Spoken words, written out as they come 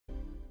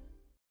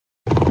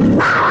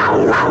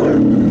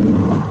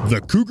The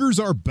Cougars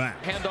are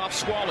back. Handoff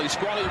Squally.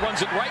 Squally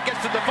runs it right,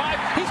 gets to the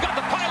 5. He's got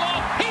the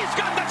pylon. He's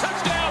got the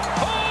touchdown.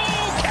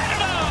 Oh,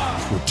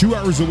 Canada! We're 2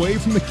 hours away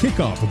from the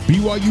kickoff of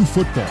BYU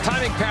football.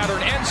 Timing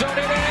pattern. End zone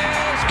it is.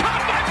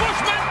 Caught by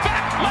Bushman.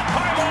 Back. Left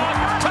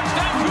pylon.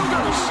 Touchdown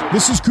Cougars.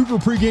 This is Cougar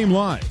Pregame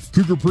Live.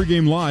 Cougar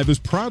Pregame Live is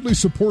proudly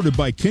supported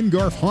by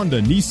Kingarf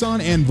Honda,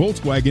 Nissan, and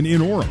Volkswagen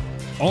in Orem.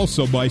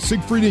 Also by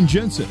Siegfried and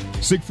Jensen.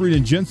 Siegfried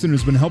and Jensen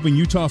has been helping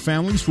Utah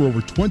families for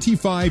over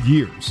 25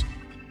 years.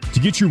 To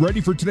get you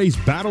ready for today's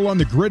battle on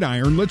the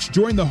gridiron, let's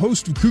join the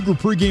host of Cougar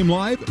Pregame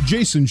Live,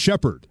 Jason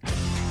Shepard.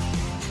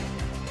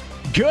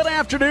 Good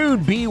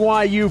afternoon,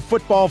 BYU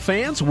football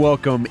fans.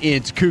 Welcome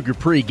into Cougar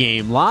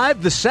Pregame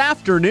Live. This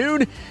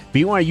afternoon,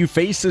 BYU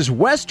faces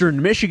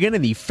Western Michigan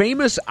in the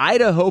famous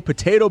Idaho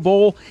Potato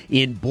Bowl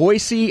in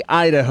Boise,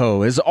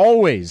 Idaho. As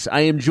always,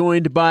 I am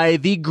joined by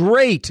the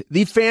great,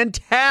 the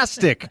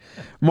fantastic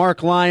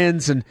Mark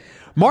Lyons. And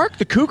Mark,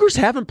 the Cougars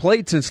haven't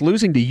played since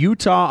losing to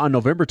Utah on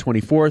November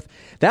 24th.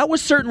 That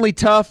was certainly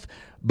tough,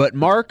 but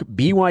Mark,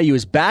 BYU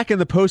is back in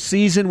the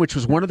postseason, which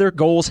was one of their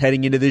goals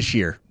heading into this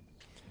year.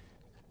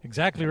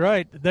 Exactly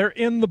right. They're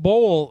in the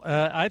bowl.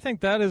 I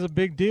think that is a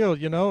big deal.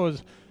 You know,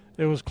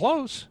 it was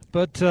close,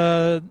 but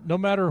no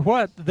matter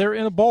what, they're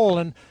in a bowl.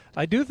 And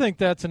I do think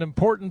that's an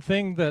important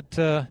thing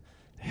that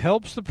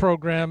helps the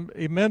program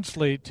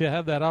immensely to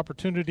have that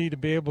opportunity to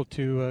be able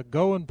to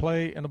go and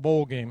play in a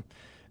bowl game.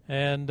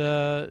 And,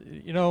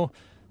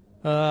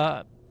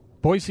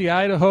 Boise,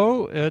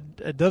 Idaho,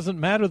 it doesn't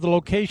matter the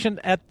location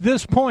at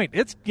this point.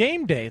 It's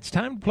game day. It's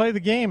time to play the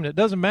game, and it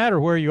doesn't matter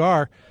where you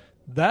are.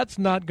 That's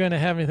not going to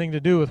have anything to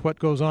do with what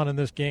goes on in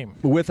this game.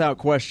 Without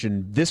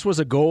question, this was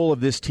a goal of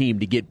this team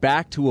to get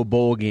back to a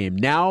bowl game.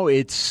 Now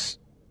it's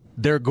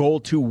their goal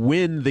to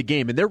win the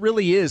game, and there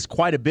really is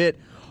quite a bit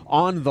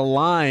on the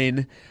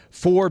line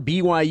for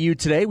BYU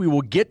today. We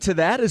will get to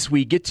that as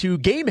we get to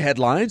game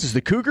headlines as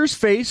the Cougars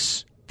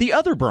face the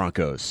other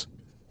Broncos.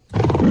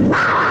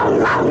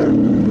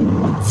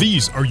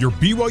 These are your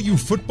BYU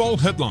football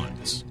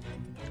headlines.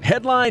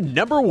 Headline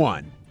number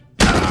 1.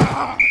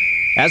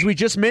 As we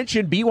just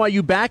mentioned,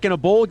 BYU back in a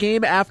bowl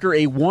game after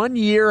a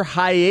 1-year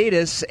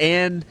hiatus.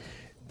 And,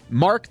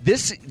 Mark,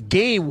 this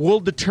game will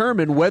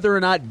determine whether or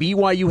not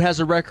BYU has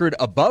a record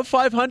above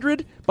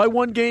 500 by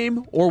one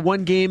game or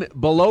one game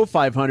below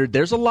 500.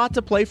 There's a lot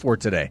to play for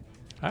today.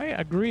 I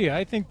agree.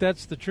 I think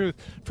that's the truth.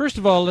 First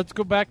of all, let's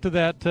go back to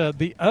that,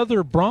 the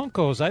other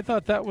Broncos. I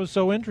thought that was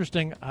so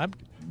interesting.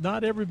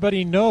 Not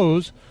everybody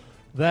knows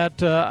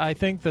that I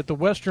think that the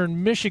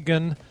Western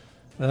Michigan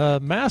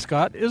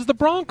mascot is the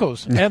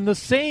Broncos, and the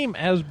same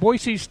as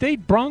Boise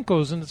State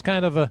Broncos, and it's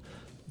kind of a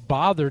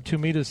bother to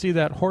me to see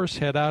that horse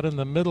head out in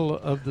the middle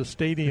of the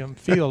stadium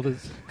field.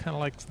 It's kind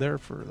of like it's there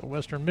for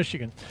Western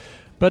Michigan.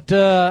 But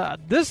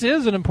this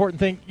is an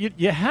important thing.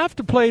 You have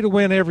to play to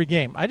win every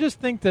game. I just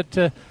think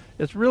that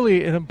it's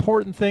really an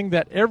important thing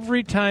that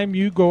every time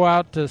you go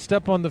out to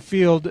step on the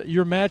field,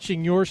 you're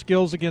matching your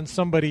skills against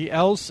somebody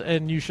else,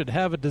 and you should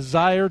have a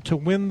desire to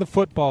win the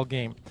football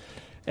game.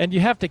 And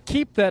you have to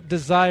keep that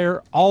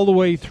desire all the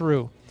way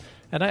through.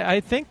 And I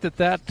think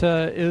that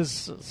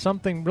is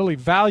something really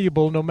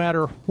valuable no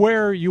matter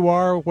where you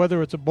are,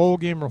 whether it's a bowl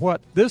game or what.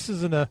 This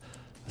isn't a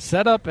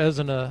setup as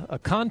a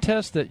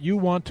contest that you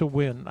want to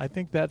win. I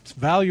think that's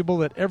valuable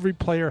that every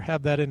player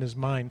have that in his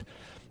mind.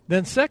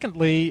 Then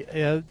secondly,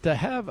 to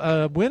have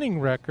a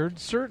winning record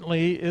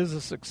certainly is a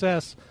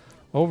success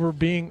over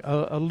being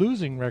a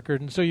losing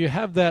record. And so you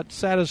have that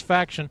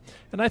satisfaction.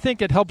 And I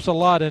think it helps a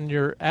lot in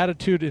your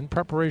attitude in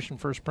preparation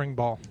for spring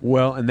ball.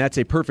 Well, and that's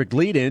a perfect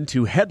lead-in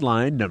to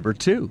headline number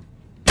 2.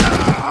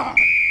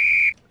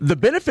 The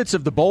benefits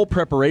of the bowl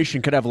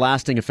preparation could have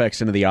lasting effects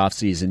into the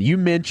offseason. You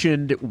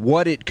mentioned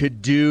what it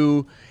could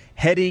do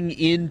heading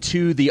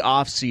into the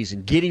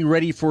offseason, getting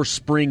ready for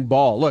spring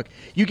ball. Look,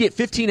 you get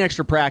 15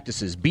 extra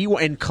practices.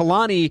 And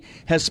Kalani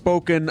has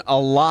spoken a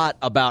lot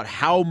about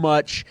how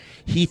much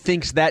he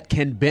thinks that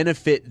can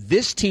benefit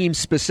this team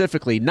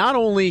specifically, not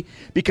only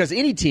because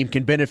any team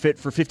can benefit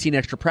for 15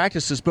 extra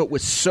practices, but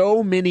with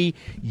so many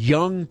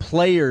young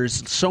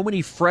players, so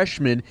many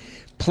freshmen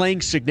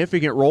playing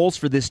significant roles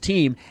for this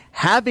team,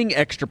 having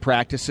extra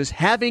practices,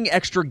 having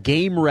extra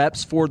game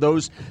reps for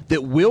those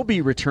that will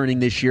be returning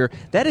this year,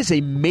 that is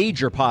a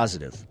major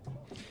positive.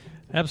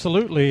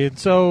 Absolutely. And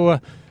so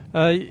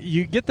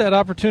you get that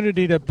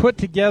opportunity to put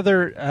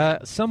together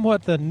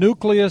somewhat the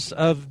nucleus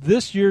of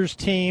this year's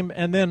team,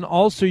 and then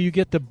also you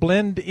get to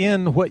blend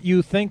in what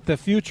you think the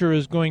future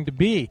is going to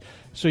be.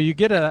 So you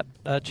get a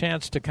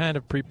chance to kind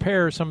of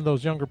prepare some of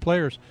those younger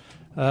players.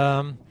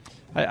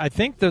 I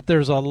think that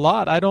there's a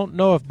lot. I don't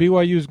know if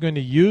BYU is going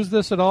to use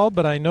this at all,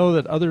 but I know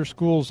that other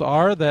schools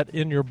are, that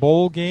in your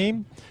bowl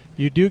game,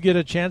 you do get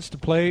a chance to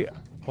play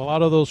a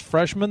lot of those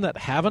freshmen that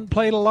haven't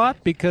played a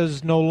lot,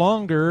 because no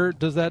longer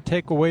does that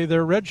take away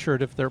their red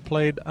shirt if they're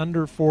played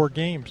under 4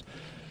 games.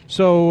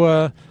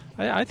 So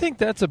I think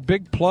that's a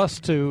big plus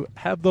to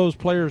have those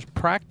players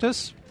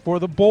practice for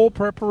the bowl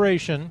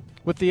preparation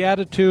with the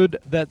attitude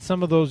that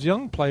some of those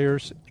young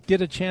players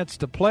get a chance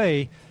to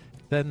play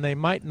then they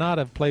might not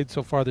have played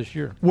so far this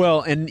year.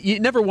 Well, and you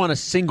never want to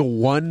single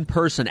one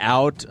person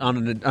out on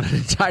an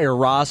entire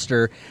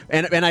roster.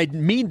 And I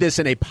mean this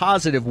in a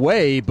positive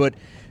way, but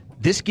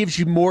this gives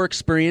you more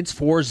experience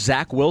for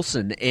Zach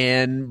Wilson.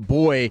 And,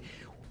 boy,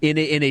 in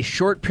a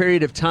short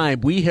period of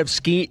time, we have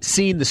seen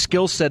the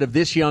skill set of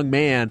this young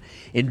man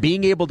in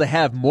being able to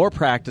have more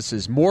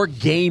practices, more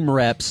game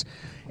reps,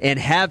 and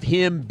have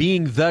him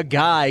being the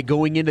guy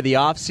going into the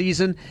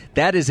offseason.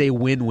 That is a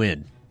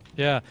win-win.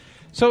 Yeah.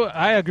 So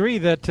I agree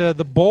that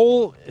the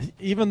bowl,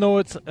 even though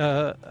it's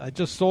I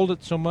just sold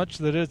it so much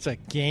that it's a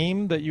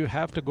game that you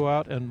have to go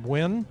out and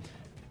win,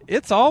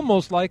 it's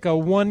almost like a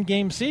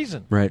one-game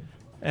season. Right.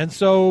 And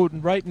so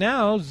right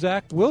now,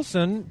 Zach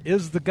Wilson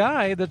is the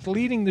guy that's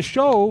leading the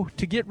show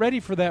to get ready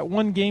for that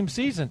one-game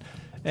season.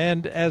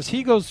 And as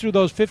he goes through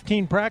those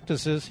 15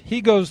 practices, he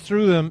goes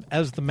through them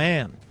as the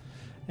man.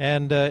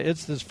 And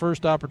it's his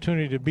first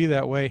opportunity to be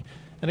that way.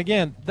 And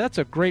again, that's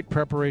a great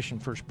preparation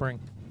for spring.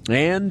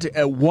 And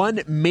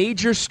one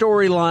major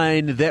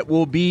storyline that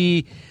will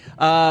be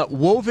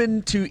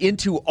woven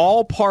into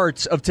all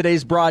parts of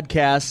today's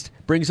broadcast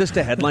brings us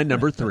to headline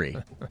number 3.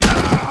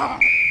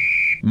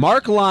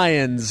 Mark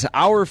Lyons,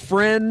 our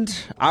friend,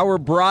 our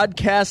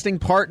broadcasting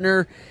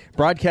partner,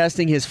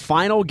 broadcasting his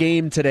final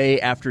game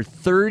today after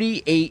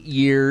 38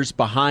 years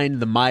behind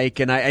the mic.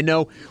 And I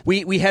know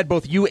we had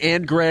both you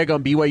and Greg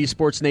on BYU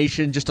Sports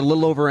Nation just a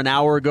little over an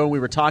hour ago. We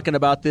were talking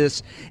about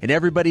this, and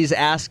everybody's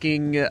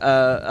asking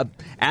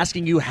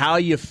you how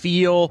you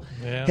feel.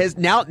 Yeah. Has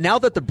now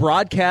that the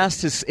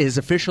broadcast is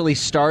officially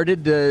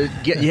started, do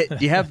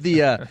you have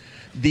the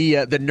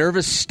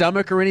nervous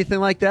stomach or anything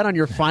like that on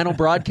your final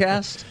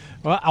broadcast?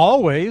 Well,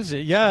 always.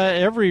 Yeah,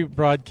 every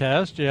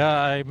broadcast. Yeah,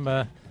 I'm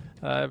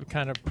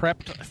kind of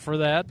prepped for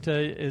that.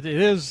 It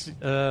is,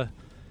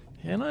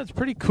 it's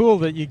pretty cool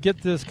that you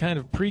get this kind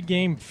of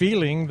pregame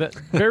feeling that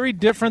very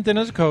different than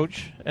as a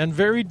coach and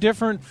very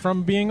different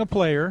from being a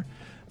player.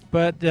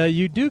 But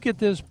you do get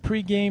this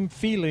pregame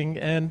feeling,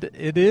 and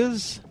it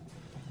is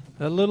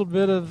a little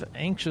bit of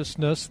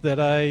anxiousness that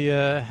I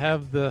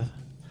have the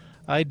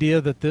idea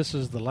that this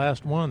is the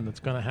last one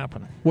that's going to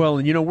happen. Well,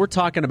 and we're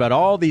talking about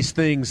all these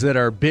things that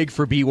are big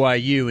for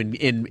BYU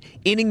and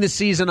ending the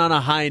season on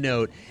a high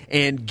note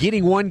and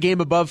getting one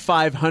game above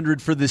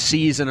 500 for the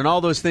season and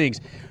all those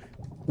things.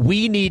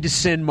 We need to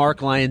send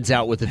Mark Lyons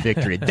out with a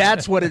victory.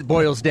 That's what it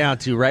boils down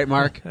to, right,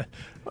 Mark? Well,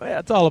 yeah,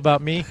 it's all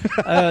about me.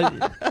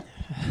 I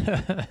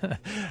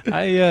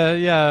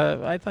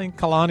think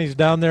Kalani's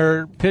down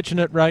there pitching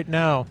it right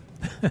now.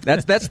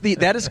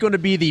 That is going to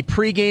be the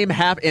pregame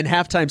and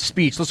halftime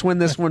speech. Let's win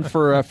this one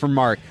for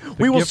Mark.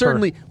 We will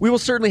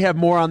certainly have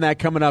more on that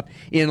coming up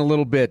in a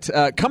little bit.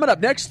 Coming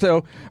up next,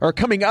 though, or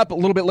coming up a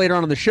little bit later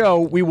on in the show,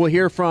 we will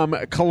hear from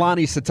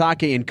Kalani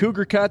Sitake in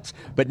Cougar Cuts.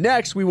 But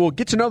next, we will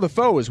get to know the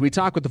foe as we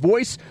talk with the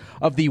voice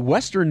of the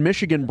Western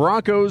Michigan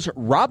Broncos,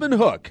 Robin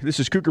Hook. This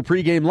is Cougar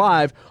Pregame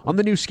Live on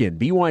the new skin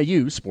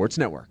BYU Sports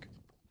Network.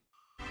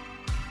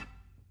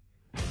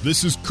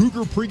 This is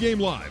Cougar Pregame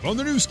Live on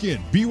the new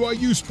skin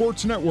BYU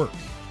Sports Network.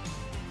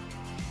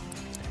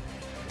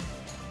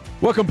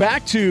 Welcome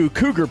back to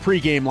Cougar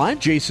Pregame Live.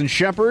 Jason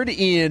Shepard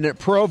in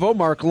Provo,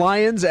 Mark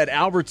Lyons at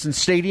Albertson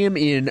Stadium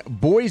in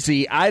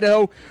Boise,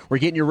 Idaho. We're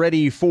getting you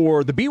ready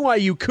for the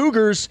BYU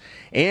Cougars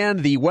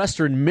and the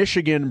Western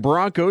Michigan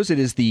Broncos. It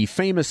is the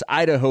famous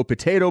Idaho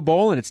Potato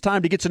Bowl, and it's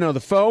time to get to know the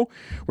foe.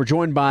 We're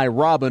joined by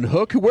Robin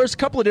Hook, who wears a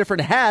couple of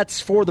different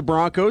hats for the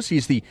Broncos.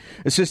 He's the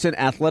assistant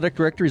athletic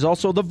director. He's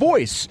also the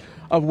voice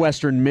of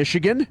Western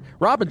Michigan.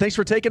 Robin, thanks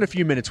for taking a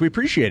few minutes. We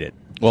appreciate it.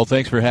 Well,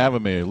 thanks for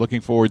having me. Looking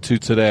forward to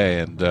today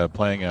and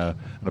playing an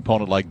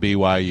opponent like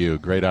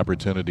BYU. Great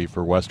opportunity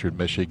for Western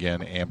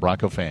Michigan and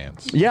Bronco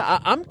fans. Yeah,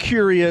 I'm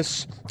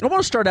curious. I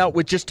want to start out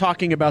with just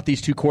talking about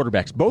these two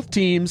quarterbacks. Both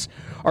teams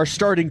are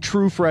starting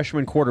true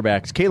freshman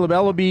quarterbacks. Caleb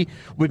Ellaby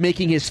will be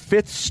making his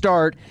fifth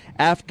start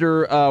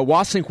after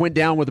Wasink went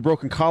down with a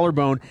broken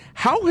collarbone.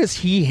 How has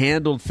he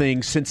handled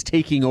things since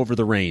taking over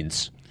the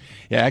reins?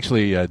 Yeah,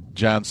 actually,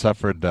 John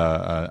suffered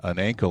an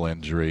ankle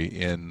injury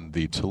in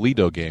the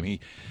Toledo game. He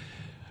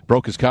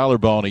broke his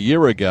collarbone a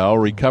year ago,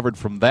 recovered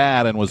from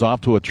that, and was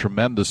off to a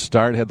tremendous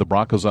start. Had the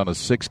Broncos on a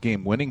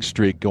 6-game winning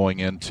streak going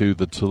into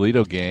the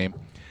Toledo game.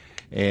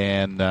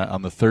 And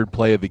on the third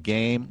play of the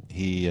game,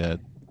 he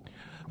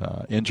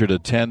injured a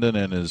tendon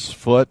in his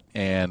foot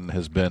and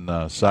has been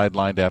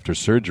sidelined after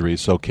surgery.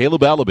 So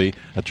Caleb Ellaby,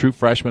 a true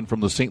freshman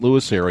from the St.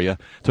 Louis area,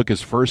 took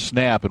his first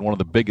snap in one of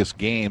the biggest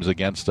games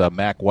against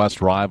MAC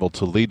West rival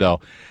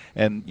Toledo.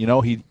 And,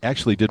 he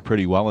actually did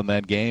pretty well in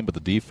that game, but the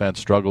defense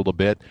struggled a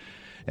bit.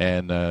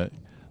 And the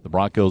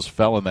Broncos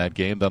fell in that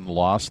game, then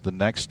lost the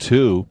next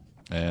two,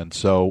 and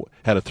so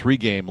had a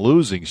 3-game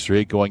losing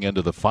streak going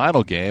into the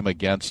final game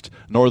against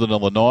Northern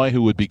Illinois,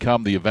 who would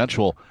become the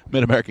eventual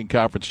Mid-American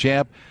Conference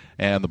champ,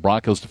 and the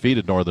Broncos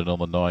defeated Northern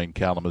Illinois in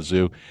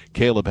Kalamazoo.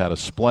 Caleb had a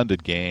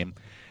splendid game,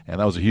 and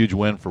that was a huge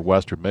win for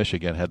Western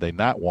Michigan. Had they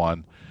not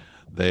won,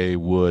 they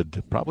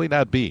would probably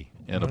not be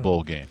in a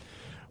bowl game.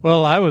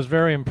 Well, I was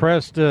very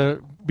impressed.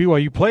 BYU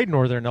BYU played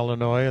Northern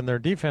Illinois, and their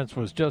defense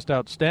was just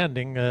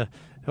outstanding.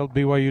 Held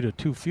BYU to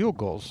 2 field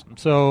goals.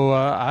 So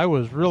I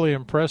was really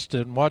impressed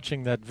in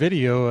watching that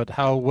video at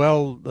how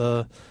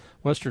well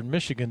Western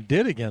Michigan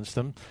did against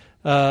them.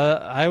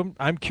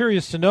 I'm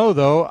curious to know,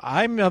 though,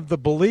 I'm of the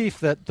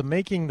belief that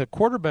making the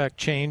quarterback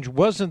change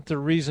wasn't the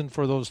reason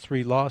for those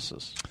 3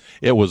 losses.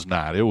 It was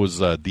not. It was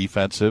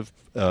defensive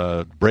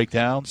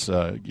breakdowns,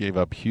 gave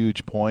up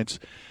huge points.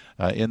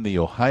 In the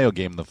Ohio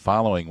game the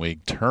following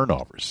week,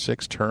 turnovers,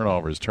 6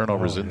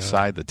 turnovers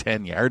inside the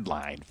 10-yard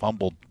line,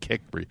 fumbled kick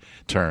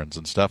returns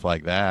and stuff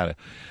like that.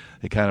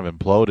 It kind of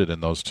imploded in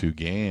those 2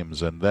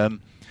 games. And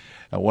then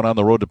I went on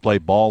the road to play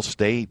Ball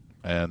State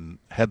and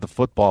had the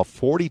football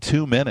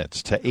 42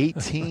 minutes to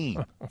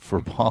 18 for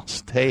Ball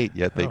State,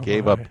 yet they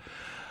gave up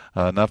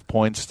enough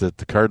points that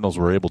the Cardinals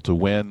were able to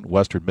win.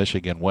 Western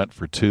Michigan went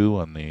for 2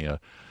 on the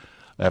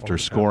after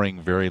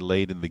scoring very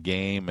late in the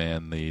game,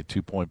 and the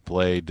 2-point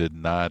play did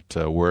not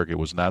work. It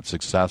was not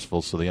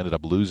successful, so they ended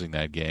up losing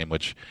that game,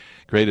 which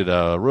created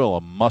a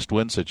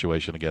must-win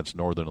situation against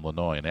Northern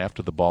Illinois. And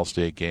after the Ball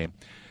State game,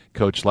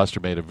 Coach Lester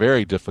made a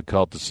very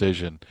difficult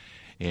decision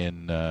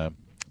in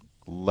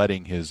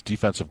letting his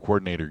defensive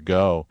coordinator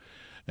go.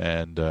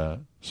 And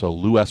so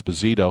Lou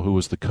Esposito, who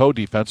was the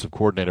co-defensive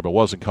coordinator but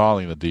wasn't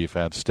calling the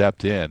defense,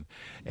 stepped in.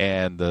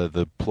 And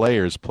the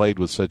players played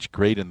with such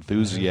great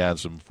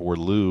enthusiasm for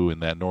Lou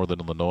in that Northern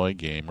Illinois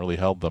game, really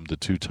held them to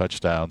 2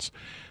 touchdowns.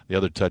 The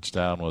other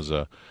touchdown was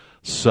a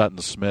Sutton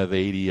Smith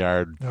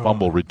 80-yard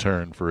fumble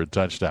return for a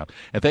touchdown.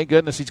 And thank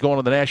goodness he's going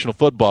to the National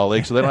Football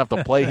League, so they don't have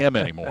to play him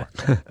anymore.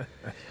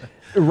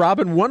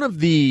 Robin, one of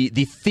the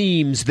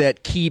themes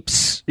that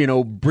keeps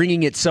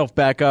bringing itself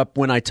back up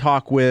when I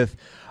talk with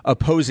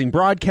opposing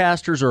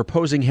broadcasters or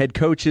opposing head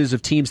coaches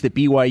of teams that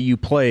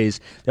BYU plays,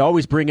 they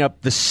always bring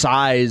up the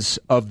size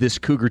of this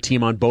Cougar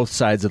team on both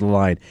sides of the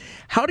line.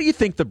 How do you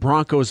think the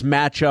Broncos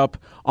match up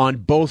on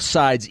both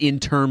sides in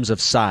terms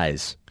of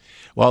size?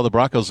 Well, the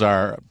Broncos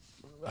are,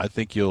 I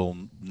think you'll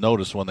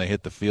notice when they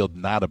hit the field,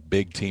 not a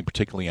big team,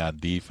 particularly on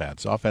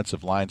defense.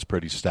 Offensive line's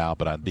pretty stout,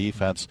 but on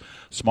defense,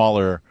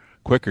 smaller,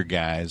 quicker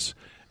guys.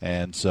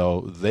 And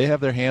so they have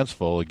their hands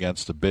full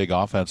against a big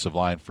offensive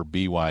line for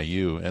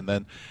BYU. And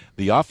then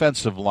the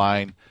offensive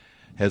line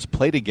has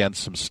played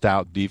against some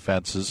stout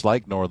defenses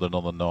like Northern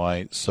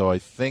Illinois. So I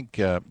think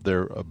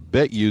they're a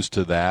bit used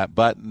to that,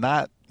 but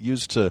not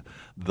used to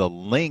the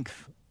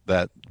length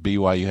that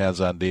BYU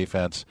has on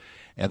defense.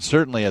 And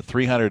certainly a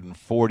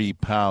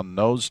 340-pound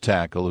nose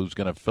tackle who's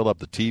going to fill up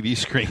the TV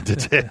screen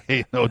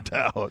today, no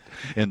doubt,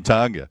 in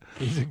Tonga.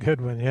 He's a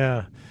good one,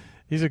 yeah.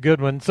 He's a good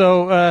one.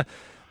 So,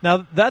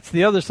 now, that's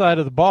the other side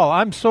of the ball.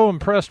 I'm so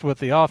impressed with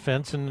the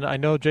offense, and I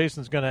know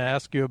Jason's going to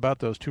ask you about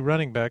those 2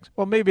 running backs.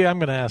 Well, maybe I'm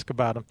going to ask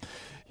about them.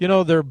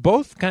 They're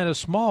both kind of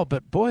small,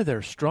 but, boy,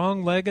 they're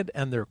strong-legged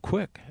and they're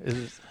quick.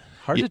 It's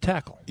hard to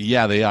tackle.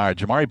 Yeah, they are.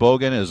 Jamari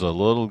Bogan is a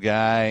little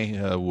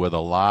guy with a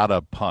lot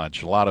of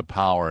punch, a lot of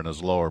power in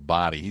his lower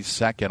body. He's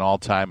second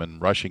all-time in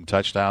rushing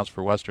touchdowns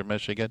for Western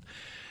Michigan,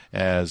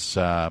 as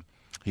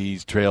he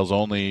trails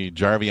only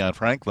Jarvion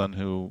Franklin,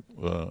 who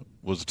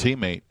was a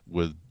teammate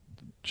with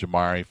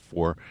Jamari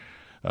for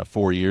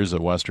 4 years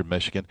at Western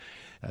Michigan.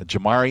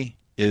 Jamari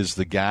is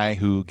the guy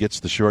who gets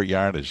the short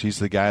yardage. He's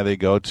the guy they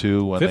go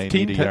to when they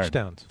need a yard. 15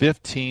 touchdowns.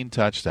 15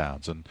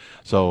 touchdowns. And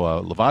so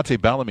Levante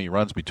Bellamy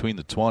runs between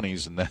the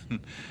 20s, and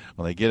then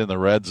when they get in the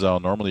red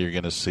zone, normally you're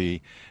going to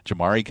see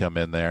Jamari come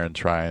in there and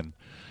try and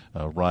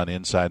run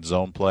inside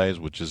zone plays,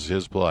 which is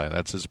his play.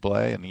 That's his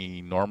play, and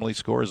he normally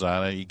scores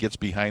on it. He gets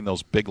behind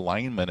those big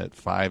linemen at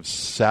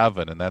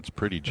 5'7", and that's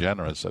pretty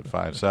generous at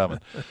 5'7",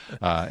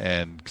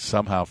 and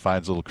somehow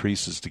finds little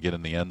creases to get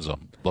in the end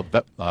zone.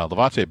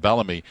 Levante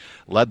Bellamy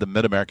led the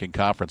Mid-American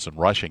Conference in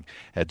rushing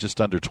at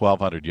just under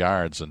 1,200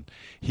 yards, and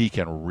he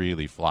can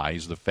really fly.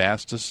 He's the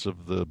fastest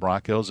of the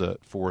Broncos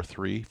at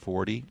 4.3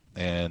 40,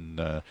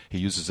 and he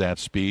uses that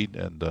speed,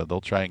 and they'll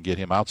try and get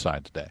him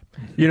outside today.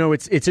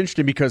 It's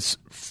interesting because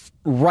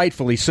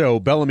rightfully so,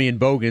 Bellamy and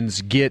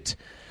Bogans get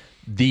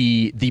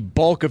the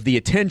bulk of the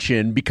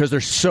attention because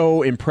they're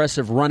so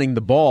impressive running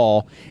the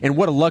ball, and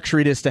what a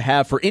luxury it is to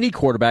have for any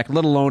quarterback,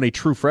 let alone a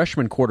true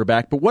freshman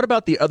quarterback. But what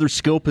about the other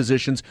skill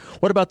positions?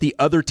 What about the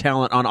other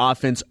talent on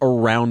offense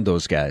around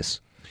those guys?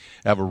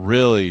 I have a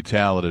really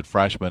talented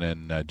freshman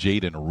in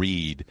Jaden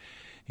Reed.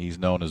 He's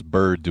known as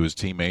Bird to his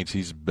teammates.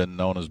 He's been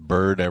known as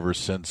Bird ever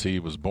since he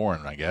was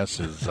born, I guess.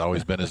 It's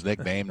always been his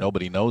nickname.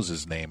 Nobody knows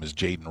his name is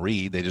Jaden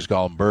Reed. They just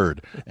call him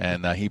Bird.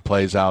 And he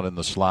plays out in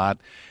the slot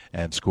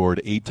and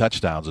scored 8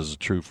 touchdowns as a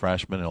true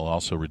freshman. He'll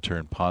also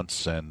return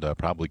punts and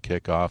probably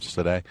kickoffs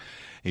today.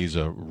 He's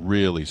a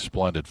really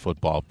splendid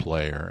football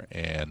player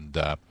and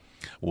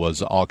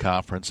was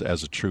all-conference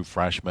as a true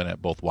freshman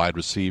at both wide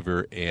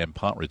receiver and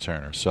punt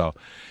returner. So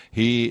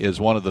he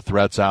is one of the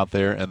threats out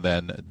there. And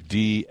then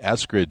D.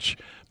 Eskridge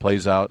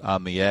plays out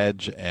on the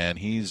edge, and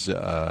he's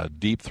a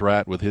deep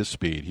threat with his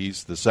speed.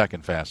 He's the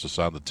second fastest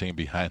on the team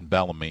behind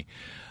Bellamy.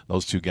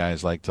 Those 2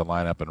 guys like to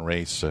line up and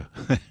race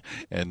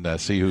and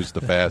see who's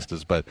the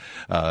fastest. But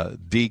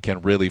D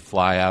can really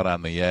fly out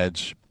on the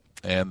edge.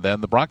 And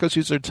then the Broncos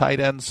use their tight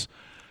ends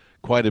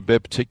quite a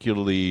bit,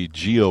 particularly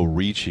Gio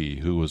Ricci,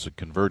 who was a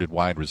converted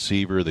wide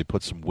receiver. They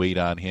put some weight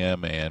on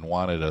him and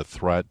wanted a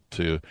threat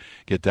to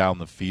get down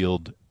the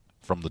field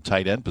from the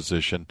tight end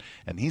position,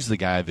 and he's the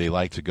guy they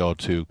like to go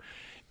to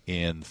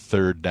in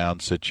third down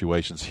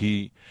situations.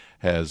 He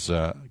has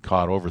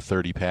caught over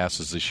 30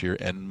 passes this year,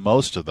 and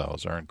most of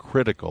those are in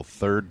critical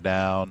third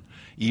down,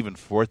 even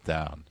fourth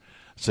down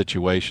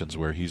situations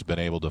where he's been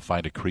able to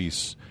find a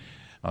crease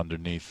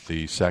underneath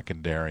the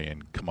secondary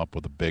and come up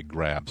with a big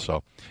grab.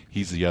 So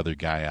he's the other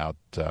guy out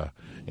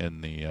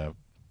in the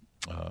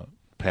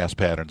pass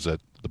patterns that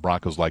the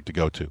Broncos like to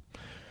go to.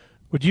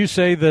 Would you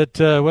say that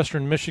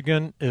Western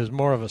Michigan is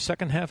more of a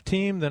second-half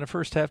team than a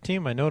first-half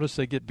team? I notice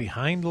they get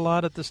behind a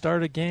lot at the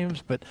start of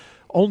games, but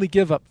only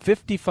give up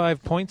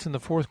 55 points in the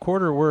fourth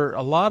quarter, where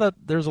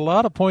there's a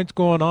lot of points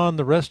going on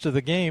the rest of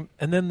the game,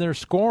 and then they're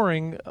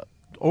scoring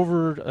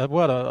over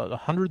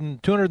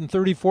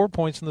 234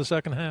 points in the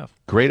second half.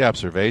 Great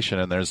observation,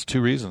 and there's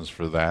two reasons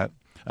for that.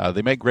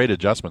 They make great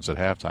adjustments at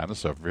halftime. This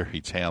is a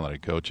very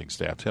talented coaching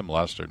staff. Tim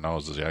Lester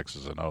knows his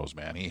X's and O's,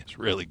 man. He is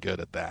really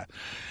good at that.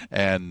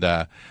 And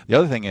the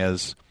other thing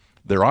is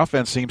their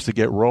offense seems to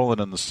get rolling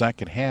in the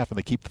second half, and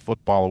they keep the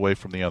football away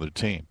from the other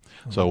team.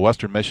 Mm-hmm. So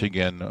Western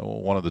Michigan,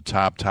 one of the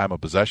top time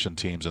of possession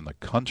teams in the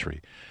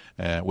country,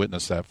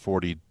 witnessed that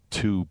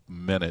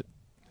 42-minute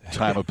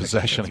time of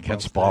possession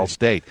against Ball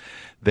State.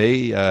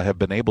 They have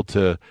been able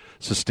to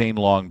sustain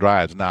long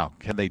drives. Now,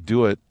 can they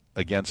do it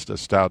against a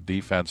stout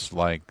defense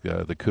like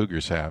the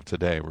Cougars have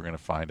today? We're going to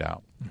find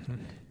out.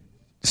 Mm-hmm.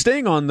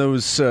 Staying on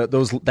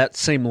that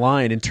same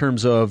line in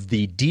terms of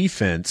the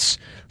defense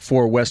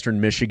for Western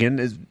Michigan,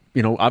 is,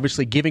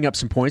 obviously giving up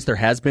some points. There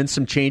has been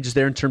some changes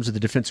there in terms of the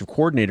defensive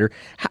coordinator.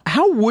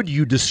 How would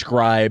you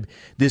describe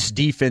this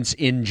defense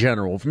in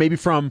general, maybe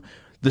from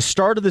the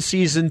start of the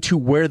season to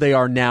where they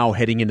are now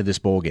heading into this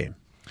bowl game?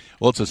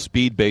 Well, it's a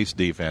speed-based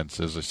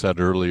defense. As I said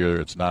earlier,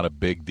 it's not a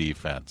big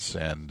defense,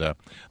 and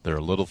they're a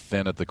little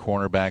thin at the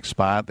cornerback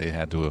spot. They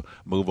had to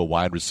move a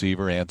wide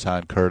receiver,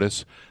 Anton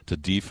Curtis, to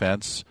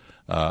defense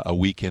a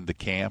week into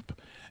camp,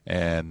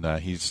 and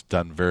he's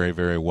done very,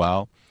 very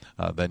well.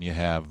 Then you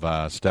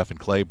have Stephen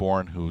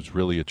Claiborne, who's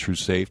really a true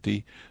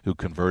safety, who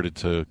converted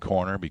to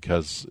corner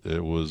because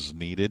it was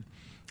needed,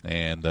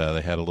 and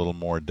they had a little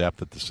more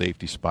depth at the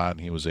safety spot,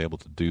 and he was able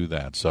to do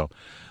that. So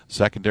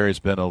secondary's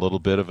been a little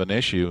bit of an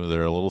issue.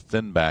 They're a little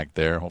thin back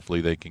there.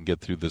 Hopefully they can get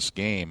through this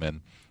game,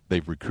 and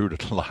they've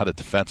recruited a lot of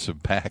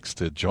defensive backs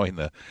to join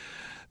the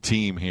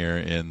team here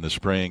in the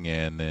spring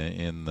and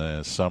in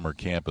the summer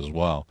camp as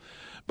well.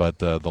 But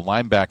the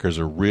linebackers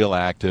are real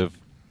active.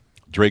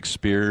 Drake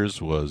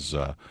Spears was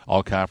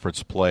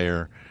all-conference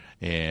player,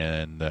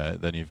 and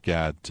then you've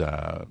got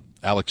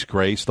Alex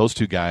Grace. Those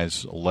two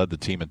guys led the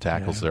team in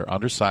tackles. Yeah. They're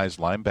undersized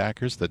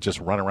linebackers that just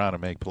run around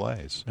and make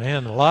plays.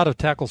 Man, a lot of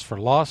tackles for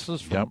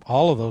losses from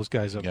all of those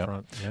guys up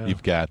front. Yeah.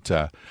 You've got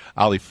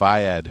Ali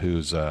Fayed,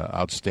 who's an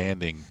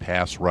outstanding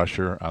pass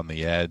rusher on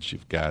the edge.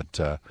 You've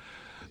got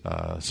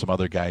some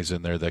other guys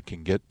in there that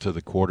can get to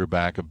the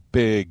quarterback. A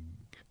big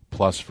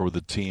plus for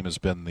the team has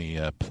been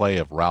the play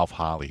of Ralph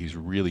Holly. He's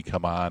really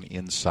come on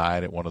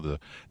inside at one of the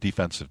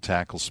defensive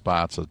tackle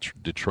spots, a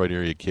Detroit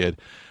area kid.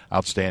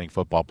 Outstanding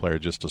football player,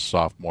 just a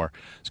sophomore.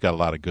 He's got a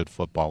lot of good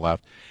football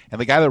left. And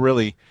the guy that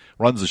really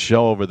runs the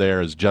show over there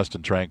is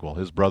Justin Tranquil.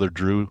 His brother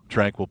Drew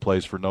Tranquil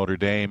plays for Notre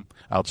Dame.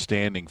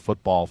 Outstanding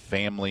football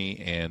family.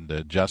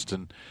 And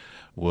Justin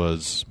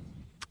was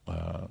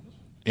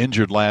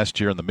injured last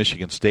year in the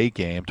Michigan State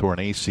game, tore an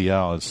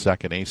ACL, his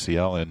second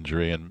ACL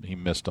injury, and he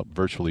missed up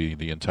virtually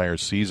the entire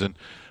season.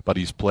 But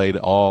he's played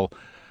all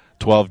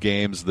 12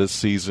 games this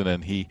season,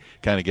 and he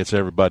kind of gets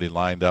everybody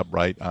lined up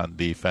right on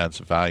defense.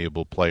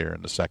 Valuable player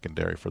in the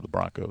secondary for the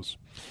Broncos.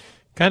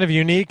 Kind of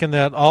unique in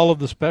that all of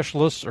the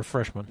specialists are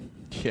freshmen.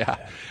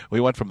 Yeah.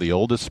 We went from the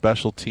oldest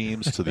special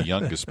teams to the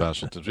youngest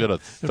special teams. We had a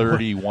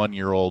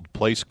 31-year-old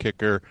place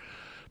kicker,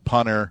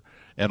 punter,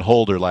 and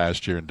holder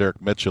last year, and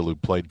Derek Mitchell, who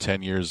played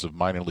 10 years of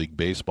minor league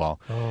baseball.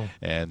 Oh.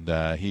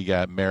 And he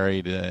got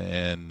married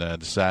and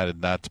decided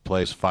not to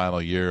play his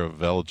final year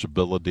of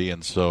eligibility,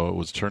 and so it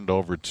was turned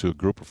over to a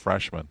group of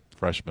freshmen.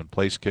 Freshman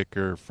place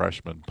kicker,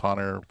 freshman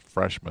punter,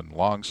 freshman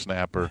long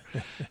snapper,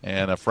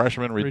 and a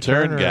freshman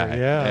return guy.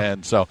 Yeah.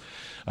 And so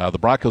the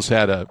Broncos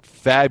had a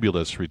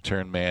fabulous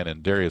return man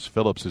in Darius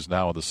Phillips, who's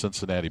now with the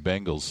Cincinnati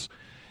Bengals.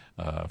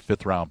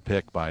 Fifth-round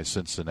pick by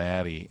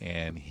Cincinnati,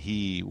 and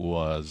he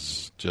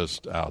was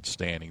just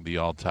outstanding, the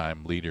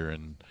all-time leader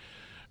in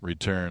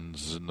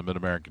returns in the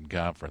Mid-American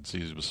Conference.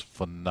 He was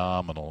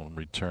phenomenal and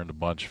returned a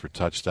bunch for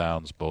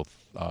touchdowns, both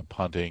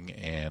punting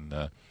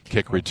and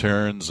kick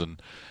returns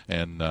and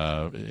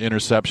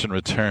interception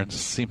returns. It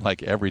seemed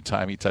like every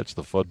time he touched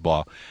the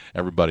football,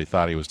 everybody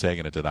thought he was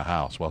taking it to the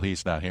house. Well,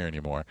 he's not here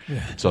anymore,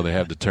 so they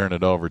had to turn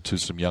it over to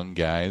some young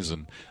guys,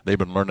 and they've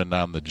been learning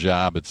on the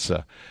job.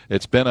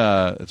 It's been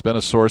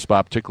a sore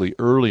spot, particularly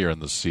earlier in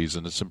the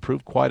season. It's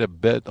improved quite a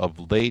bit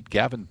of late.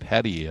 Gavin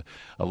Petty,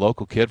 a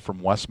local kid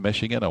from West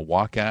Michigan, a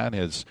walk-on,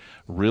 has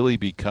really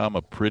become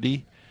a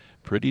pretty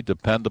pretty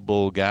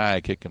dependable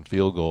guy kicking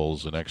field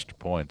goals and extra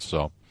points.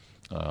 So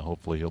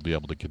hopefully he'll be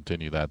able to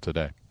continue that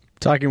today.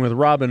 Talking with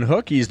Robin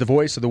Hook, he's the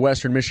voice of the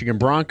Western Michigan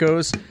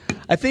Broncos.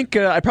 I think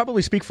I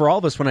probably speak for all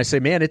of us when I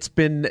say, man,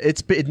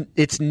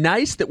 it's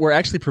nice that we're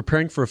actually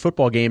preparing for a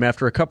football game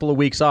after a couple of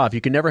weeks off. You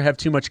can never have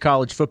too much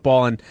college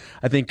football, and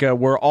I think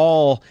we're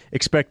all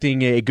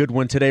expecting a good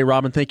one today.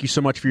 Robin, thank you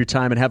so much for your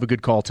time, and have a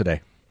good call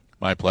today.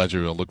 My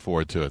pleasure. I'll look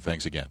forward to it.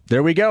 Thanks again.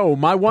 There we go.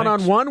 My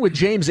one-on-one with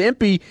James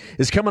Empey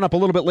is coming up a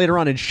little bit later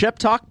on in Shep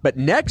Talk, but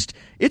next,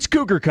 it's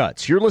Cougar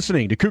Cuts. You're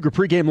listening to Cougar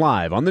Pregame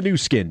Live on the new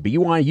Skin,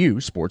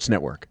 BYU Sports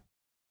Network.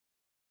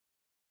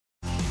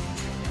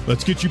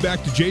 Let's get you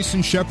back to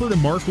Jason Shepard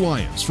and Mark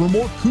Lyons for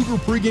more Cougar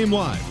Pregame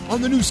Live on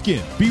the new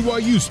Skin,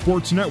 BYU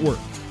Sports Network.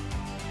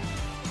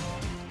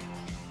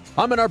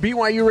 I'm in our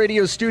BYU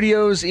Radio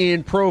studios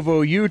in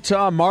Provo,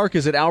 Utah. Mark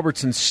is at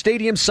Albertson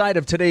Stadium, site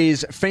of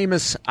today's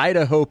famous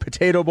Idaho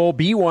Potato Bowl,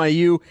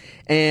 BYU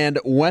and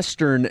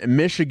Western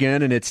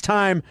Michigan. And it's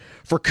time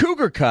for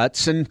Cougar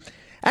Cuts. And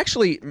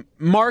actually,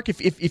 Mark,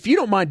 if you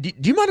don't mind,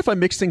 do you mind if I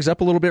mix things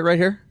up a little bit right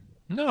here?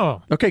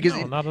 No. Okay,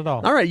 no, not at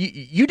all. All right,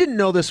 you didn't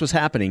know this was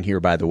happening here,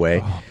 by the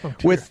way.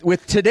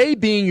 With today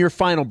being your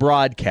final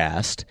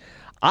broadcast,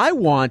 I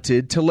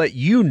wanted to let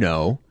you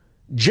know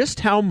just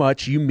how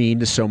much you mean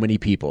to so many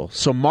people.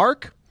 So,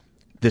 Mark,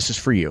 this is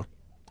for you.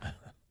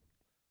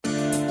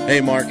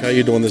 Hey, Mark, how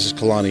you doing? This is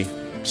Kalani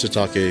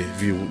Sitake,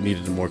 if you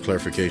needed more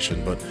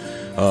clarification. But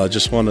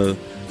just want to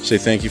say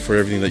thank you for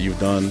everything that you've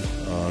done.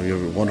 You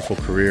have a wonderful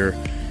career.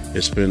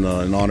 It's been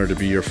an honor to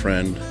be your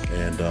friend,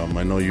 and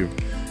I know you've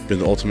been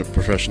the ultimate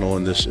professional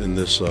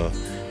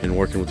in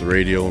working with the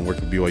radio and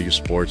working with BYU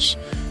sports,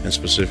 and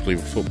specifically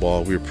with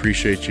football. We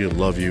appreciate you,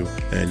 love you,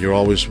 and you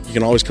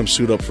can always come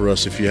suit up for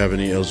us if you have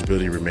any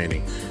eligibility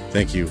remaining.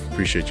 Thank you,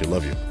 appreciate you,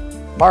 love you.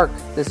 Mark,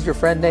 this is your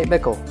friend Nate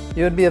Mickle.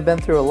 You and me have been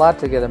through a lot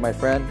together, my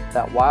friend.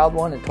 That wild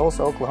one in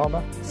Tulsa,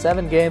 Oklahoma,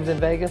 7 games in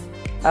Vegas.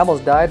 I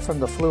almost died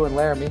from the flu in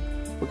Laramie.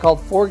 We called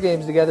 4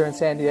 games together in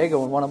San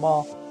Diego and won them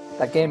all.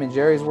 That game in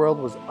Jerry's World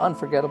was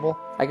unforgettable.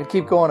 I could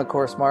keep going, of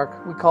course,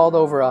 Mark. We called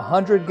over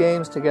 100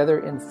 games together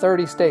in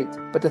 30 states.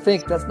 But to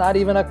think that's not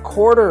even a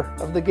quarter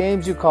of the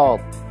games you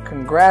called.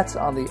 Congrats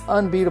on the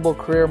unbeatable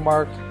career,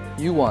 Mark.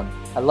 You won.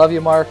 I love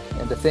you, Mark.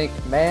 And to think,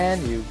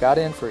 man, you got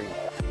in free.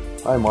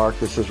 Hi, Mark.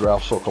 This is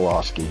Ralph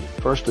Sokolowski.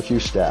 First, a few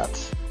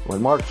stats. When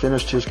Mark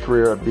finished his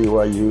career at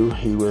BYU,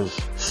 he was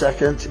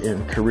second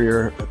in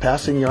career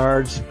passing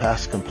yards,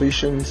 pass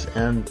completions,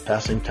 and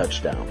passing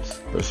touchdowns.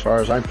 As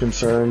far as I'm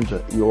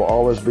concerned, you will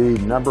always be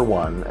number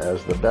one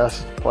as the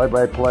best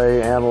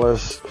play-by-play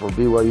analyst for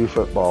BYU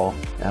football,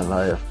 and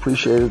I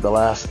appreciated the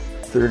last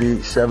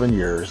 37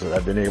 years that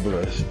I've been able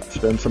to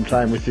spend some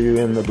time with you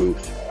in the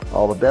booth.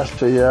 All the best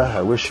to you.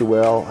 I wish you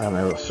well, and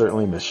I will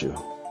certainly miss you.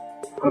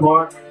 Hi,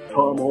 Mark.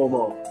 Tom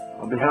Holmoe.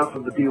 On behalf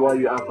of the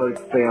BYU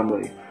Athletic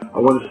family, I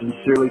want to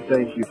sincerely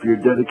thank you for your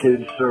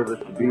dedicated service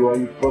to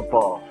BYU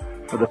football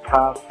for the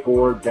past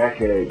 4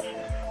 decades.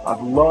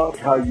 I've loved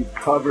how you've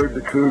covered the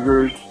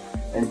Cougars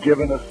and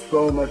given us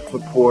so much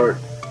support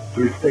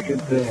through thick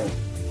and thin.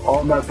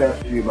 All my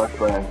best to you, my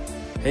friend.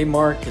 Hey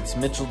Mark, it's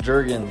Mitchell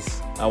Juergens.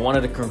 I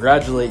wanted to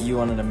congratulate you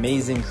on an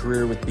amazing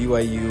career with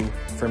BYU.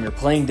 From your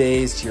playing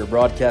days to your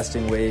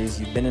broadcasting ways,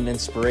 you've been an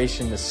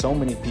inspiration to so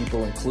many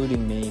people,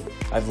 including me.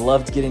 I've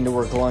loved getting to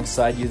work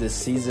alongside you this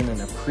season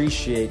and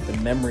appreciate the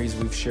memories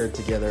we've shared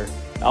together.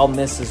 I'll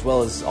miss, as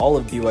well as all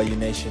of BYU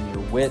Nation,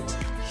 your wit,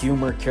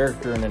 humor,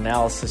 character, and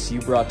analysis you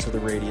brought to the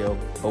radio,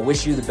 but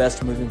wish you the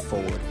best moving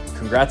forward.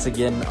 Congrats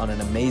again on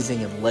an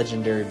amazing and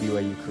legendary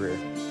BYU career.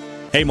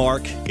 Hey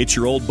Mark, it's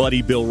your old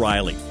buddy Bill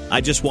Riley. I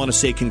just want to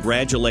say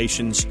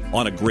congratulations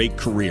on a great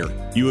career.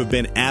 You have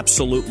been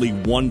absolutely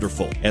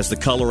wonderful as the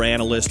color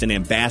analyst and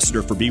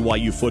ambassador for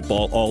BYU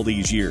football all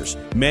these years.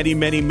 Many,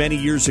 many, many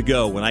years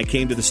ago when I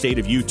came to the state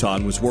of Utah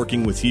and was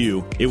working with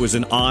you, it was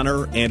an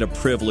honor and a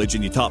privilege,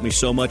 and you taught me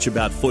so much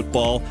about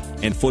football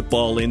and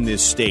football in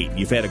this state.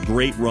 You've had a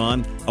great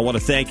run. I want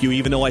to thank you,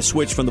 even though I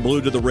switched from the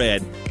blue to the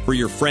red, for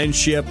your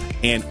friendship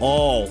and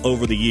all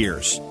over the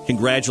years.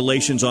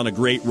 Congratulations on a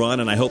great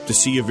run, and I hope to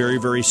see you very,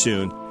 very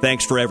soon.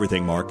 Thanks for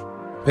everything, Mark.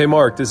 Hey,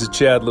 Mark, this is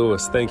Chad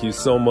Lewis. Thank you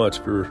so much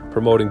for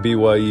promoting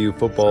BYU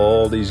football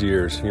all these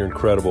years. You're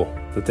incredible.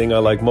 The thing I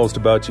like most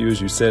about you is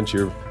you sent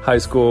your high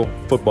school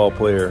football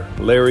player,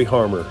 Larry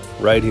Harmer,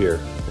 right here,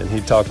 and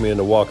he talked me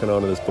into walking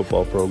onto this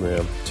football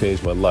program.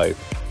 Changed my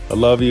life. I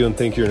love you and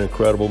think you're an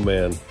incredible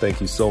man. Thank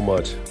you so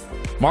much.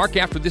 Mark,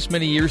 after this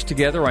many years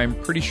together, I'm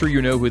pretty sure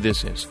you know who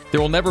this is. There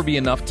will never be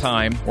enough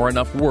time or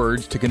enough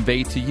words to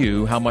convey to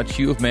you how much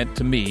you have meant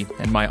to me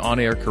and my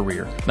on-air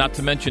career. Not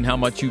to mention how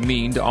much you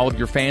mean to all of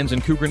your fans in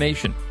Cougar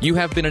Nation. You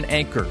have been an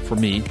anchor for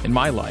me in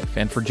my life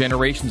and for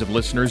generations of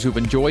listeners who've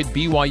enjoyed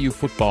BYU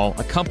football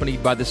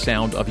accompanied by the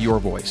sound of your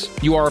voice.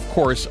 You are, of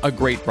course, a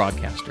great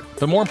broadcaster.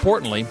 But more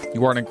importantly,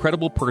 you are an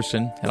incredible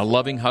person and a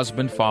loving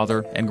husband,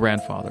 father, and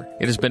grandfather.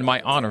 It has been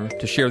my honor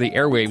to share the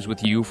airwaves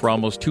with you for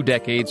almost 2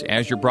 decades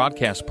as your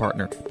broadcaster broadcast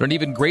partner, but an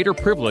even greater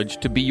privilege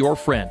to be your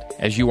friend,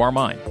 as you are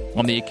mine.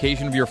 On the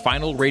occasion of your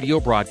final radio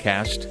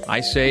broadcast,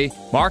 I say,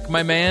 Mark,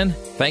 my man,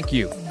 thank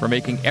you for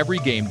making every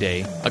game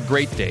day a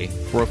great day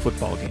for a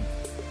football game.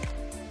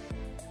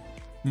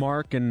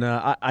 Mark, and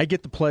I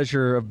get the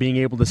pleasure of being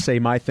able to say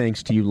my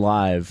thanks to you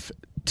live.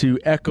 To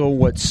echo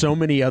what so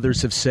many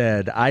others have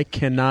said, I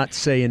cannot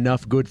say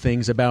enough good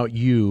things about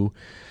you,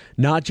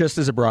 not just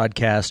as a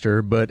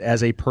broadcaster, but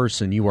as a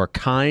person. You are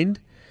kind,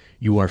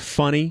 you are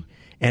funny,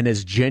 and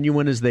as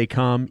genuine as they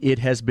come. It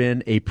has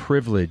been a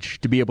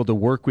privilege to be able to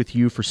work with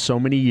you for so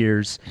many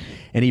years,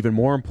 and even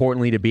more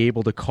importantly, to be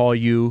able to call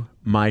you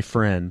my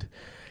friend.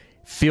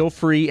 Feel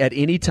free at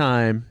any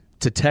time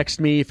to text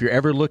me if you're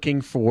ever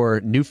looking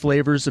for new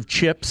flavors of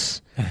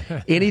chips,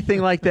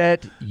 anything like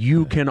that.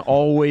 You can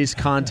always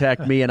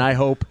contact me, and I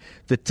hope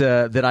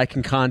that I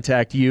can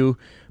contact you.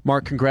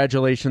 Mark,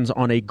 congratulations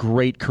on a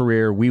great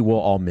career. We will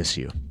all miss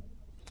you.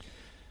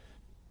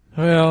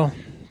 Well,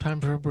 time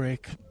for a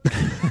break. You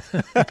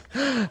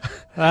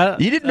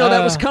didn't know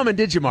that was coming,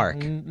 did you, Mark?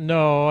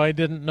 No, I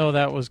didn't know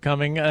that was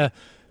coming.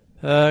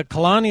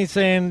 Kalani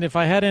saying if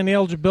I had any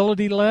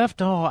eligibility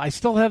left, I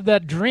still have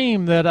that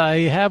dream that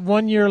I have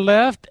 1 year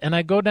left and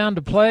I go down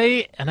to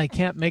play and I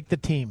can't make the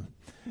team.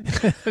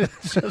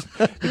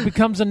 It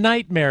becomes a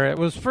nightmare.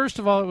 First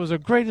of all, it was the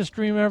greatest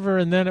dream ever,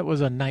 and then it was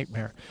a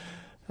nightmare.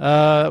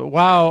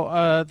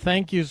 Wow.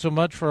 Thank you so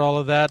much for all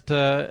of that.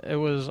 It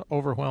was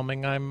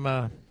overwhelming. I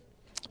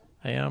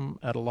am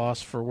at a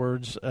loss for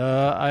words.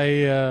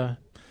 It's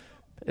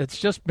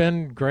just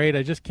been great.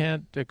 I just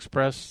can't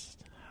express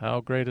how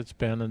great it's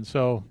been, and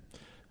so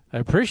I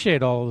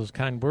appreciate all those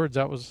kind words.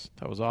 That was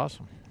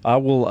awesome. I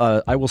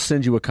will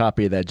send you a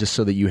copy of that just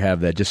so that you have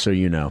that, just so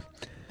you know.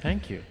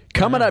 Thank you.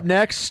 Coming up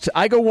next,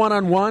 I go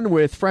one-on-one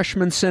with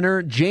freshman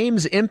center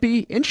James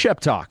Empey in Shep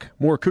Talk.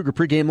 More Cougar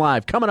Pregame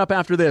Live coming up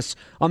after this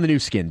on the new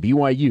Skin,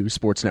 BYU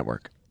Sports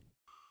Network.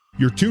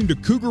 You're tuned to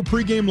Cougar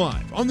Pregame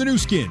Live on the new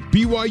Skin,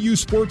 BYU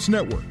Sports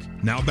Network.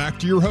 Now back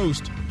to your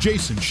host,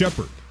 Jason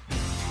Shepard.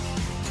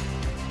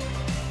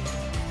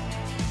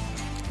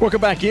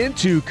 Welcome back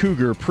into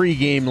Cougar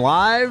Pregame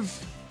Live.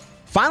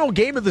 Final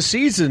game of the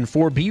season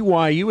for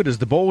BYU. It is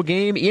the bowl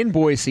game in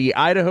Boise,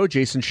 Idaho.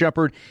 Jason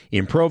Shepard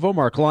in Provo,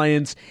 Mark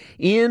Lyons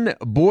in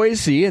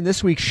Boise. And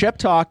this week's Shep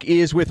Talk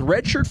is with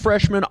redshirt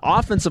freshman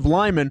offensive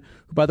lineman,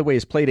 who, by the way,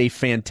 has played a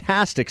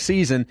fantastic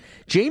season,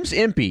 James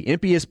Empey.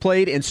 Empey has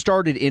played and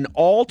started in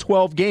all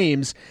 12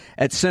 games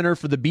at center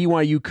for the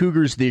BYU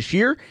Cougars this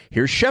year.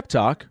 Here's Shep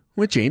Talk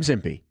with James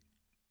Empey.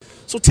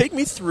 So take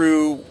me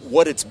through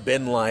what it's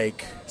been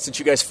like since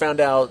you guys found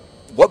out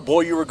what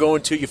bowl you were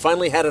going to. You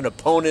finally had an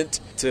opponent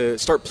to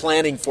start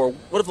planning for.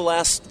 What have the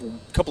last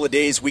couple of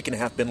days, week and a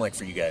half been like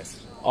for you guys?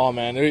 Oh,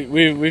 man,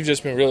 we've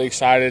just been really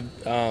excited.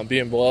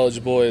 Being bowl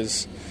eligible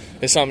is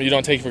something you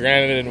don't take for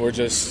granted, and we're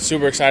just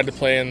super excited to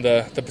play in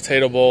the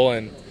Potato Bowl.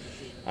 And,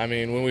 I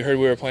mean, when we heard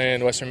we were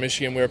playing Western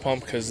Michigan, we were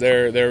pumped because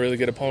they're a really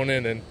good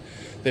opponent, and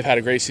they've had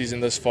a great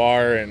season thus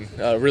far and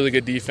a really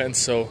good defense.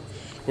 So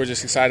we're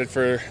just excited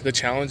for the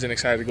challenge and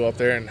excited to go up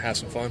there and have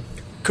some fun.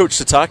 Coach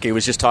Sitake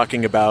was just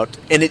talking about,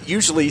 and it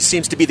usually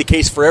seems to be the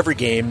case for every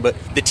game, but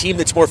the team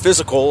that's more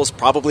physical is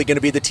probably going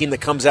to be the team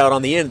that comes out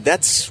on the end.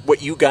 That's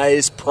what you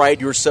guys pride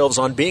yourselves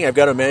on being. I've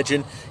got to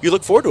imagine you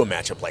look forward to a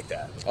matchup like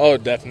that. Oh,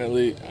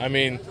 definitely. I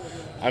mean,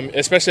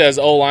 especially as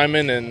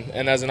O-lineman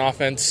and as an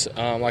offense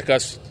like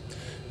us,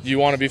 you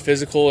want to be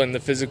physical, and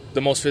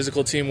the most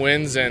physical team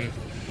wins. And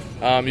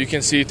you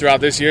can see throughout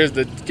this year,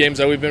 the games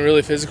that we've been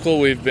really physical,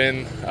 we've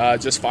been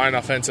just fine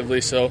offensively.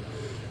 So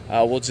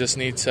we'll just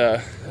need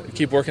to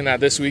keep working that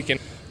this week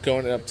and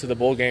going up to the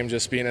bowl game,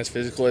 just being as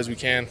physical as we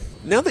can.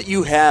 Now that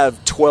you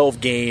have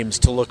 12 games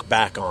to look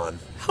back on,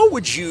 how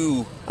would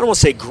you, I don't want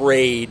to say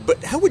grade,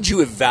 but how would you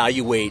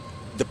evaluate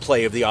the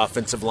play of the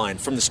offensive line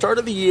from the start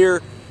of the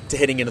year to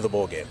heading into the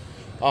bowl game?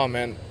 Oh,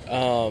 man.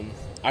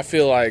 I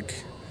feel like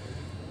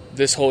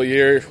this whole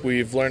year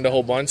we've learned a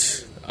whole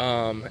bunch,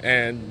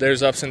 and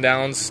there's ups and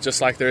downs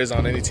just like there is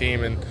on any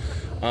team. And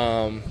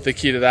the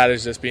key to that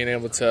is just being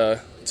able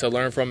to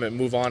learn from it,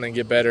 move on, and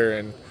get better.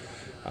 And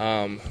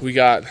we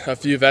got a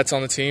few vets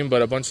on the team,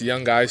 but a bunch of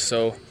young guys,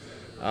 so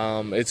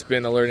it's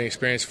been a learning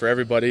experience for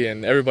everybody,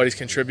 and everybody's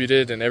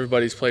contributed, and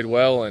everybody's played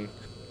well, and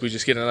we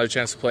just get another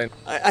chance to play.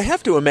 I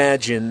have to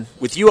imagine,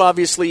 with you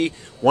obviously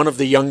one of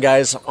the young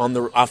guys on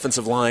the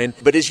offensive line,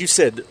 but as you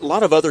said, a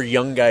lot of other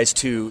young guys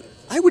too,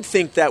 I would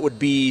think that would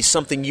be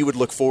something you would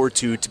look forward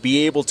to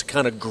be able to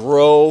kind of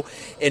grow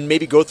and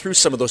maybe go through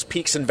some of those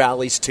peaks and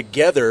valleys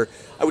together.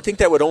 I would think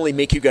that would only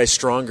make you guys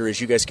stronger as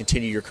you guys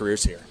continue your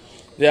careers here.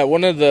 Yeah,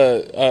 one of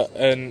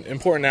an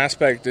important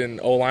aspect in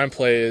O-line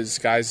play is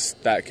guys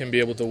that can be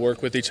able to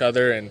work with each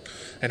other and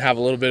have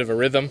a little bit of a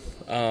rhythm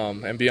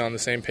and be on the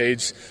same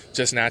page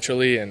just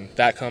naturally, and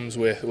that comes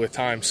with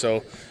time.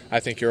 So I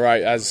think you're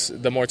right. As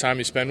the more time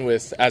you spend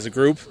with as a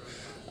group,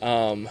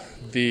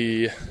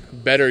 the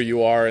better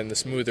you are and the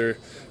smoother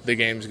the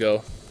games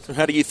go. So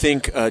how do you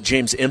think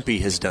James Empey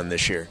has done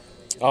this year?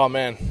 Oh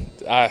man,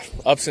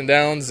 ups and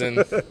downs and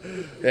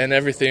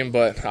everything,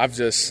 but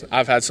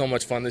I've had so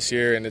much fun this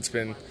year, and it's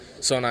been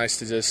so nice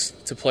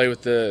to play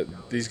with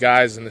these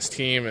guys and this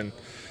team, and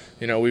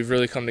we've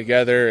really come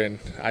together, and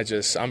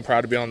I'm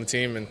proud to be on the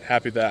team and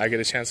happy that I get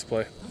a chance to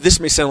play. This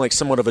may sound like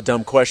somewhat of a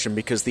dumb question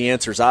because the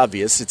answer is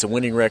obvious. It's a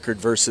winning record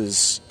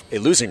versus a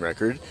losing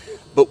record,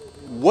 but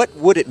what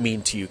would it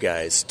mean to you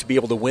guys to be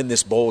able to win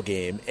this bowl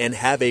game and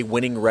have a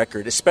winning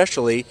record,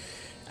 especially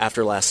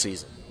after last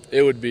season?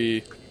 It would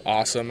be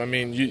awesome. I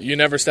mean, you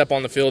never step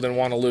on the field and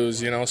want to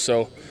lose,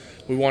 so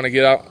we want to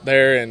get out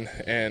there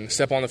and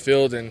step on the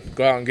field and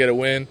go out and get a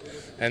win,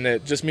 and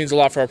it just means a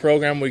lot for our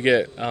program. We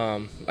get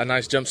a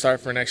nice jump start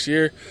for next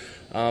year,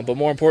 but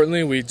more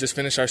importantly, we just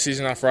finish our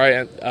season off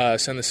right and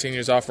send the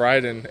seniors off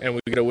right, and we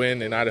get a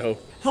win in Idaho.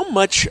 How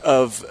much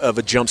of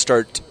a jump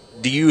start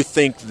do you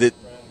think that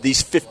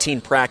these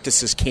 15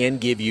 practices can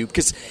give you?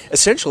 Because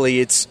essentially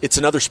it's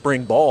another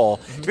spring ball.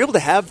 To be able to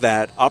have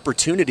that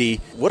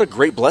opportunity, what a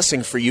great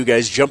blessing for you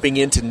guys jumping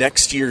into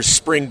next year's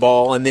spring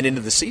ball and then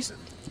into the season.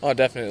 Oh,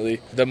 definitely.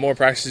 The more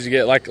practices you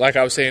get, like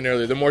I was saying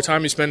earlier, the more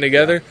time you spend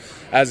together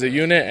as a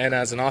unit and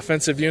as an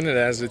offensive unit,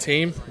 as a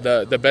team,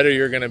 the better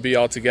you're going to be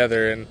all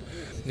together. And,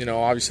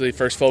 obviously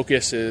first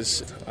focus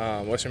is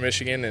Western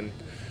Michigan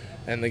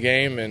and the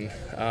game,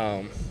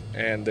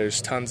 and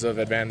there's tons of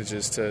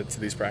advantages to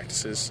these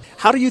practices.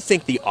 How do you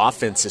think the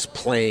offense is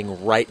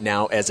playing right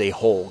now as a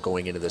whole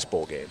going into this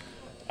bowl game?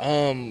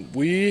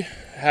 We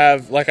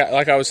have, like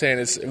I was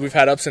saying, we've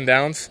had ups and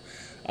downs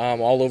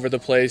all over the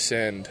place,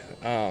 and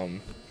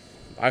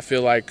I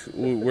feel like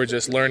we're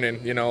just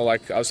learning.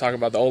 Like I was talking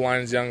about, the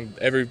O-line is young.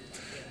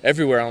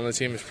 Everywhere on the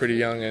team is pretty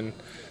young, and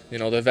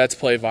the vets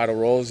play vital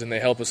roles, and they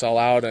help us all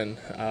out, and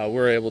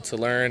we're able to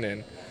learn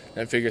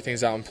and figure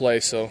things out and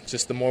play. So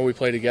just the more we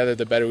play together,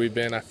 the better we've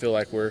been. I feel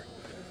like we're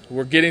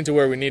getting to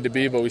where we need to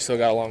be, but we still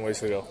got a long ways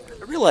to go.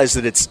 I realize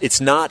that it's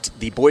not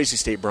the Boise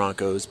State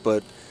Broncos,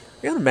 but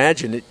I can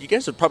imagine that you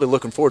guys are probably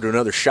looking forward to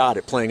another shot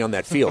at playing on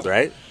that field,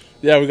 right?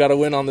 Yeah, we got to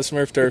win on the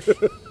Smurf turf.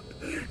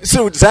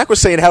 So Zach was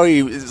saying how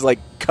he was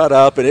cut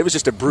up, and it was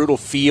just a brutal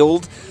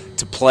field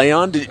to play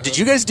on. Did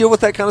you guys deal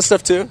with that kind of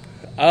stuff too?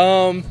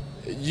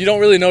 You don't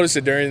really notice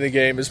it during the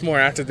game. It's more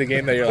after the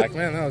game that you're like,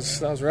 man, that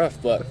was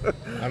rough. But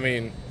I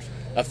mean,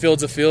 a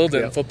field's a field,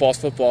 and football's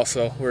football,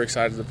 so we're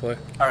excited to play.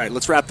 All right,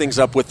 let's wrap things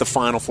up with the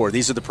Final Four.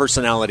 These are the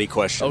personality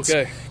questions.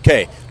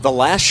 Okay. The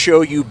last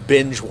show you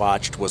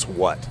binge-watched was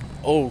what?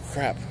 Oh,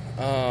 crap.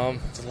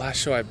 The last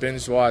show I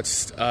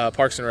binge-watched,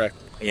 Parks and Rec.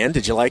 And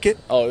did you like it?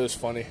 Oh, it was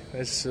funny. It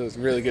was a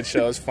really good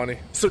show. It was funny.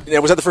 So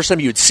was that the first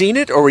time you had seen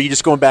it, or were you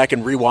just going back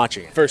and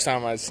rewatching it? First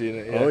time I'd seen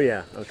it, yeah. Oh,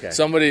 yeah. Okay.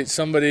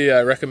 Somebody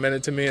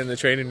recommended to me in the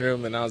training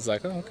room, and I was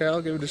like, oh, okay,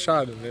 I'll give it a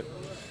shot. And it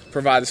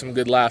provided some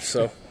good laughs,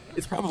 so...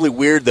 It's probably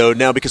weird, though,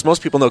 now, because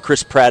most people know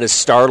Chris Pratt as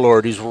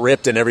Star-Lord, who's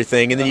ripped and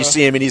everything, and then you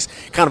see him, and he's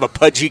kind of a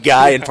pudgy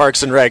guy in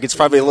Parks and Rec. It's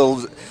probably a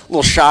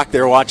little shock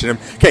there watching him.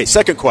 Okay,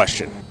 second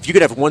question. If you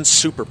could have one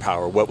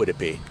superpower, what would it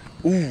be?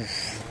 Ooh.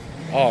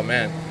 Oh,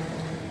 man.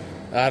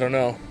 I don't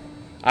know.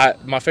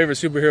 My favorite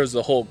superhero is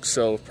the Hulk,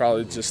 so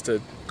probably just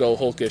to go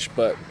Hulkish,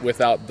 but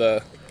without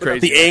the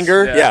crazy. The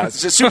anger? Yeah. It's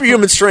just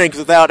superhuman strength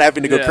without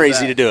having to go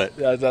crazy to do it.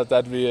 Yeah,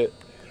 that'd be it.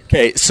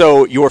 Okay,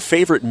 so your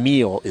favorite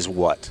meal is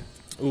what?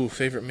 Ooh,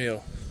 favorite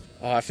meal.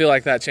 Oh, I feel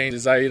like that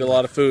changes. I eat a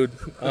lot of food.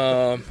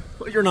 Well,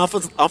 you're an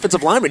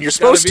offensive lineman. You're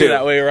supposed to. Be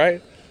that way,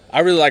 right?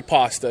 I really like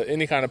pasta.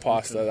 Any kind of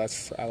pasta.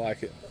 I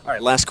like it. All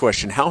right, last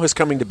question. How has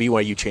coming to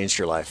BYU changed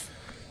your life?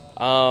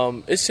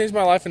 It's changed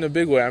my life in a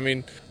big way. I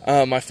mean,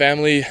 my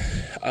family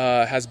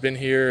has been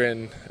here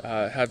and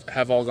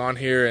have all gone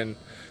here, and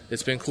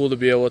it's been cool to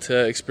be able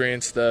to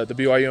experience the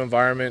BYU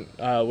environment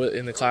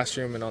in the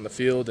classroom and on the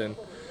field, and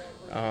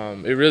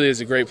it really is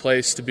a great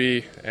place to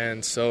be.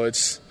 And so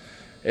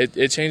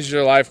it changes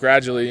your life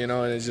gradually, and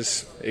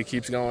it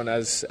keeps going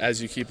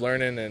as you keep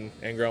learning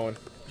and growing.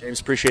 James,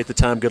 appreciate the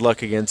time. Good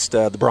luck against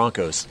the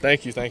Broncos.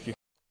 Thank you.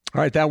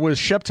 All right, that was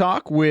Shep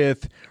Talk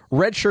with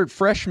redshirt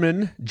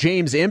freshman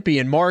James Empey.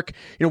 And Mark,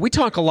 we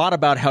talk a lot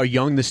about how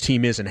young this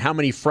team is and how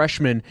many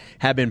freshmen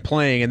have been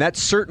playing, and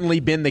that's certainly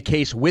been the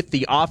case with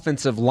the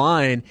offensive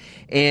line.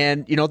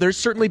 And, there's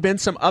certainly been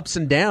some ups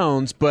and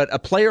downs, but a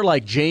player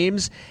like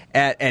James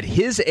at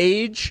his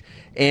age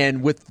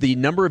and with the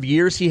number of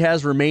years he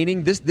has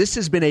remaining, this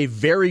has been a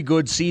very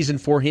good season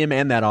for him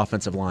and that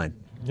offensive line.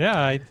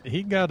 Yeah,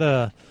 he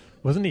got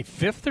wasn't he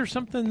fifth or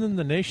something in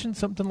the nation,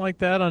 something like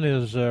that, on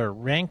his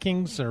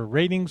rankings or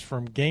ratings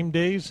from game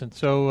days? And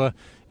so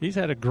he's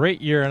had a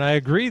great year. And I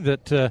agree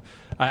that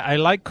I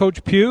like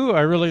Coach Pugh. I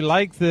really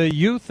like the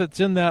youth that's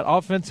in that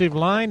offensive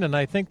line, and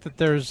I think that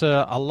there's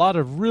a lot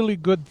of really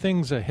good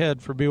things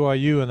ahead for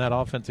BYU in that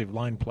offensive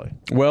line play.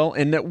 Well,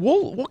 and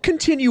we'll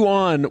continue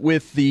on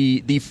with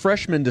the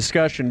freshman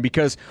discussion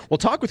because we'll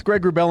talk with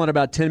Greg Wrubell in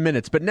about 10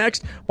 minutes. But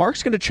next,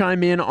 Mark's going to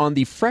chime in on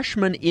the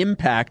freshman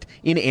impact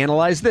in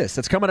Analyze This.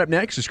 That's coming up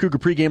next as Cougar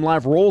Pregame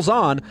Live rolls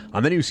on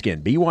the new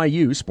skin,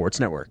 BYU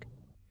Sports Network.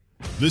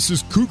 This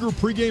is Cougar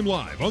Pregame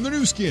Live on the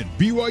new skin,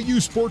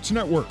 BYU Sports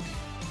Network.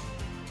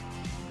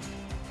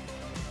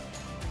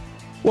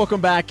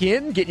 Welcome back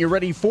in, getting you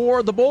ready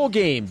for the bowl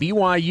game.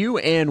 BYU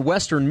and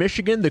Western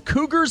Michigan, the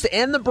Cougars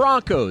and the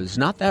Broncos,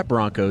 not that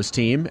Broncos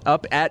team,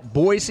 up at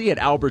Boise at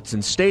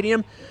Albertson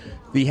Stadium.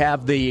 We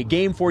have the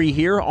game for you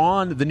here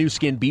on the new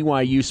skin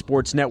BYU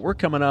Sports Network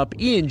coming up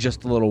in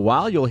just a little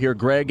while. You'll hear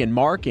Greg and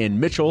Mark and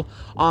Mitchell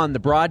on the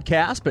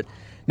broadcast, but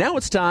now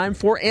it's time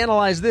for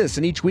Analyze This,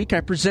 and each week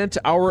I present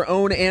our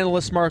own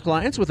analyst, Mark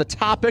Lyons, with a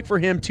topic for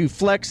him to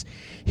flex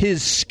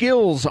his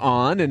skills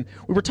on. And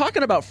we were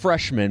talking about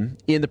freshmen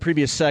in the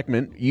previous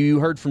segment. You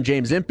heard from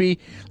James Impey,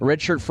 the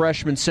redshirt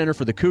freshman center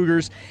for the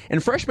Cougars,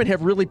 and freshmen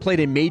have really played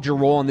a major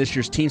role on this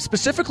year's team,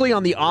 specifically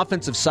on the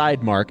offensive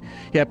side, Mark.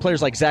 You have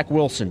players like Zach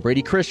Wilson,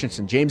 Brady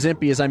Christensen, James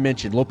Impey, as I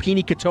mentioned,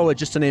 Lopini Katoa,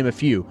 just to name a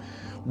few.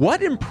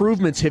 What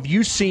improvements have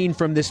you seen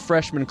from this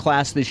freshman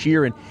class this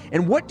year,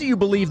 and what do you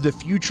believe the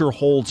future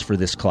holds for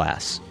this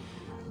class?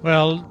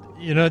 Well,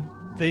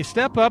 they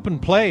step up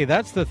and play.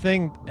 That's the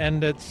thing,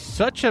 and it's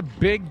such a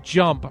big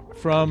jump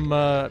from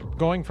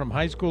going from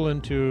high school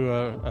into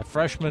a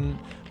freshman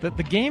that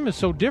the game is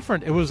so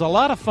different. It was a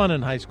lot of fun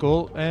in high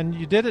school, and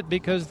you did it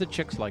because the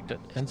chicks liked it.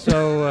 And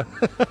so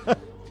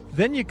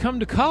then you come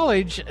to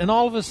college, and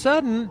all of a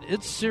sudden,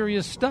 it's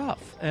serious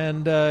stuff.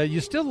 And you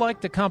still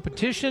like the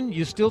competition.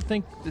 You still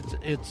think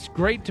it's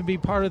great to be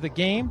part of the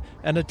game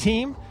and a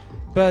team,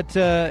 but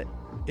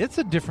it's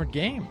a different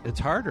game. It's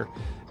harder.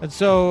 And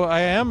so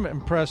I am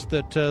impressed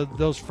that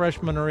those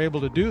freshmen are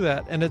able to do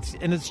that. And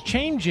it's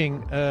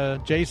changing,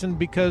 Jason,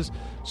 because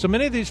so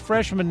many of these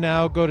freshmen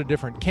now go to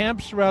different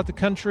camps throughout the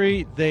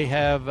country. They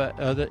have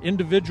the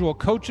individual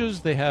coaches.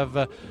 They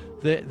have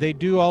they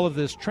do all of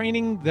this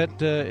training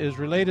that is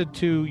related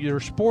to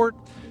your sport.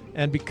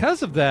 And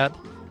because of that,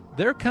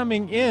 they're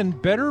coming in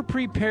better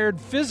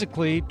prepared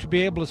physically to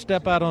be able to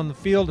step out on the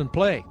field and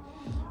play.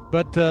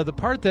 But the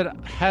part that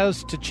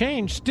has to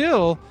change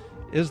still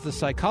is the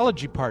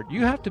psychology part.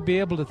 You have to be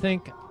able to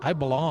think, I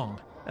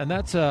belong. And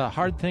that's a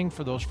hard thing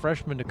for those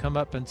freshmen to come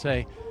up and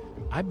say,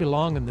 I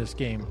belong in this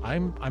game.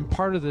 I'm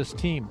part of this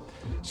team.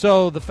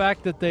 So the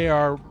fact that they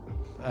are,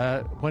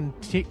 when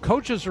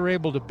coaches are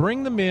able to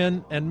bring them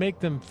in and make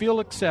them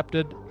feel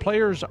accepted,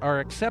 players are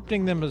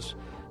accepting them as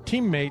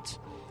teammates,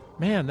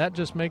 man, that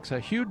just makes a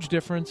huge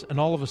difference.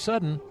 And all of a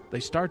sudden, they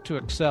start to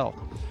excel.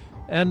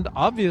 And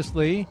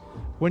obviously,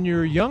 when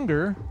you're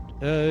younger,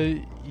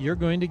 you're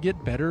going to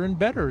get better and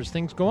better as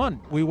things go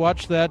on. We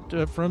watched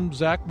that from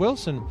Zach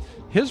Wilson.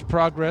 His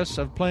progress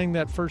of playing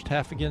that first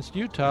half against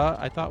Utah,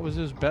 I thought was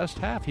his best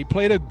half. He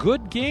played a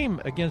good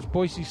game against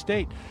Boise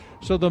State.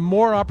 So the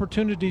more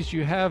opportunities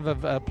you have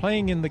of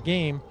playing in the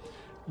game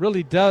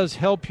really does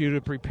help you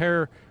to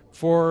prepare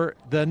for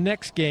the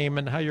next game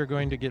and how you're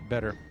going to get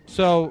better.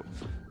 So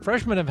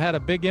freshmen have had a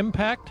big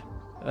impact.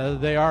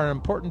 They are an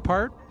important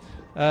part.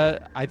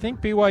 I think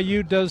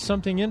BYU does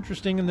something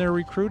interesting in their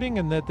recruiting,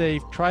 and that they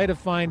try to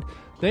find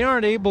 – they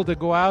aren't able to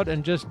go out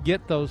and just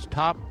get those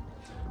top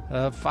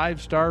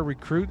 5-star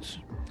recruits,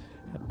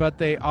 but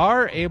they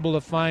are able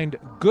to find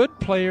good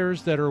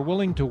players that are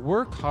willing to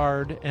work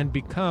hard and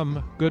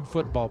become good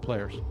football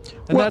players.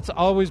 And that's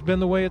always been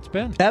the way it's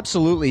been.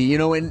 Absolutely.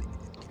 And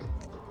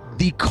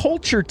the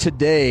culture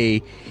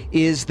today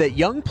is that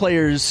young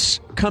players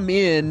come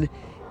in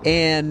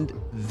and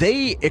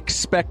they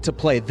expect to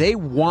play. They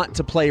want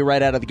to play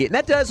right out of the gate. And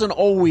that doesn't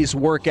always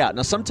work out.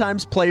 Now,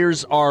 sometimes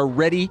players are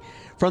ready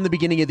from the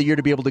beginning of the year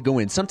to be able to go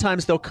in.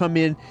 Sometimes they'll come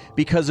in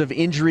because of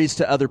injuries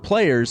to other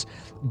players.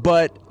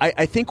 But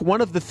I think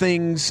one of the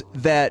things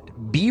that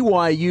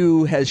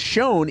BYU has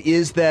shown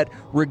is that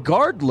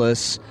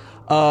regardless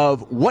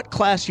of what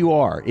class you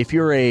are, if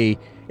you're a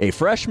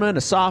freshman,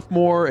 a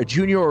sophomore, a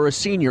junior, or a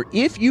senior,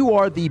 if you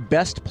are the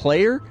best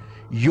player,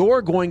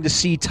 you're going to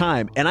see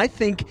time. And I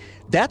think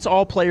that's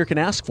all player can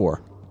ask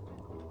for.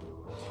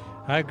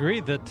 I agree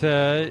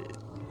that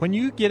when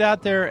you get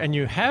out there and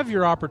you have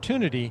your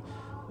opportunity,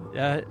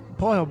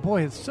 boy, oh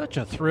boy, it's such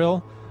a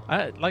thrill.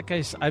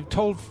 I've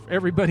told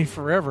everybody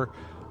forever,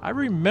 I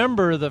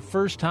remember the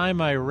first time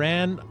I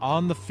ran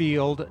on the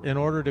field in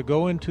order to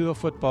go into a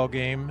football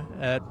game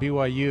at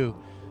BYU.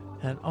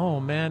 And, oh,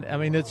 man, I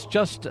mean, it's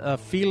just a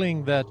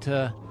feeling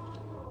that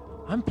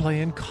I'm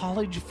playing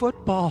college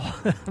football.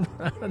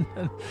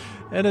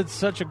 And it's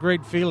such a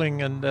great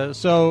feeling. And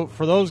so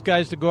for those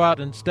guys to go out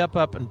and step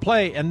up and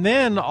play, and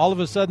then all of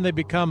a sudden they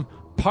become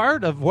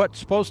part of what's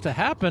supposed to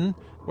happen,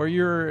 where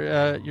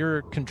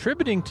you're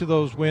contributing to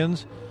those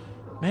wins,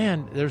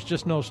 man, there's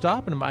just no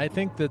stopping them. I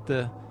think that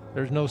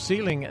there's no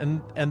ceiling,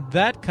 and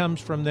that comes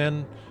from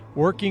then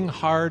working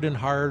hard and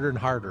harder and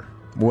harder.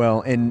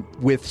 Well, and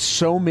with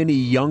so many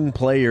young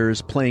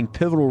players playing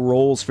pivotal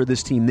roles for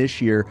this team this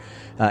year,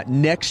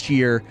 next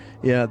year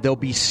they'll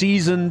be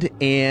seasoned,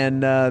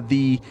 and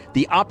the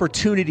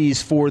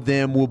opportunities for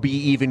them will be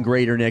even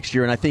greater next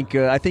year. And I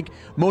think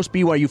most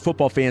BYU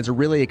football fans are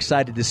really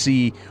excited to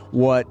see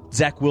what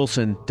Zach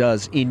Wilson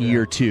does in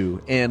year two,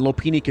 and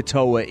Lopini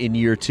Katoa in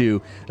year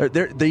two.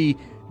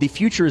 The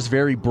future is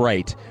very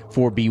bright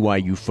for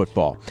BYU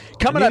football.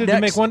 Coming up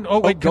next, can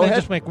I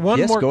just make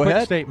one more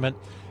quick statement?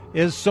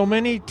 is so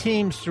many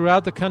teams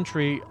throughout the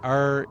country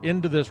are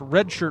into this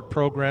redshirt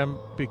program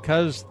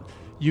because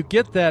you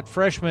get that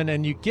freshman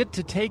and you get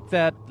to take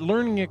that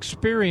learning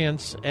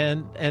experience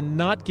and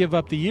not give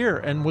up the year.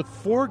 And with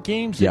 4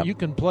 games that you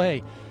can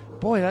play,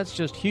 boy, that's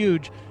just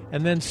huge.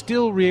 And then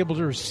still be able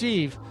to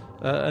receive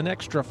an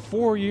extra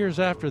 4 years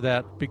after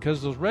that,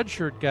 because those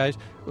redshirt guys,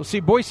 well,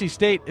 see, Boise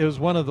State is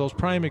one of those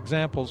prime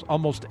examples.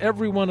 Almost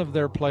every one of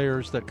their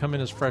players that come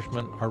in as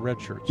freshmen are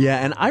redshirts.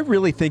 Yeah, and I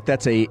really think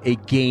that's a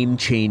game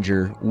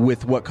changer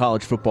with what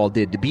college football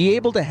did. To be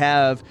able to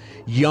have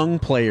young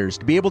players,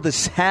 to be able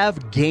to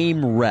have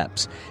game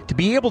reps, to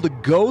be able to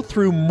go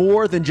through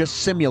more than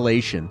just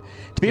simulation,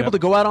 to be able to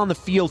go out on the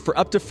field for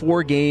up to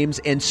 4 games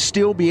and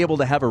still be able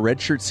to have a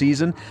redshirt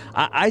season,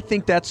 I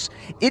think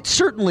it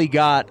certainly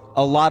got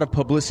a lot of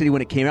publicity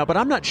when it came out, but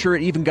I'm not sure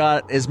it even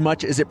got as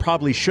much as it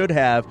probably should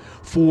have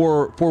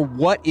for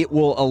what it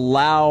will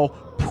allow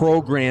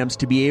programs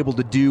to be able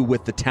to do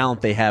with the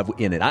talent they have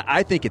in it.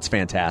 I think it's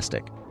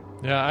fantastic.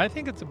 Yeah, I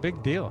think it's a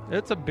big deal.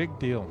 It's a big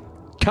deal.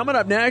 Coming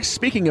up next,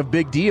 speaking of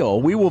big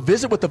deal, we will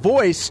visit with the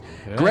voice,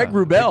 Greg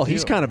Wrubell.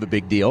 He's kind of a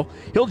big deal.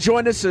 He'll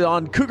join us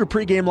on Cougar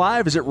Pregame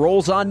Live as it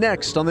rolls on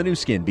next on the new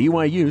skin,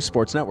 BYU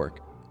Sports Network.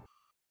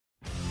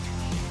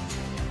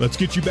 Let's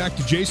get you back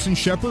to Jason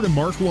Shepard and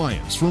Mark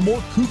Lyons for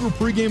more Cougar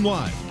Pregame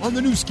Live on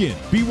the new skin,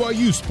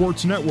 BYU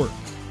Sports Network.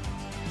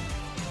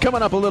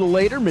 Coming up a little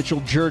later,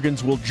 Mitchell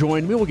Juergens will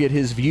join me. We'll get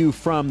his view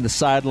from the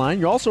sideline.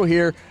 You'll also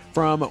hear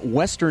from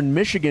Western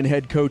Michigan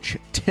head coach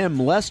Tim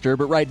Lester.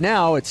 But right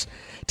now, it's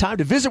time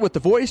to visit with the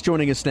voice.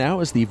 Joining us now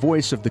is the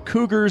voice of the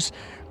Cougars,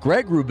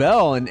 Greg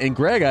Wrubell. And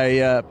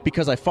Greg,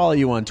 because I follow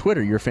you on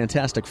Twitter, you're a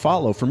fantastic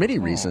follow for many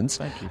reasons.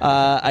 Thank you.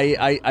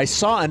 I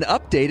saw an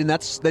update, and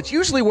that's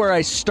usually where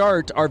I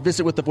start our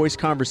visit with the voice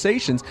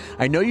conversations.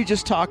 I know you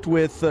just talked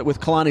with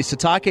Kalani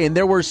Sitake, and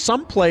there were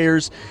some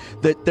players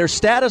that their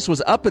status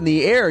was up in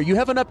the air. You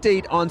have an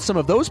update on some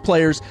of those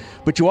players,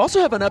 but you also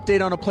have an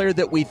update on a player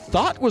that we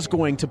thought was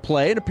going to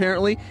play, and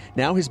apparently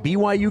now his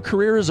BYU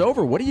career is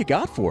over. What do you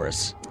got for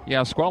us?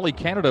 Yeah, Squally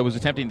Canada was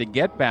attempting to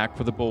get back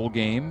for the bowl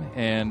game,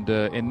 and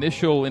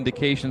initial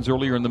indications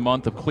earlier in the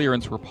month of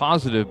clearance were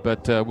positive,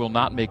 but will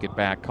not make it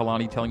back.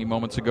 Kalani telling you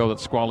moments ago that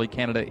Squally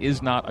Canada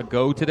is not a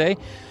go today.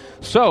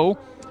 So,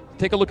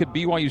 take a look at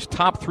BYU's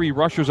top 3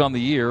 rushers on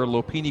the year.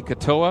 Lopini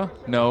Katoa,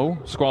 no.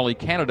 Squally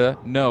Canada,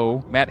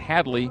 no. Matt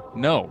Hadley,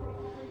 no.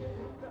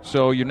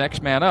 So your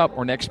next man up,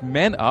 or next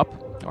men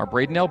up, are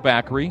Braden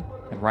El-Bakri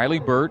and Riley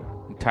Burt,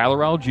 and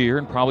Tyler Algier,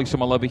 and probably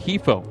some Aleva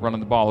Hifo running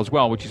the ball as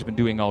well, which he's been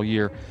doing all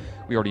year.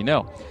 We already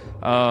know.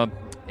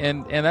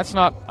 And that's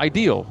not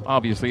ideal,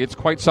 obviously. It's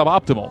quite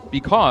suboptimal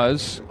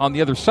because on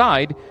the other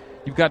side,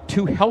 you've got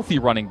 2 healthy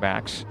running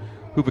backs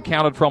who've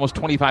accounted for almost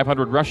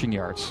 2,500 rushing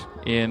yards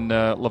in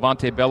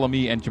Levante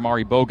Bellamy and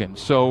Jamari Bogan.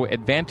 So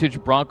advantage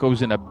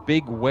Broncos in a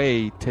big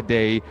way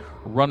today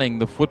running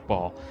the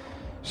football.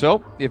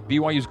 So if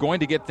BYU is going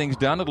to get things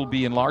done, it'll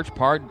be in large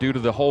part due to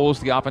the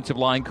holes the offensive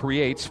line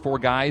creates for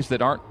guys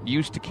that aren't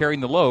used to carrying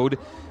the load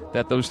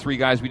that those 3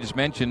 guys we just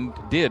mentioned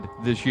did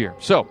this year.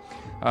 So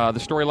the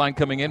storyline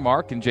coming in,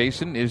 Mark and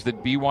Jason, is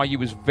that BYU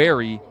is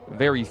very,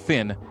 very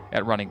thin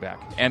at running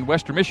back, and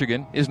Western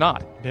Michigan is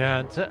not.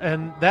 Yeah,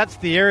 and that's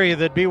the area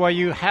that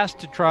BYU has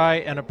to try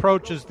and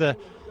approach is the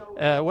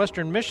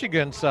Western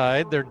Michigan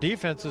side. Their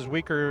defense is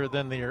weaker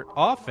than their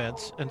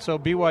offense, and so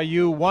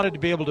BYU wanted to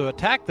be able to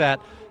attack that.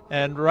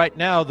 And right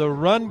now, the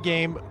run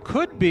game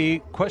could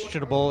be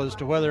questionable as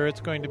to whether it's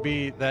going to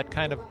be that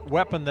kind of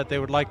weapon that they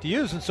would like to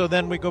use. And so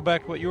then we go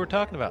back to what you were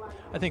talking about.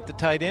 I think the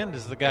tight end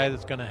is the guy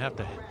that's going to have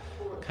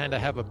kind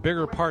of have a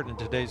bigger part in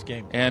today's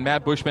game. And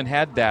Matt Bushman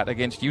had that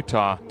against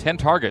Utah, 10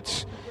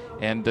 targets,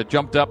 and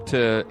jumped up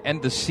to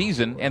end the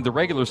season, and the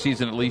regular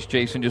season at least,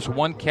 Jason, just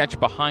 1 catch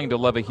behind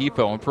Aleva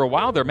Hifo. And for a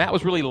while there, Matt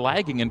was really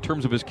lagging in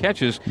terms of his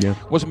catches. Yeah.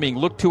 Wasn't being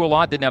looked to a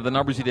lot, didn't have the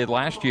numbers he did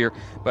last year.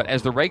 But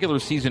as the regular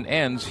season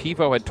ends,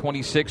 Hifo had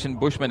 26 and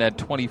Bushman had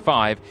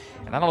 25.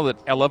 And I don't know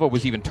that Aleva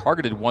was even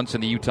targeted once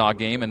in the Utah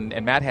game,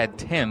 and Matt had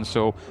 10,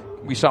 so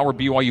we saw where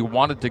BYU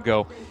wanted to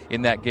go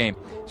in that game.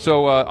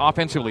 So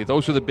offensively,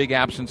 those are the big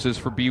absences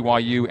for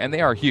BYU, and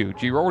they are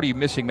huge. You're already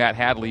missing Matt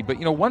Hadley, but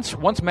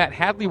once Matt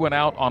Hadley went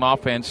out on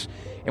offense,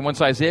 and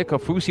once Isaiah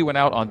Kaufusi went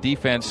out on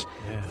defense,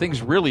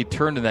 things really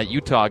turned in that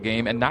Utah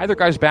game. And neither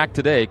guy's back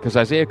today because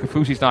Isaiah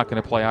Kaufusi's not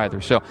going to play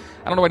either. So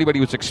I don't know anybody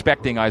was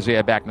expecting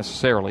Isaiah back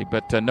necessarily,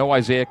 but no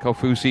Isaiah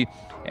Kaufusi.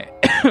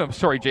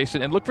 Sorry,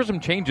 Jason, and look for some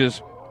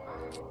changes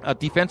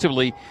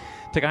defensively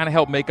to kind of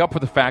help make up for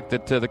the fact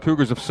that the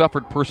Cougars have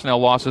suffered personnel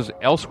losses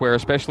elsewhere,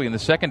 especially in the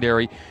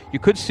secondary. You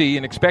could see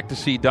and expect to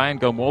see Dayan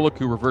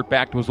Gomwolaku revert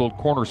back to his old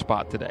corner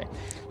spot today.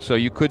 So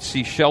you could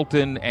see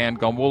Shelton and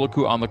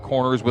Gomwolaku on the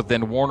corners with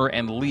then Warner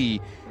and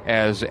Lee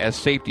as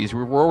safeties.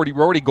 We're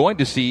already going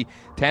to see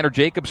Tanner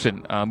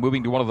Jacobson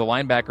moving to one of the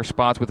linebacker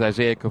spots with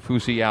Isaiah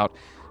Kaufusi out.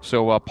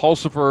 So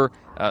Pulsifer,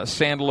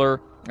 Sandlin,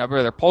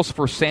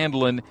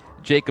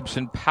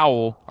 Jacobson,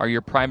 Powell are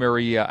your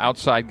primary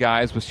outside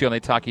guys, with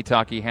Sione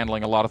Takitaki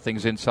handling a lot of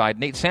things inside.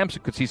 Nate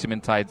Sampson could see some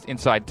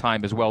inside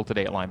time as well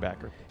today at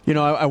linebacker. You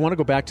know, I want to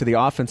go back to the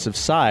offensive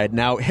side.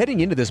 Now,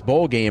 heading into this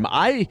bowl game,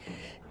 I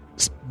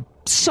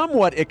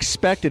somewhat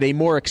expected a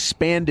more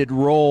expanded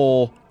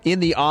role in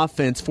the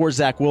offense for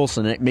Zach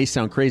Wilson. It may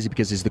sound crazy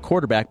because he's the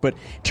quarterback, but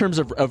in terms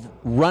of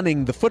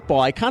running the football,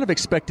 I kind of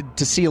expected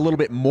to see a little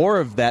bit more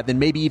of that than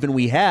maybe even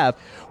we have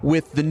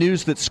with the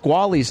news that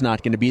Squally's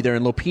not going to be there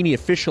and Lopini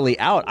officially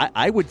out.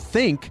 I would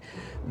think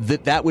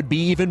that would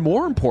be even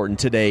more important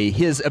today,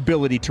 his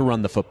ability to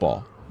run the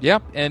football. Yeah,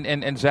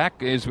 and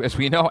Zach is, as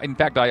we know, in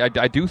fact,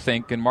 I do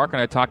think, and Mark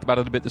and I talked about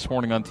it a bit this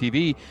morning on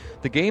TV,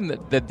 the game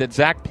that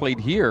Zach played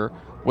here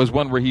was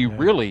one where he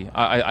really,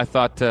 I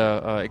thought,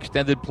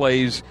 extended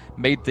plays,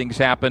 made things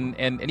happen.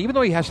 And even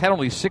though he has had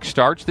only 6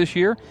 starts this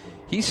year,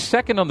 he's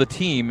second on the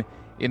team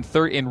in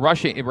third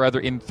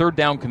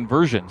down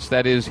conversions.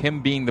 That is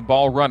him being the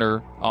ball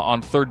runner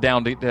on third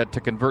down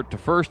to convert to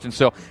first. And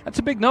so that's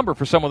a big number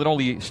for someone that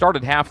only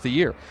started half the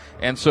year.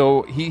 And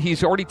so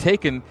he's already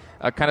taken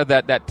kind of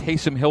that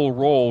Taysom Hill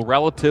role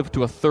relative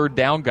to a third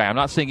down guy. I'm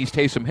not saying he's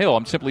Taysom Hill.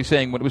 I'm simply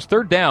saying when it was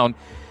third down,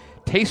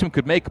 Taysom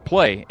could make a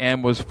play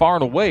and was far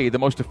and away the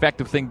most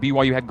effective thing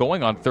BYU had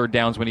going on third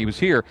downs when he was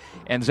here.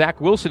 And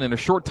Zach Wilson in a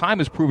short time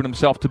has proven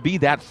himself to be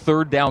that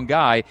third down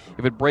guy.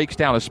 If it breaks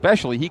down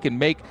especially, he can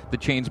make the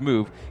chains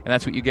move, and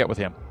that's what you get with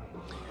him.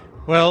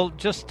 Well,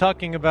 just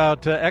talking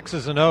about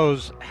X's and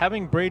O's,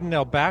 having Braden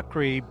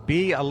El-Bakri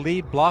be a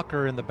lead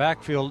blocker in the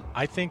backfield,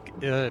 I think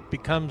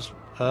becomes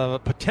a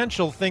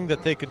potential thing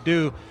that they could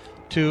do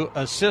to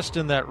assist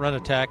in that run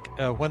attack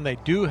when they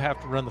do have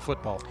to run the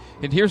football.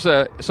 And here's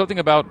something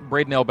about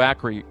Braden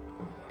El-Bakri.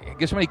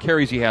 Guess how many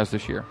carries he has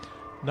this year?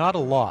 Not a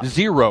lot.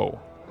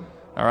 0.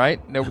 All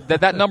right? Now,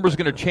 that number is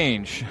going to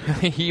change.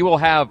 He will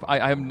have.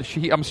 I'm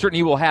certain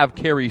he will have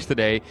carries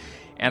today,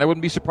 and I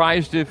wouldn't be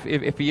surprised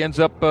if he ends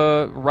up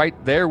right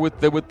there with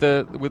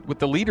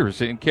the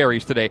leaders in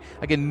carries today.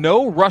 Again,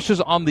 no rushes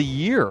on the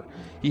year.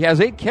 He has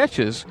 8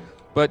 catches.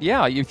 But,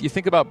 yeah, if you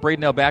think about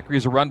Braden El-Bakri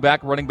as a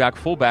running back,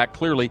 fullback,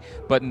 clearly,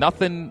 but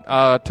nothing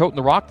toting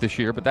the rock this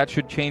year. But that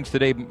should change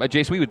today,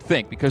 Jason, we would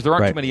think, because there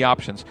aren't too many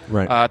options.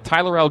 Right.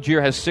 Tyler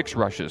Algier has 6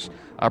 rushes.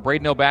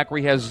 Braden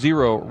El-Bakri has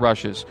 0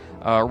 rushes.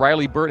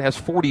 Riley Burt has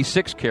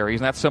 46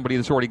 carries, and that's somebody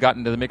that's already gotten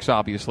into the mix,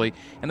 obviously.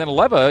 And then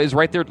Aleva is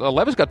right there.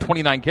 Aleva's got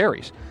 29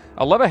 carries.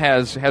 Aleva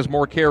has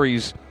more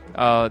carries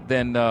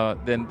than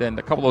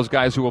a couple of those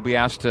guys who will be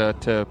asked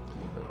to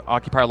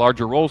occupy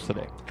larger roles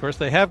today. Of course,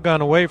 they have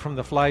gone away from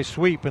the fly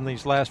sweep in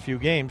these last few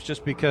games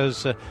just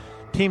because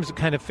teams have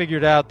kind of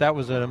figured out that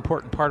was an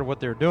important part of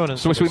what they're doing. And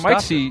so we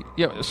might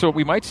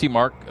see,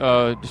 Mark,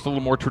 just a little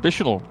more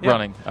traditional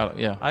running.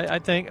 I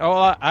think.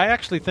 I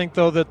actually think,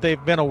 though, that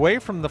they've been away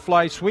from the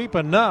fly sweep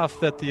enough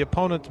that the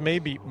opponents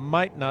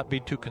might not be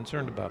too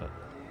concerned about it.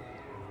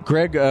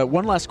 Greg,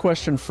 one last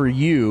question for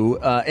you,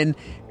 and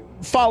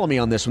follow me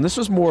on this one. This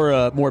was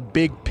more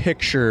big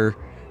picture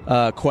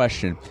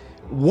question.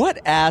 What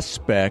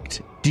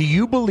aspect do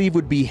you believe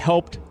would be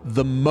helped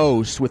the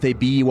most with a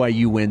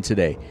BYU win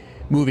today,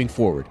 moving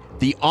forward?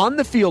 The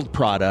on-the-field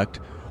product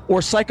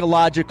or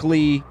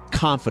psychologically,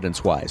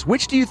 confidence-wise?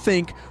 Which do you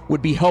think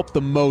would be helped the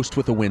most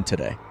with a win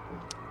today?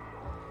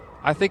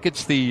 I think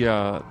it's the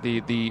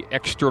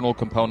external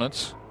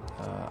components.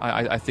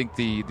 I think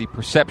the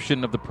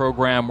perception of the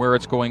program, where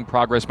it's going,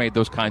 progress made,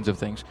 those kinds of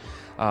things.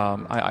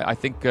 I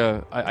think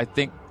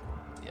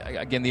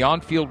again, the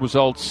on-field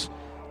results.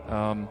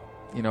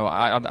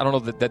 I don't know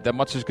that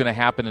much is going to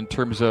happen in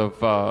terms of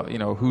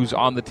who's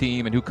on the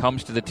team and who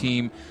comes to the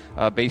team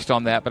based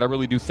on that. But I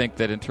really do think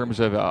that in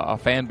terms of a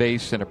fan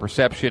base and a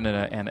perception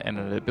and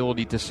an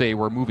ability to say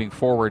we're moving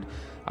forward,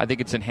 I think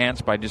it's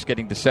enhanced by just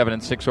getting to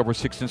 7-6 over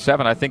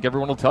 6-7. I think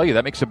everyone will tell you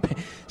that makes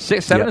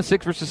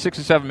 7-6 versus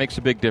 6-7 makes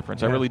a big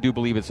difference. Yeah. I really do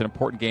believe it's an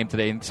important game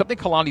today. And something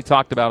Kalani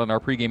talked about in our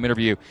pregame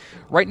interview,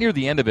 right near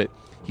the end of it,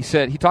 he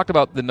talked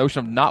about the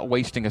notion of not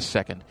wasting a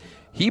second.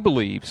 He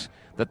believes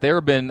that there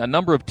have been a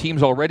number of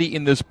teams already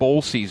in this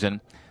bowl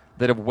season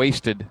that have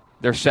wasted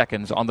their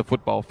seconds on the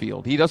football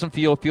field. He doesn't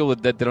feel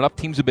that enough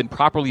teams have been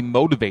properly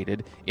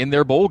motivated in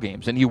their bowl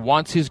games, and he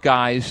wants his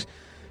guys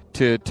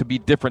to be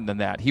different than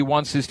that. He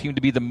wants his team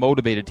to be the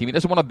motivated team. He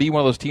doesn't want to be one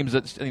of those teams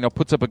that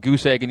puts up a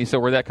goose egg and you say,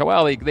 where'd that go?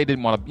 Well, they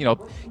didn't want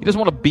to, he doesn't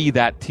want to be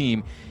that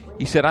team.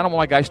 He said, I don't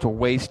want my guys to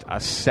waste a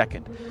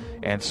second.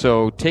 And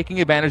so taking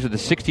advantage of the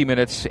 60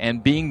 minutes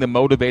and being the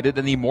motivated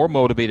and the more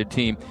motivated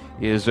team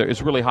is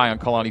really high on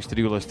Kalani's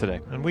to-do list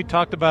today. And we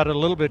talked about it a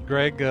little bit,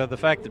 Greg. The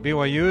fact that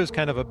BYU is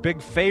kind of a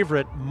big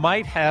favorite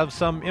might have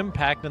some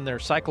impact in their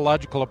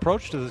psychological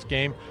approach to this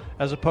game,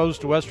 as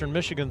opposed to Western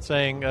Michigan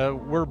saying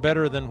we're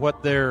better than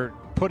what they're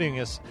putting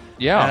us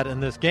at in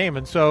this game.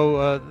 And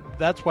so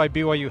that's why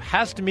BYU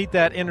has to meet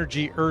that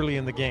energy early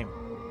in the game.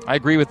 I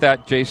agree with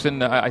that,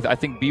 Jason. I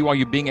think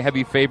BYU being a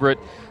heavy favorite,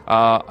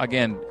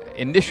 again,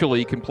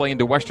 initially can play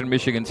into Western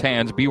Michigan's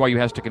hands. BYU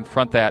has to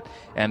confront that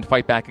and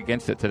fight back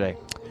against it today.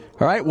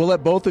 All right, we'll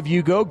let both of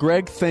you go.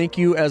 Greg, thank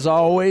you as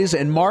always.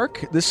 And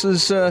Mark, this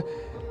is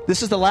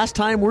this is the last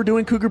time we're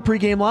doing Cougar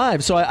Pregame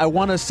Live. So I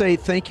want to say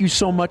thank you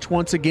so much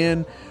once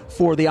again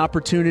for the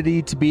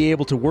opportunity to be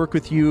able to work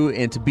with you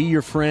and to be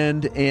your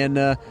friend.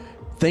 And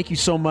thank you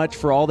so much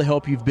for all the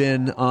help you've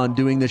been on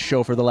doing this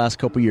show for the last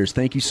couple years.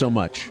 Thank you so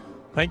much.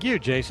 Thank you,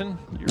 Jason.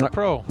 You're a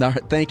pro. All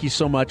right, thank you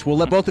so much. We'll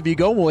let both of you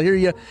go. We'll hear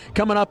you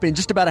coming up in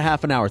just about a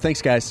half an hour.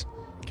 Thanks, guys.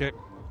 Okay.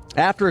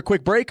 After a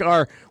quick break,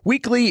 our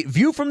weekly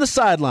View from the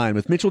Sideline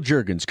with Mitchell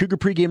Juergens. Cougar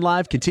Pregame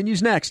Live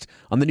continues next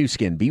on the new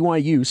Skin,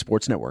 BYU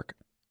Sports Network.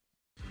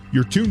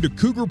 You're tuned to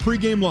Cougar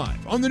Pregame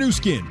Live on the new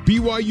Skin,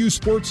 BYU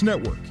Sports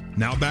Network.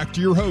 Now back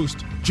to your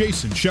host,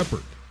 Jason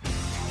Shepard.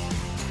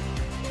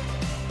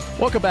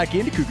 Welcome back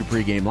into Cougar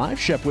Pregame Live.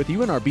 Shep with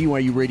you in our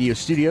BYU radio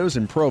studios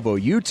in Provo,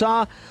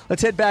 Utah.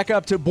 Let's head back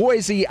up to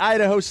Boise,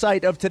 Idaho,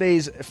 site of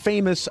today's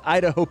famous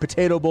Idaho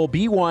Potato Bowl,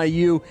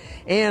 BYU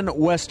and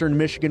Western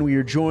Michigan. We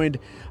are joined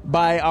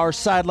by our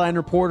sideline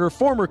reporter,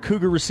 former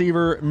Cougar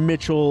receiver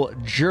Mitchell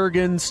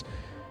Juergens.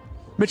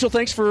 Mitchell,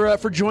 thanks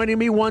for joining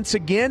me once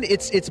again.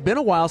 It's been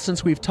a while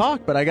since we've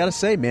talked, but I got to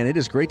say, man, it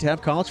is great to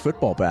have college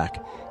football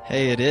back.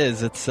 Hey, it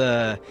is. It's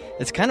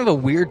kind of a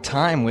weird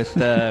time with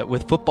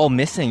with football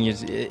missing.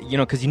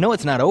 Because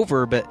it's not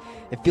over, but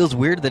it feels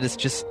weird that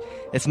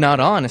it's not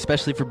on,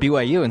 especially for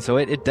BYU. And so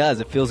it does.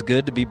 It feels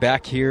good to be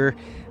back here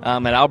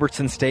at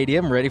Albertson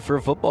Stadium, ready for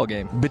a football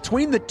game.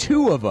 Between the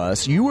two of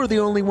us, you are the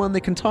only one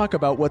that can talk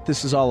about what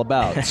this is all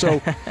about. So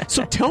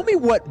tell me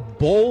what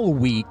bowl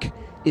week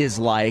is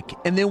like,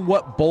 and then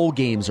what bowl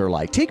games are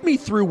like. Take me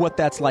through what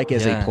that's like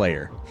as a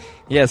player.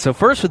 Yeah, so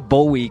first with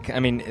bowl week,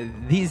 I mean,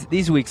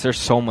 these weeks are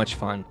so much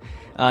fun.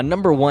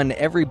 Number one,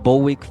 every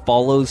bowl week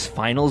follows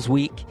finals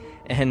week,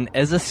 and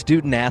as a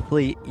student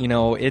athlete,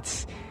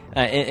 it's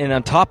and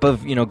on top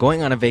of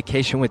going on a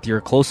vacation with your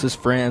closest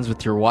friends,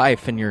 with your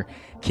wife and your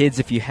kids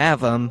if you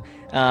have them,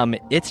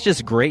 it's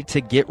just great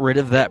to get rid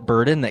of that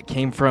burden that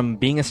came from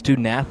being a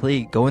student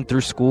athlete, going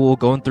through school,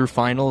 going through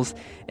finals,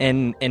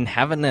 and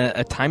having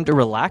a time to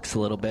relax a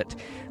little bit.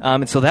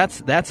 And so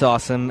that's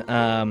awesome.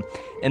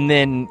 And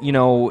then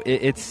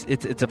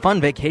it's a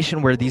fun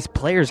vacation where these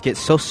players get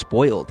so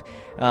spoiled.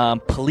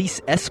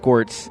 Police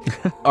escorts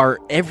are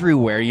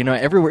everywhere.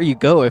 Everywhere you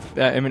go.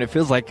 It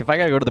feels like if I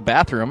gotta go to the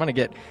bathroom, I'm gonna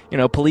get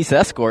police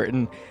escort,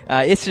 and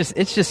it's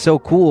just so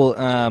cool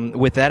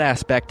with that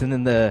aspect. And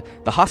then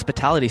the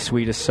hospitality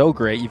suite is so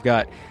great. You've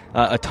got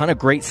a ton of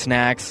great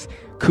snacks.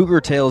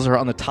 Cougar Tales are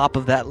on the top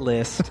of that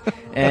list,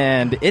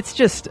 and it's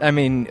just,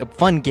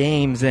 fun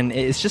games, and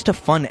it's just a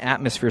fun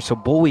atmosphere. So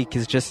Bowl Week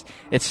is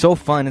it's so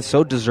fun and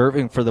so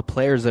deserving for the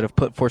players that have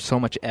put forth so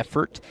much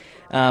effort.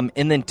 And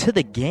then to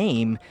the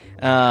game,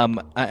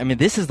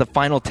 this is the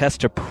final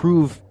test to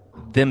prove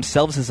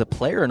themselves as a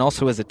player and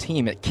also as a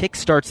team. It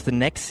kickstarts the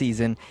next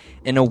season,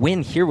 and a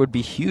win here would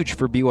be huge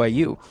for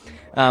BYU.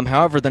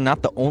 However, they're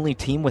not the only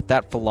team with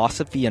that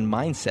philosophy and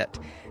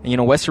mindset.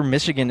 Western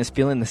Michigan is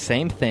feeling the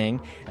same thing,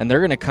 and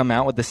they're going to come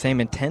out with the same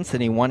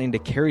intensity, wanting to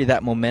carry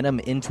that momentum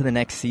into the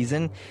next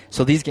season.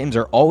 So these games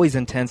are always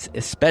intense,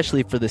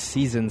 especially for the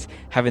seasons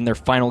having their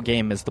final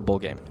game as the bowl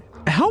game.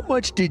 How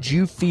much did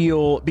you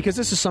feel, because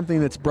this is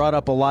something that's brought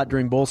up a lot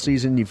during bowl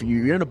season, if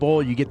you're in a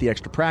bowl, you get the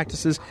extra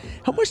practices.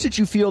 How much did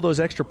you feel those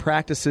extra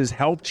practices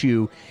helped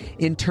you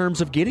in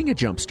terms of getting a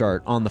jump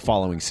start on the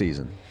following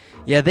season?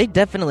 Yeah, they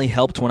definitely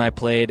helped when I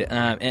played,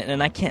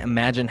 and I can't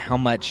imagine how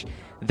much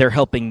they're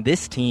helping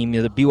this team,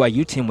 the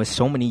BYU team, with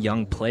so many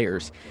young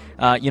players.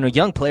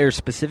 Young players,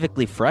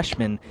 specifically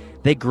freshmen,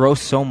 they grow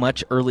so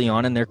much early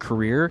on in their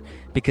career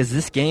because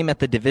this game at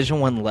the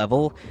Division I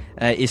level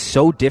is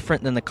so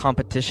different than the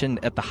competition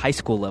at the high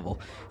school level.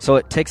 So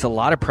it takes a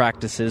lot of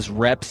practices,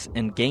 reps,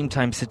 and game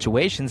time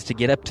situations to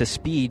get up to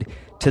speed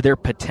to their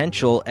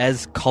potential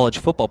as college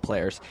football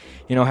players.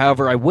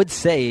 However, I would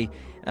say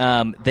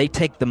they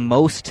take the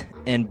most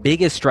and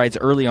biggest strides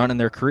early on in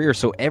their career,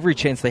 so every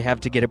chance they have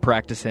to get a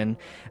practice in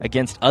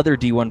against other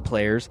D1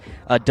 players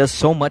does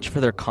so much for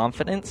their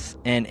confidence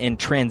and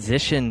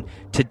transition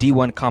to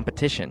D1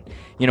 competition.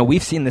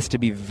 We've seen this to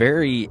be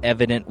very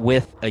evident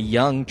with a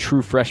young,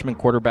 true freshman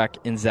quarterback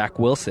in Zach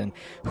Wilson,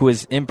 who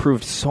has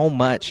improved so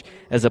much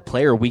as a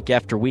player week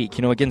after week.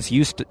 Against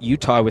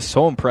Utah, I was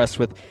so impressed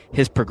with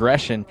his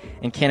progression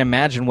and can't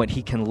imagine what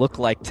he can look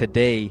like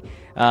today.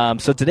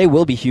 So today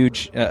will be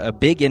huge, a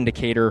big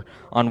indicator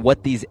on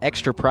what these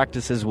extra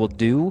practices will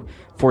do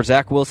for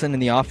Zach Wilson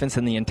and the offense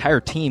and the entire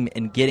team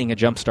in getting a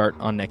jump start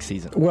on next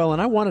season. Well,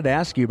 and I wanted to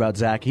ask you about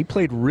Zach. He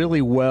played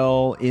really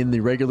well in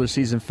the regular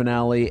season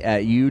finale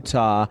at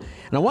Utah,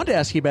 and I wanted to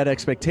ask you about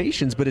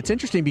expectations, but it's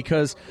interesting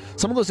because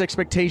some of those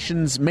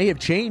expectations may have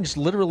changed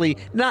literally,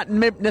 not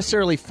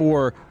necessarily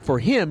for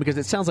him, because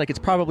it sounds like it's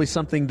probably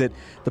something that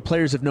the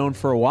players have known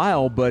for a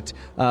while, but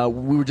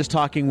we were just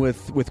talking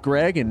with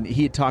Greg, and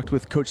he had talked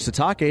with Coach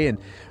Satake, and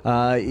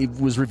it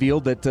was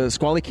revealed that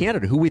Squally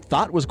Canada, who we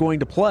thought was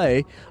going to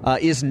play,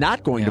 is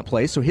not going to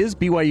play, so his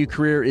BYU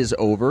career is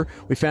over.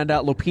 We found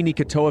out Lopini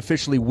Katoa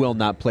officially will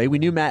not play. We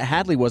knew Matt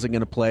Hadley wasn't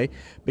going to play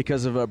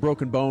because of a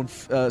broken bone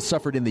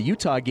suffered in the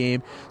Utah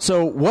game.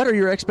 So what are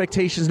your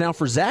expectations now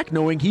for Zach,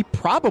 knowing he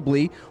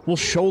probably will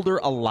shoulder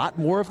a lot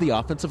more of the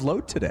offensive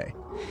load today?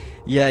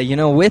 Yeah,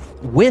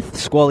 with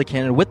Squally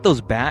Canada, with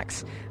those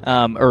backs,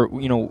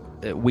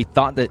 we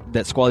thought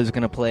that Squally was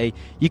going to play.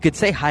 You could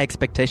say high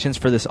expectations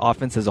for this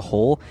offense as a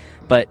whole,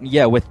 but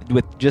yeah, with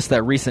just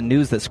that recent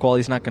news that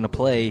Squally's not going to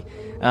play,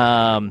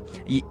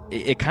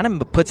 it kind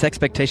of puts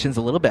expectations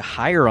a little bit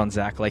higher on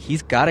Zach. Like,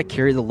 he's got to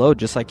carry the load,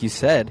 just like you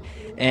said,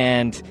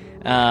 and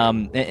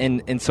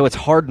so it's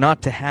hard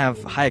not to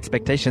have high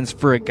expectations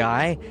for a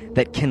guy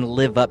that can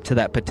live up to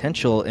that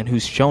potential and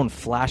who's shown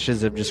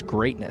flashes of just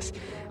greatness.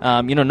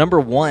 Number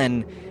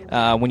one,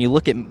 when you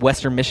look at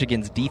Western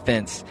Michigan's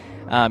defense,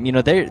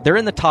 they're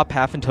in the top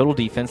half in total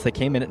defense. They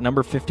came in at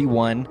number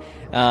 51.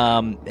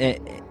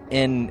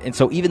 And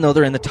so even though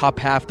they're in the top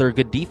half, they're a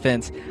good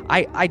defense,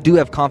 I do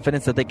have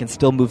confidence that they can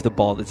still move the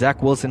ball. That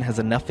Zach Wilson has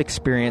enough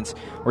experience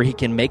where he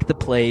can make the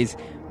plays,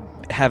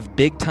 have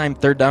big-time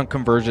third-down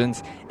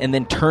conversions, and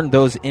then turn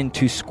those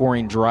into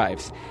scoring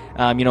drives.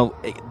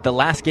 The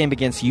last game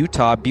against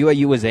Utah,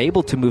 BYU was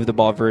able to move the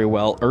ball very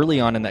well early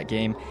on in that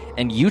game,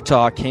 and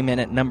Utah came in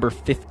at number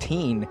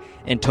 15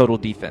 in total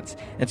defense.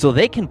 And so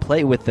they can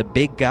play with the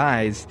big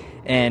guys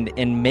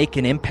and make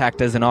an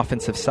impact as an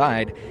offensive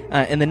side.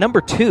 And then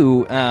number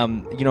two,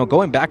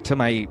 going back to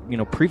my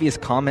previous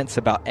comments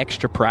about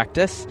extra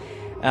practice,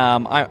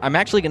 I'm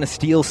actually going to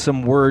steal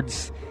some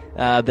words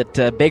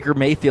that Baker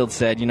Mayfield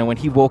said, when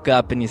he woke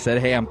up and he said,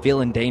 "Hey, I'm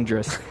feeling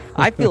dangerous."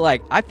 I feel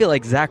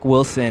like Zach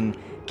Wilson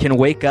can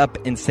wake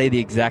up and say the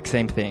exact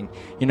same thing.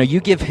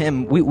 You give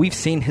him, we've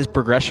seen his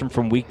progression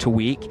from week to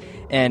week,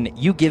 and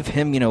you give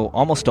him,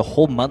 almost a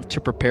whole month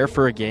to prepare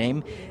for a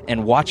game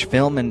and watch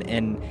film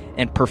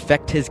and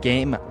perfect his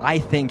game. I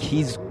think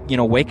he's,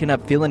 waking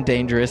up feeling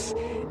dangerous,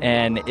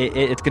 and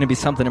it's going to be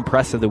something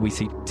impressive that we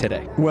see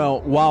today.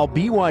 Well, while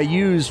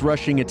BYU's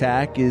rushing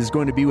attack is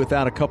going to be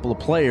without a couple of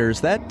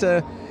players,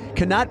 that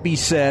cannot be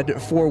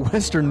said for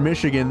Western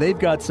Michigan. They've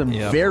got some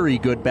very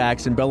good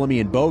backs in Bellamy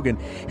and Bogan.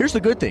 Here's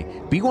the good thing.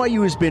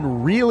 BYU has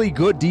been really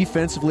good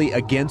defensively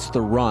against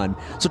the run.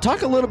 So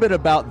talk a little bit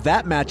about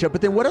that matchup,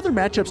 but then what other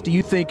matchups do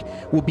you think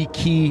will be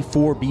key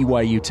for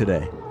BYU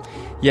today?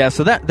 Yeah,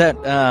 so that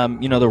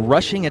the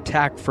rushing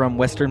attack from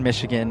Western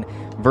Michigan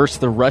versus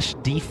the rush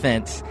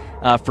defense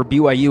for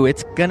BYU,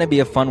 it's going to be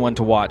a fun one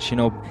to watch.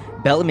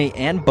 Bellamy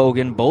and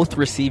Bogan both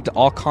received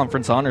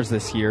all-conference honors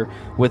this year,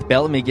 with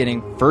Bellamy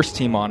getting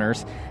first-team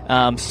honors.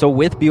 So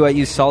with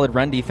BYU's solid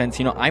run defense,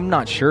 I'm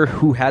not sure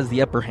who has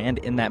the upper hand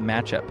in that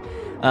matchup.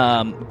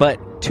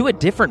 But to a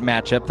different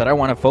matchup that I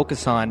want to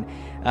focus on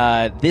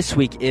this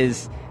week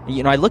is,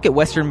 I look at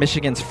Western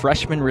Michigan's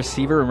freshman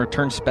receiver and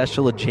return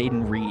special,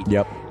 Jaden Reed.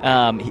 Yep.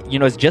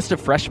 As just a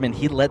freshman,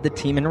 he led the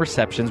team in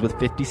receptions with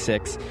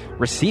 56,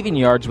 receiving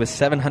yards with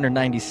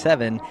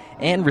 797,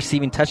 and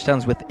receiving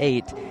touchdowns with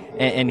 8.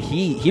 And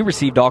he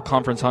received all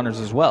conference honors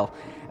as well.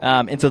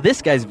 And so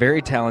this guy's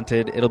very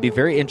talented. It'll be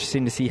very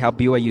interesting to see how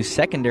BYU's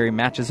secondary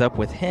matches up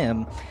with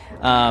him.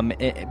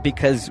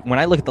 Because when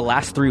I look at the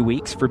last 3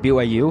 weeks for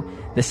BYU,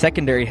 the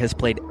secondary has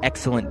played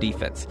excellent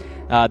defense.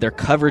 Their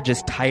coverage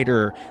is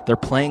tighter. They're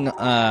playing,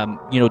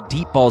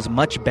 deep balls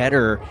much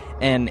better.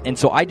 And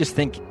so I just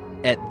think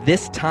at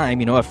this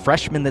time, a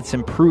freshman that's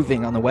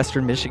improving on the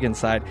Western Michigan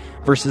side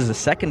versus a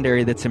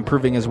secondary that's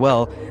improving as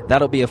well,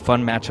 that'll be a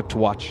fun matchup to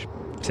watch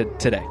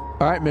today.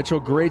 All right, Mitchell,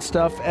 great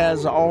stuff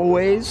as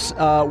always.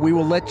 We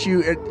will let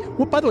you.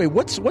 By the way,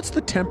 what's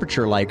the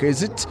temperature like?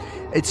 Is it's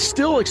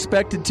still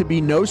expected to be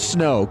no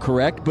snow,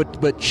 correct?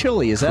 But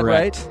chilly, is that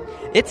right?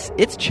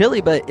 It's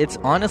chilly, but it's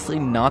honestly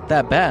not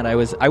that bad. I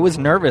was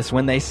nervous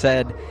when they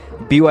said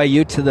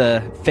BYU to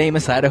the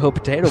famous Idaho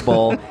Potato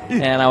Bowl,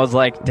 and I was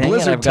like, dang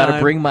it, I've got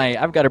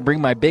to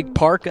bring my big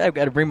parka, I've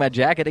got to bring my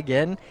jacket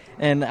again,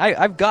 and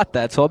I've got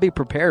that, so I'll be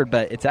prepared.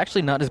 But it's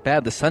actually not as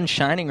bad. The sun's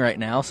shining right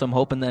now, so I'm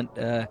hoping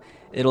that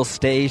it'll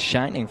stay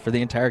shining for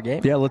the entire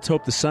game. Yeah, let's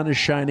hope the sun is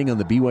shining on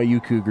the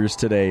BYU Cougars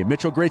today.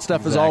 Mitchell, great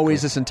stuff as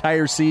always this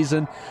entire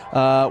season.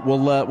 We'll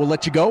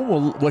let you go.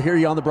 We'll hear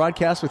you on the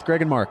broadcast with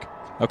Greg and Mark.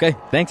 Okay,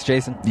 thanks,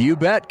 Jason. You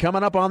bet.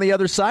 Coming up on the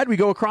other side, we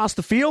go across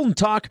the field and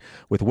talk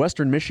with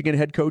Western Michigan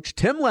head coach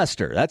Tim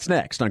Lester. That's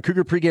next on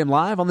Cougar Pregame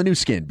Live on the new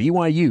skin,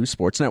 BYU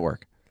Sports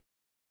Network.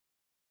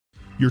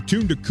 You're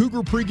tuned to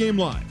Cougar Pregame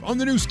Live on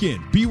the new skin,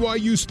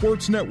 BYU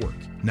Sports Network.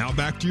 Now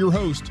back to your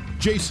host,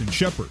 Jason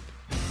Shepard.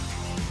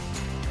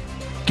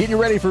 Getting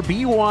ready for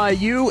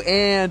BYU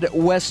and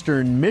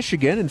Western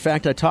Michigan. In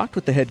fact, I talked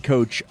with the head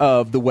coach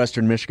of the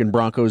Western Michigan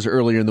Broncos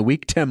earlier in the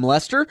week, Tim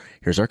Lester.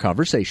 Here's our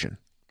conversation.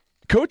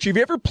 Coach, have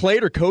you ever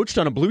played or coached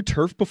on a blue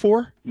turf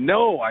before?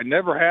 No, I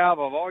never have.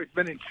 I've always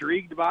been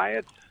intrigued by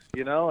it,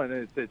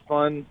 and it's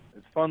fun.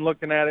 It's fun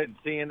looking at it and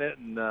seeing it,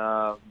 and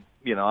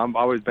I've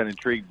always been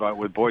intrigued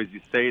with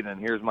Boise State, and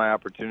here's my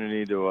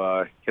opportunity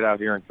to get out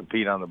here and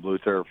compete on the blue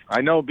turf.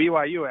 I know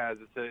BYU has.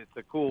 It's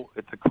a cool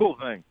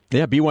thing.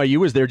 Yeah, BYU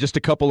was there just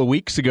a couple of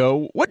weeks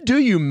ago. What do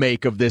you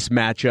make of this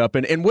matchup,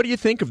 and what do you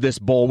think of this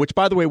bowl, which,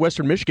 by the way,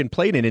 Western Michigan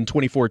played in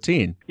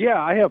 2014?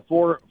 Yeah, I have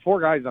four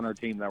guys on our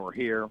team that were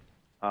here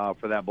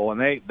for that bowl,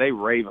 and they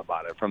rave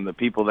about it, from the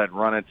people that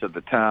run it to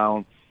the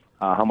town,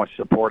 how much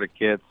support it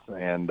gets,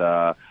 and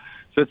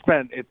so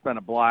it's been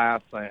a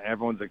blast.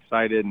 Everyone's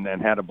excited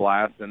and had a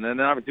blast, and then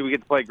obviously we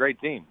get to play a great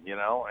team,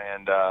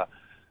 and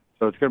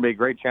so it's going to be a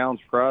great challenge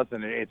for us.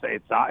 And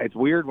it's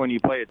weird when you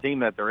play a team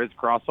that there is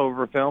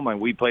crossover film, and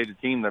we played a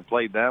team that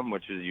played them,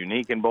 which is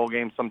unique in bowl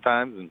games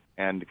sometimes,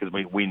 and because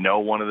we know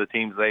one of the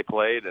teams they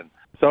played, and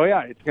so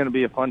yeah, it's going to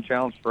be a fun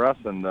challenge for us,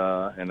 and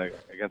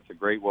against a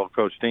great,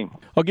 well-coached team.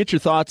 I'll get your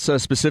thoughts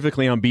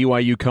specifically on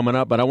BYU coming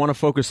up, but I want to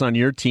focus on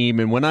your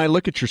team. And when I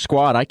look at your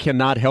squad, I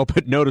cannot help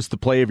but notice the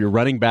play of your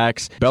running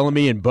backs,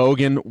 Bellamy and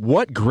Bogan.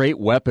 What great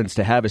weapons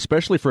to have,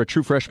 especially for a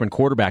true freshman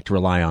quarterback to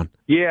rely on.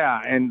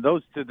 Yeah, and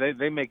those two,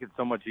 they make it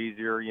so much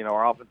easier.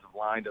 Our offensive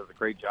line does a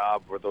great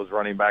job with those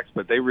running backs,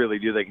 but they really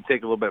do. They can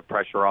take a little bit of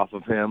pressure off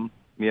of him,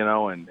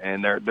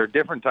 and they're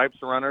different types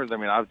of runners. I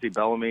mean, obviously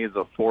Bellamy is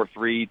a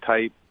 4.3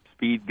 type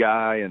speed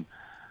guy,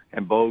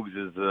 and Bogues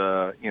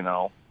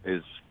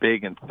is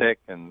big and thick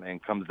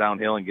and comes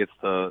downhill and gets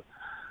the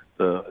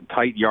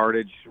tight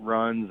yardage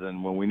runs,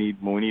 and when we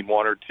need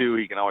one or two,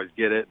 he can always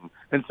get it.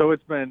 And so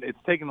it's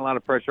taken a lot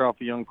of pressure off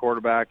a young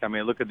quarterback. I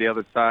mean, look at the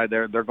other side.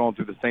 They're going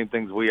through the same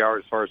things we are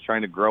as far as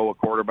trying to grow a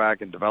quarterback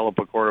and develop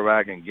a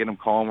quarterback and get him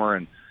calmer.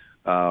 And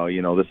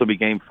this will be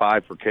game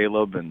 5 for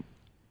Caleb, and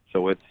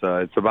so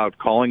it's about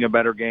calling a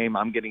better game.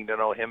 I'm getting to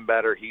know him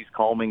better. He's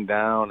calming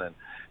down, and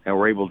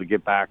we're able to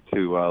get back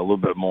to a little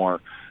bit more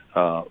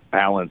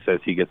balance as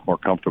he gets more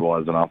comfortable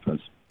as an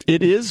offense.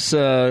 It is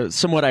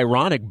somewhat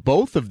ironic.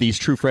 Both of these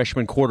true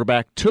freshman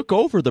quarterbacks took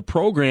over the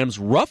programs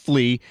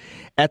roughly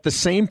at the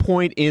same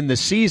point in the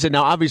season.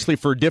 Now, obviously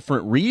for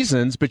different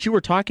reasons, but you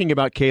were talking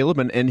about Caleb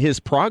and his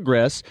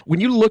progress.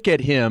 When you look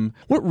at him,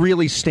 what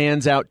really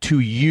stands out to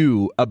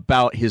you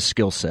about his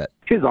skill set?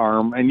 His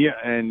arm, and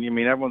I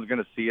mean, everyone's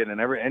going to see it, and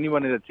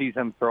anyone that sees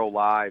him throw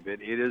live,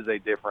 it is a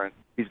different.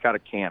 He's got a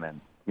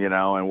cannon,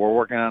 and we're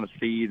working on his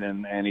feet,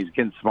 and he's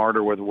getting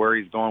smarter with where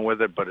he's going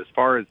with it. But as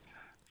far as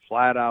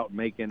flat out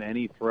making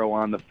any throw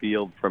on the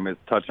field, from his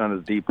touch on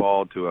his deep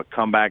ball to a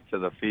comeback to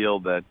the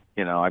field, that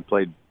I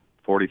played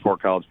 44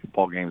 college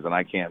football games and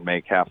I can't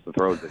make half the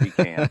throws that he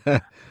can.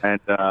 And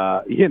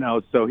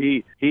so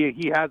he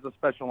has a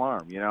special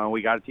arm, and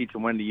we got to teach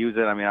him when to use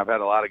it. I mean, I've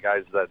had a lot of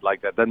guys that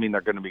like that. Doesn't mean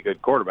they're going to be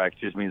good quarterbacks. It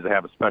just means they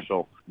have a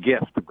special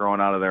gift growing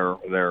out of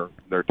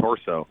their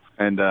torso.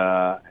 And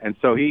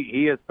so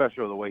he is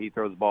special the way he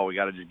throws the ball. We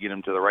got to just get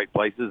him to the right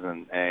places,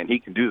 and he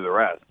can do the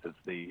rest.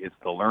 It's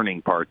the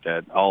learning part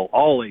that all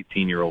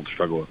 18-year-olds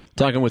struggle with.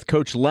 Talking with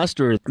Coach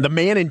Lester, the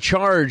man in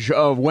charge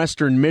of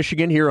Western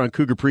Michigan here on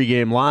Cougar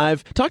Pregame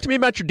Live. Talk to me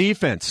about your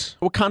defense.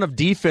 What kind of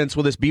defense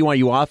will this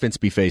BYU offense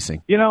be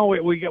facing?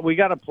 We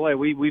got to play.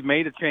 We've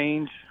made a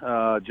change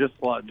just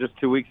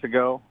 2 weeks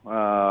ago,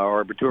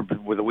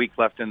 with a week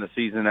left in the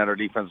season at our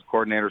defensive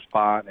coordinator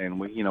spot, and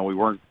we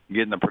weren't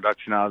getting the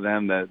production out of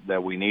them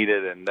that we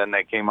needed. And then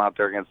they came out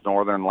there against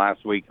Northern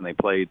last week, and they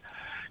played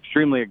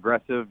extremely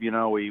aggressive.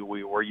 We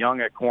were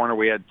young at corner.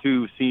 We had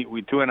two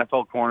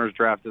NFL corners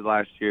drafted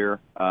last year.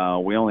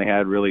 We only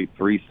had really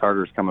 3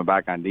 starters coming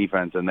back on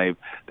defense, and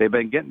they've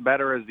been getting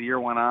better as the year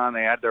went on.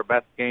 They had their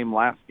best game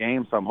last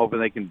game, so I'm hoping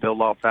they can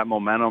build off that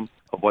momentum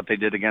of what they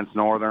did against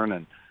Northern,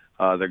 and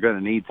they're going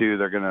to need to.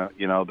 They're going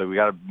to, we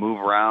got to move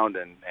around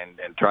and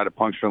try to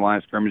puncture the line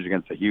of scrimmage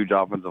against a huge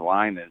offensive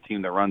line and a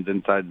team that runs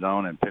inside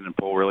zone and pin and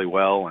pull really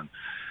well,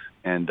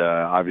 and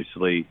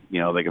obviously,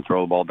 they can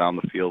throw the ball down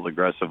the field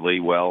aggressively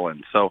well.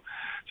 And so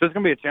it's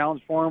going to be a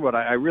challenge for them, but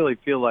I really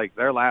feel like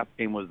their last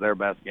game was their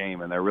best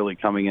game, and they're really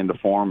coming into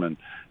form, and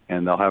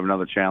they'll have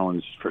another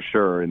challenge for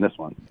sure in this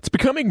one. It's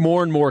becoming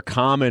more and more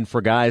common for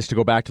guys to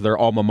go back to their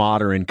alma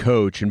mater and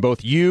coach, and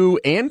both you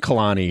and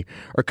Kalani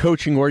are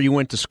coaching where you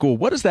went to school.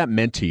 What has that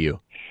meant to you?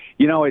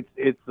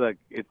 It's the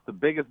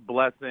biggest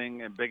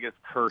blessing and biggest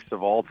curse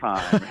of all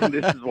time, and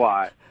this is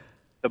why.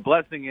 The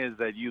blessing is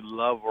that you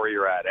love where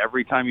you're at.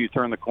 Every time you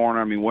turn the corner,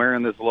 I mean,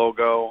 wearing this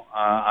logo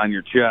on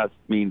your chest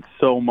means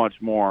so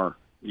much more,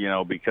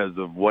 because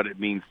of what it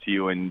means to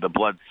you and the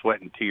blood,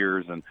 sweat, and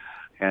tears. And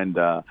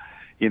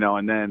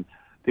then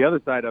the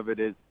other side of it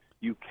is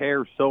you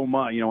care so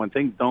much, when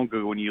things don't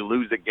go, when you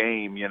lose a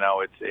game,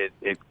 it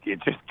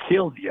just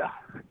kills you,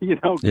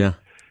 Yeah.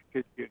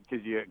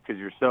 Because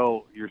you're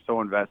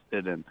so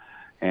invested, and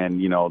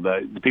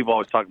the people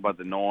always talk about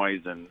the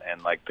noise and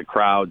like the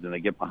crowds, and they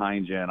get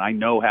behind you, and I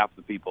know half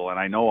the people, and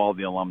I know all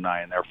the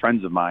alumni, and they're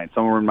friends of mine.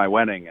 Some were in my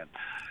wedding,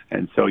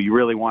 and so you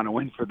really want to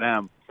win for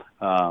them.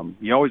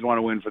 You always want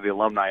to win for the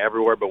alumni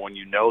everywhere, but when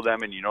you know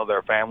them and you know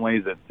their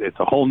families, it's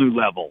a whole new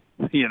level,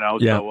 Yeah.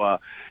 So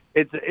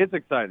it's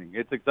exciting.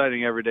 It's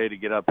exciting every day to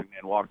get up and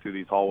walk through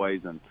these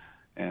hallways, and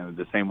and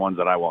the same ones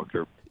that I walked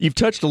through. You've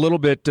touched a little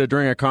bit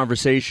during our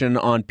conversation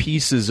on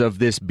pieces of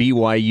this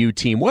BYU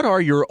team. What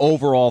are your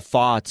overall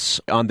thoughts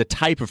on the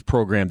type of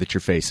program that you're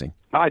facing?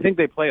 I think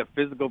they play a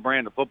physical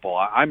brand of football.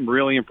 I'm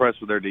really impressed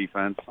with their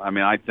defense. I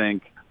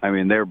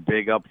mean, they're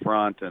big up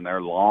front and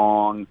they're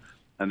long,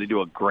 and they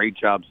do a great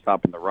job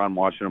stopping the run.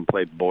 Watching them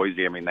play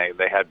Boise, I mean,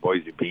 they had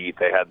Boise beat.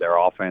 They had their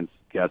offense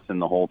guessing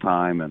the whole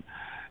time, and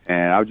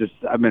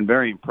I've been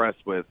very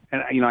impressed with.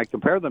 And I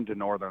compare them to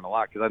Northern a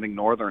lot because I think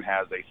Northern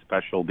has a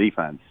special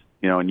defense.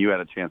 And you had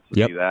a chance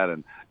to see that,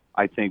 and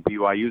I think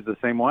BYU's the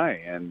same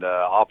way. And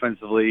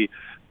offensively,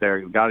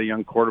 they've got a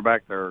young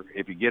quarterback.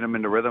 If you get them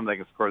into rhythm, they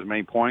can score as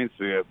many points.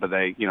 But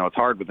it's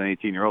hard with an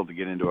 18-year-old to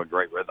get into a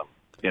great rhythm.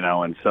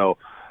 And so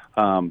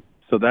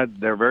that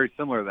they're very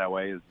similar that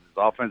way. Is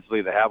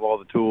offensively, they have all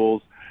the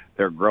tools.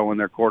 They're growing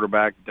their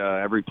quarterback.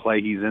 Every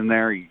play he's in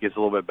there, he gets a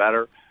little bit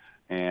better.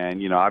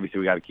 And obviously,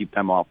 we got to keep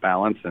them off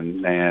balance, and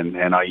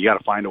you got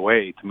to find a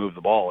way to move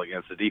the ball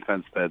against a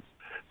defense that's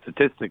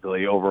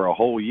statistically over a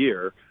whole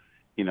year,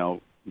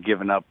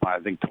 giving up, I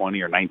think, 20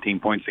 or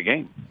 19 points a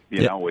game,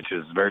 which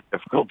is very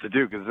difficult to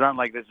do because it's not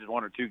like this is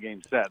 1 or 2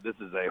 game set. This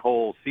is a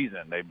whole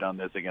season. They've done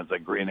this against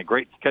in a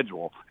great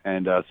schedule,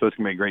 and so it's going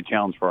to be a great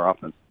challenge for our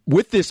offense.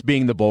 With this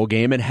being the bowl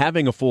game and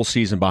having a full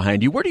season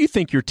behind you, where do you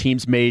think your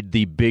team's made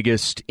the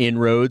biggest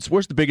inroads?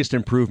 Where's the biggest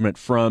improvement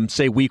from,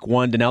 say, week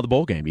 1 to now the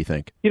bowl game, you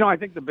think? I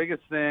think the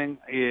biggest thing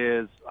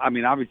is,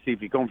 obviously,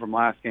 if you go from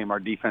last game, our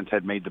defense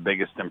had made the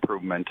biggest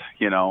improvement,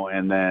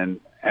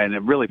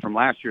 and really from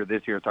last year,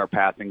 this year, it's our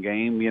passing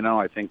game.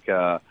 I think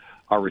our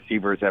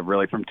receivers have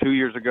really, from 2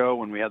 years ago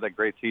when we had that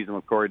great season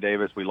with Corey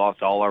Davis, we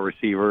lost all our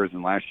receivers,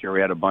 and last year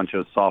we had a bunch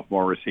of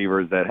sophomore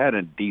receivers that had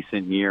a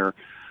decent year.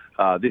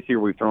 This year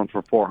we've thrown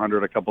for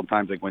 400 a couple of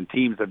times. Like when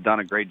teams have done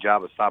a great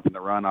job of stopping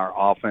the run, our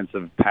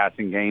offensive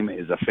passing game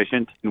is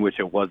efficient, in which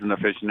it wasn't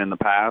efficient in the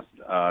past.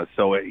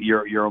 So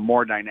you're a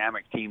more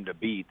dynamic team to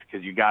beat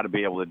because you got to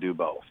be able to do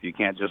both. You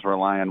can't just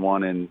rely on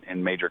one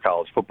in major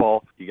college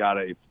football. You got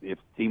to, if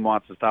the team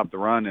wants to stop the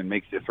run and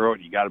makes you throw it,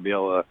 you got to be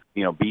able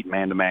to beat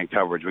man-to-man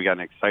coverage. We got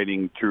an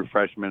exciting true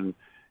freshman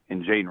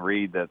in Jaden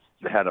Reed that's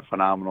had a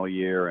phenomenal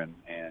year,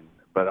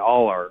 but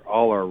all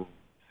our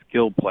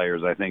skilled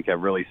players, I think,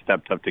 have really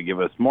stepped up to give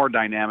us more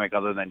dynamic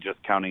other than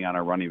just counting on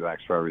our running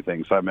backs for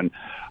everything. So I've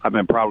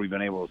been probably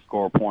been able to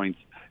score points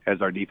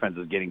as our defense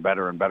is getting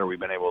better and better. We've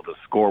been able to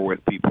score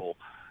with people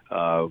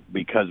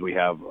because we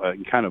have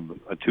kind of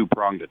a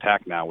two-pronged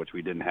attack now, which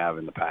we didn't have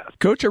in the past.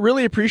 Coach, I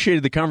really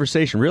appreciated the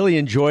conversation. Really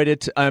enjoyed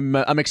it. I'm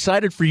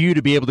excited for you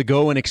to be able to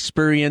go and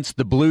experience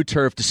the blue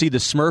turf, to see the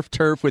Smurf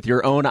turf with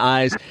your own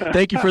eyes.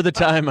 Thank you for the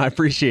time. I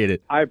appreciate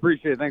it. I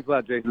appreciate it. Thanks a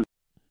lot, Jason.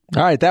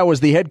 All right, that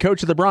was the head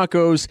coach of the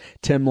Broncos,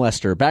 Tim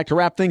Lester. Back to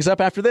wrap things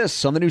up after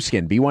this on the new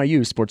skin,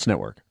 BYU Sports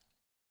Network.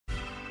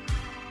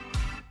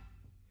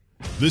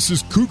 This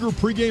is Cougar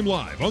Pregame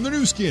Live on the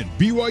new skin,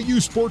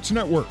 BYU Sports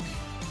Network.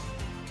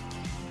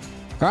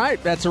 All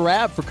right, that's a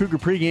wrap for Cougar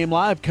Pregame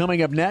Live.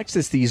 Coming up next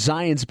is the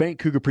Zions Bank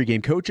Cougar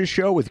Pregame Coaches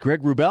Show with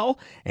Greg Wrubell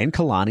and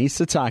Kalani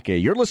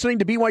Sitake. You're listening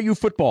to BYU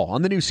Football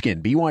on the new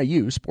skin,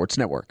 BYU Sports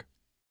Network.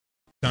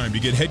 Time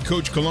to get head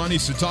coach Kalani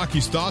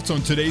Sitake's thoughts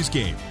on today's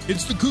game.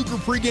 It's the Cougar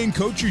Pregame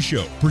Coaches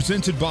Show,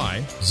 presented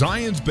by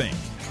Zions Bank.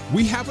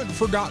 We haven't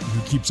forgotten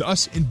who keeps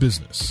us in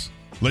business.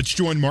 Let's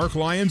join Mark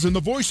Lyons and the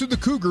voice of the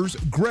Cougars,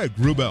 Greg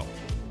Wrubell.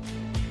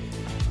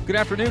 Good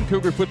afternoon,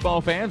 Cougar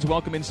football fans.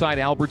 Welcome inside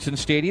Albertson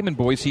Stadium in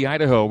Boise,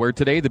 Idaho, where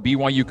today the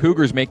BYU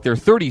Cougars make their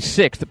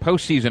 36th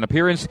postseason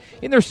appearance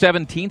in their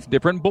 17th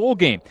different bowl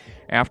game.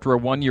 After a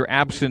one-year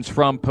absence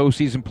from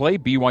postseason play,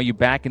 BYU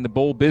back in the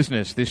bowl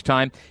business, this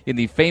time in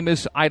the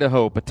famous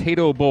Idaho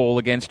Potato Bowl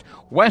against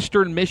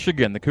Western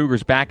Michigan. The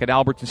Cougars back at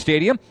Albertson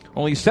Stadium,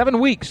 only 7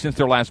 weeks since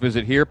their last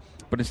visit here,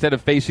 but instead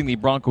of facing the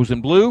Broncos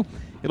in blue,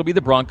 it'll be the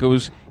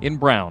Broncos in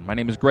brown. My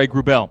name is Greg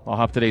Wrubell. I'll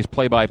have today's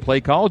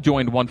play-by-play call,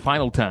 joined one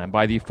final time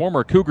by the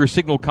former Cougar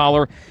signal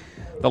caller,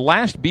 the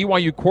last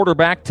BYU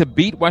quarterback to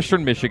beat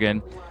Western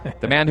Michigan,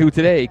 the man who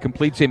today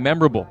completes a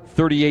memorable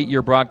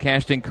 38-year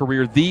broadcasting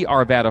career, the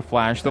Arvada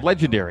Flash, the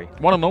legendary,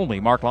 one and only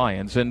Mark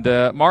Lyons. And,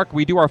 Mark,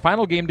 we do our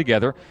final game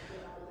together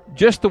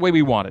just the way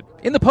we wanted.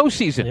 In the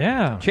postseason,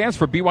 yeah. Chance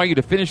for BYU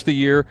to finish the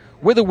year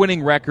with a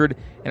winning record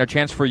and a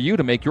chance for you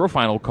to make your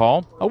final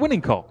call a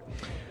winning call.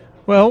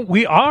 Well,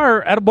 we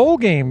are at a bowl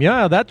game.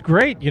 Yeah, that's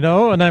great,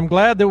 and I'm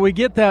glad that we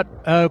get that,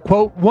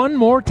 quote, one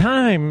more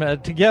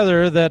time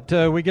together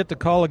that we get to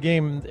call a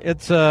game.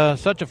 It's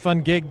such a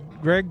fun gig,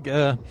 Greg.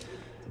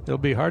 It'll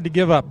be hard to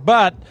give up.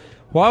 But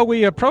while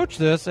we approach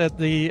this as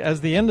the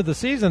end of the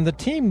season, the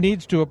team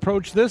needs to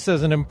approach this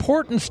as an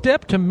important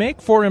step to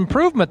make for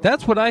improvement.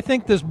 That's what I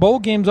think this bowl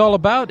game's all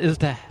about, is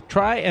to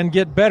try and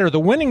get better. The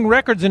winning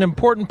record's an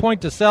important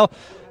point to sell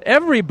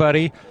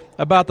everybody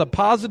about the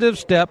positive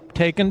step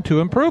taken to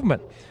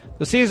improvement.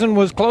 The season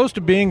was close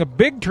to being a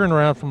big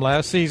turnaround from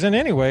last season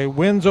anyway.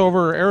 Wins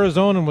over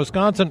Arizona and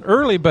Wisconsin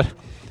early, but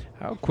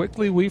how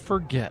quickly we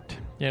forget.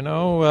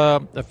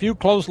 A few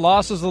close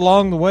losses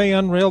along the way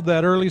unrailed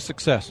that early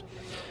success.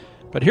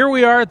 But here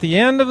we are at the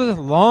end of the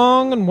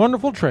long and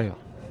wonderful trail.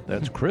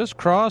 that's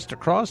crisscrossed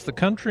across the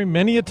country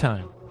many a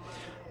time.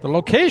 The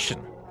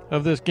location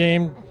of this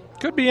game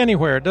could be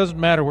anywhere. It doesn't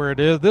matter where it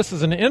is. This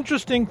is an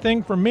interesting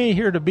thing for me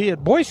here to be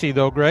at Boise,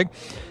 though, Greg.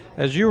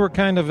 As you were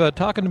kind of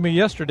talking to me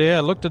yesterday, I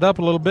looked it up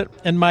a little bit.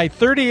 In my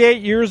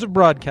 38 years of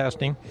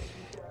broadcasting,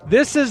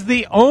 this is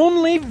the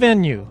only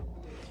venue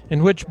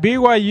in which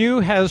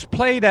BYU has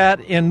played at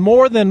in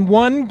more than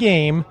one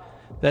game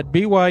that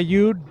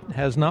BYU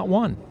has not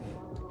won.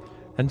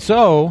 And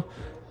so,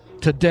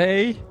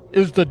 today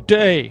is the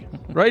day,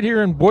 right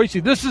here in Boise.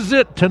 This is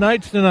it.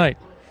 Tonight's tonight.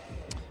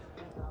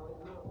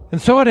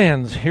 And so it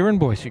ends here in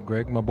Boise,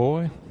 Greg, my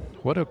boy.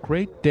 What a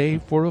great day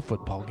for a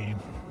football game.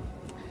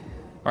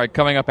 All right,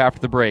 coming up after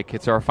the break,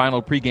 it's our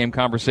final pregame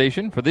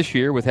conversation for this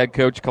year with head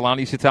coach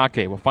Kalani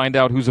Sitake. We'll find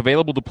out who's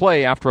available to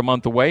play after a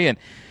month away and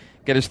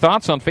get his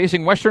thoughts on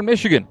facing Western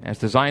Michigan as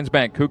the Zions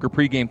Bank Cougar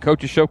pregame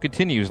coaches show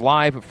continues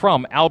live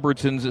from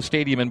Albertsons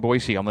Stadium in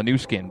Boise on the new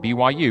skin,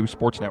 BYU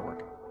Sports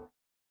Network.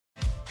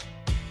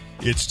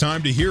 It's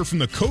time to hear from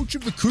the coach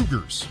of the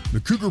Cougars. The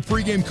Cougar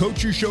pregame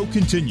coaches show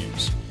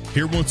continues.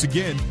 Here once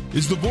again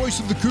is the voice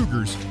of the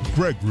Cougars,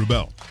 Greg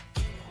Wrubell.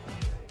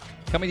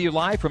 Coming to you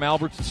live from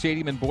Albertson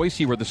Stadium in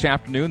Boise, where this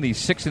afternoon the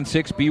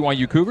 6-6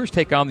 BYU Cougars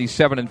take on the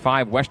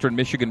 7-5 Western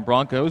Michigan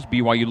Broncos.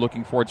 BYU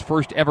looking for its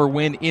first ever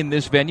win in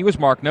this venue. As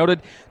Mark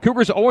noted,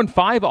 Cougars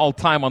 0-5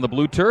 all-time on the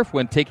blue turf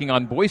when taking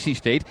on Boise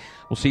State.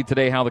 We'll see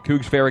today how the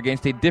Cougs fare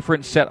against a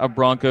different set of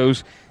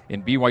Broncos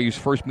in BYU's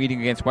first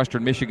meeting against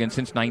Western Michigan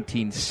since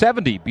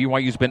 1970.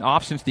 BYU's been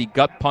off since the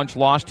gut punch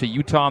loss to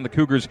Utah in the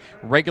Cougars'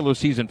 regular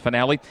season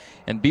finale.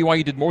 And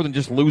BYU did more than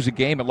just lose a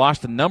game. It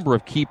lost a number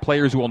of key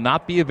players who will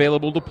not be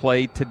available to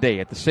play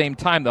today. At the same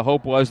time, the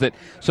hope was that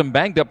some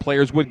banged-up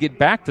players would get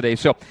back today.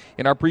 So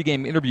in our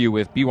pregame interview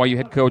with BYU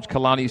head coach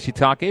Kalani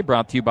Sitake,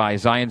 brought to you by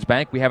Zions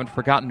Bank, we haven't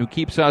forgotten who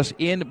keeps us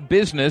in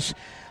business.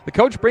 The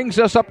coach brings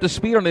us up to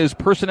speed on his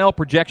personnel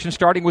projection,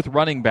 starting with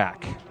running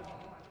back.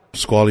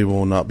 Squally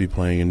will not be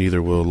playing, and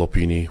neither will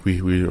Lopini. We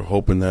were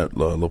hoping that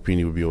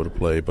Lopini would be able to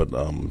play, but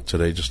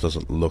today just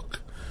doesn't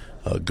look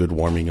good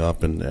warming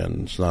up, and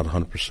it's not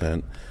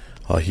 100%.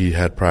 He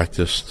had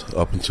practiced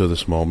up until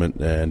this moment,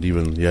 and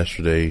even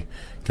yesterday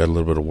got a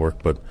little bit of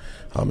work, but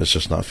it's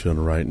just not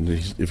feeling right. And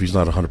if he's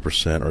not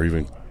 100% or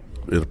even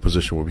in a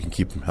position where we can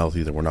keep him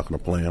healthy, then we're not going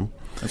to play him.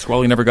 And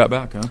Squally never got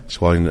back, huh?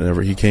 Squally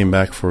never. He came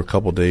back for a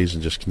couple of days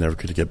and just never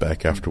could get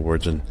back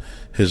afterwards. And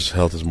his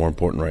health is more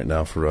important right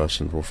now for us,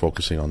 and we're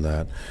focusing on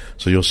that.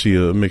 So you'll see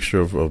a mixture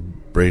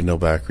of Braden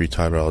O'Backery,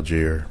 Tyler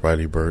Algier,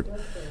 Riley Burt,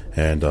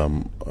 and a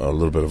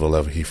little bit of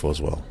Aleva Hifo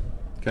as well.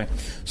 Okay,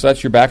 so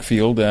that's your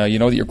backfield. You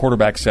know that your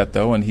quarterback's set,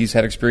 though, and he's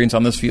had experience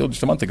on this field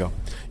just a month ago.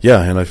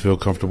 Yeah, and I feel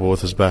comfortable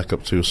with his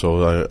backup, too.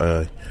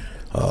 So,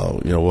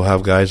 we'll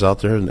have guys out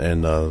there,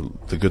 and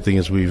the good thing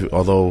is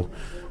although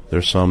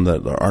there's some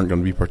that aren't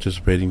going to be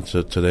participating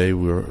today,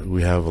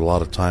 we have a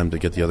lot of time to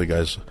get the other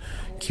guys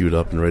queued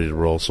up and ready to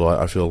roll. So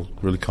I feel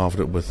really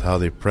confident with how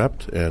they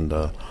prepped, and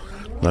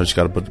I just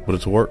got to put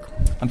it to work.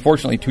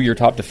 Unfortunately, two of your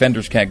top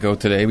defenders can't go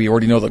today. We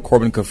already know that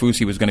Corbin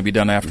Kaufusi was going to be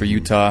done after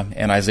Utah,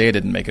 and Isaiah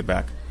didn't make it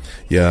back.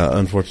 Yeah,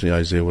 unfortunately,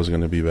 Isaiah wasn't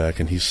going to be back,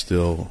 and he's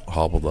still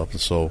hobbled up.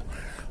 And so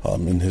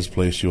in his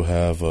place, you'll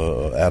have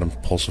Adam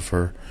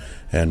Pulsifer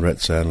and Rhett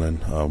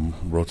Sandlin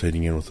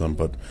rotating in with them.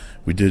 But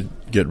we did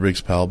get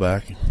Riggs Powell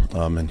back,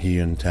 and he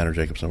and Tanner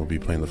Jacobson will be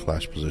playing the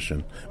flash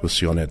position with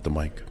Sione at the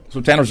mic.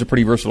 So Tanner's a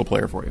pretty versatile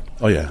player for you.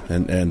 Oh, yeah,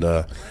 and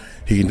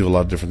he can do a lot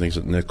of different things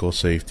at nickel,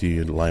 safety,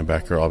 and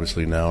linebacker,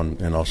 obviously now,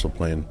 and also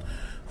playing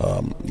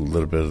a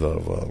little bit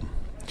of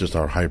just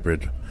our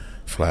hybrid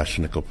flash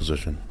nickel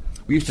position.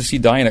 We used to see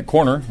Dian at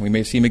corner. We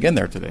may see him again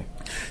there today.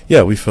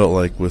 Yeah, we felt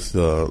like with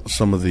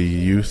some of the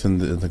youth in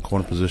the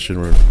corner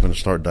position, we're going to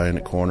start Dian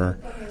at corner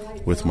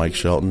with Mike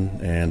Shelton,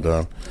 and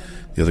the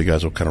other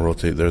guys will kind of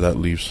rotate there. That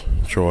leaves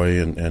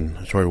Troy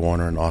and Troy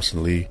Warner and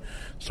Austin Lee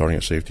starting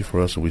at safety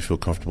for us, and we feel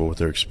comfortable with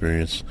their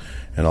experience,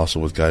 and also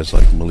with guys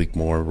like Malik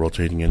Moore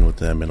rotating in with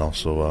them, and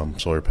also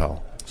Sawyer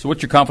Powell. So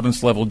what's your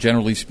confidence level,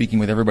 generally speaking,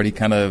 with everybody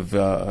kind of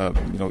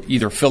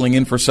either filling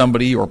in for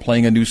somebody or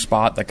playing a new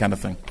spot, that kind of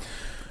thing?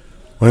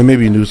 Well, it may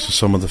be news to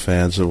some of the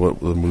fans of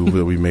the move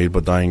that we made,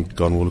 but Dian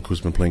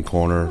Gonwuluku's been playing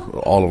corner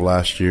all of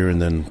last year,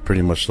 and then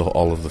pretty much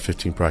all of the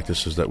 15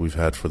 practices that we've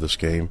had for this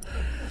game.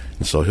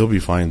 And so he'll be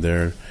fine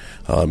there.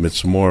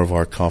 It's more of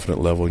our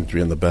confident level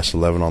in the best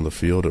 11 on the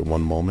field at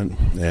one moment.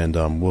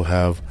 And we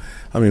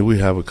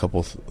have a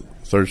couple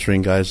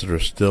third-string guys that are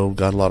still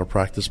got a lot of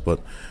practice, but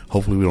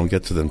hopefully we don't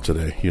get to them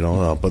today,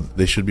 but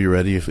they should be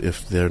ready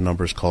if their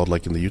number is called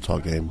like in the Utah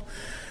game.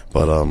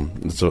 But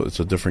it's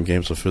a different game.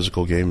 It's a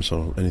physical game,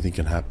 so anything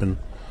can happen.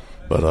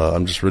 But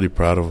I'm just really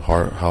proud of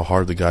how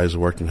hard the guys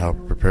worked and how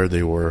prepared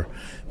they were,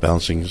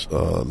 balancing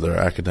their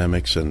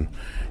academics and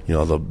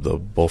the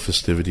bowl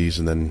festivities,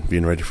 and then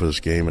being ready for this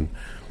game. And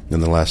in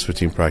the last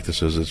 15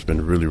 practices, it's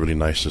been really, really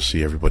nice to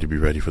see everybody be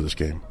ready for this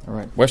game. All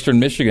right. Western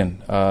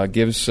Michigan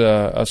gives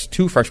us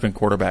two freshman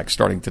quarterbacks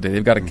starting today.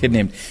 They've got a kid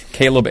named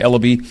Caleb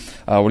Ellaby.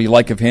 What do you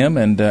like of him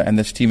and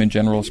this team in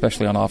general,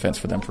 especially on offense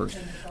for them first?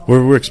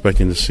 we're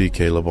expecting to see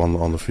Caleb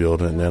on the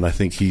field, and I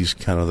think he's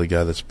kind of the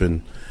guy that's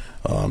been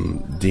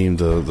deemed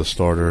the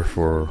starter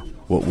for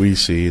what we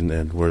see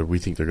and where we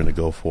think they're going to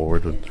go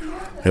forward. And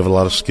they have a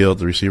lot of skill at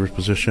the receiver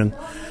position,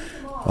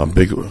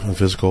 big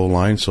physical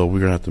line, so we're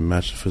going to have to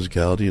match the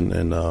physicality,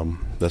 and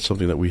that's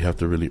something that we have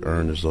to really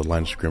earn is the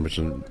line of scrimmage.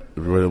 And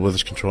whether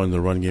it's controlling the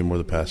run game or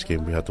the pass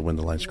game, we have to win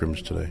the line of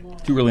scrimmage today.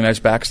 Two really nice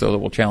backs, though, that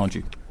will challenge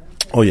you.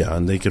 Oh, yeah,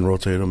 and they can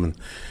rotate them, and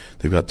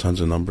they've got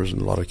tons of numbers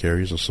and a lot of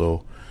carries, and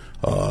so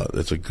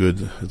it's a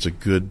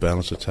good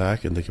balanced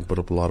attack, and they can put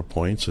up a lot of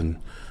points. And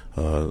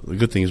the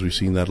good thing is we've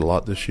seen that a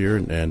lot this year,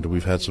 and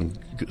we've had some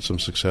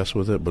success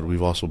with it, but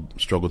we've also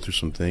struggled through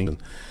some things.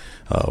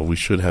 And we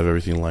should have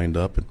everything lined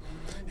up, and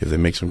if they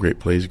make some great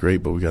plays,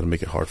 great, but we got to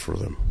make it hard for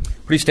them.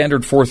 Pretty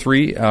standard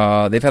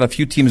 4-3. They've had a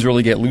few teams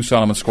really get loose on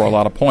them and score a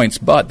lot of points,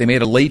 but they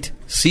made a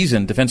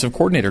late-season defensive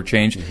coordinator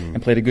change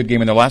and played a good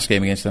game in their last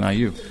game against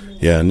NIU.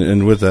 Yeah,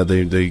 and with that,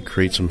 they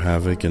create some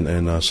havoc, and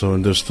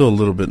there's still a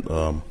little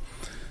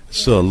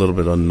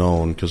bit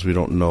unknown because we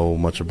don't know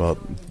much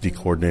about the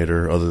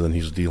coordinator other than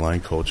he's a D-line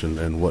coach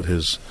and what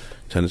his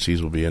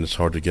tendencies will be, and it's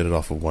hard to get it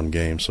off of one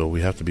game, so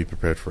we have to be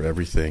prepared for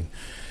everything.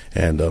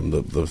 And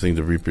the thing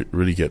to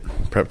really get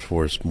prepped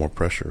for is more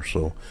pressure.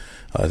 So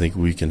I think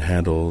we can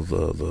handle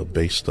the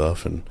base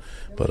stuff,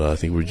 but I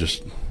think we're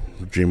just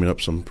dreaming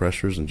up some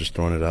pressures and just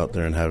throwing it out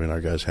there and having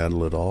our guys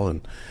handle it all.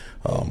 And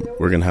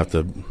we're going to have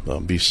to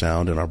be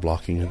sound in our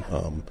blocking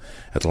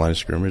at the line of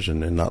scrimmage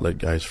and not let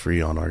guys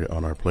free on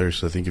our players.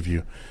 So I think if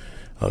you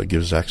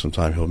give Zach some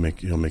time, he'll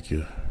make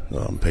you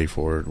pay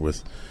for it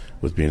with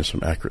being some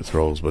accurate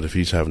throws. But if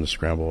he's having to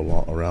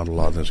scramble around a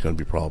lot, then it's going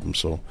to be problems.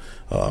 So,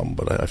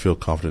 but I feel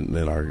confident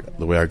in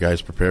the way our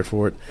guys prepared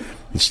for it.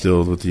 And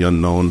still, with the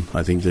unknown,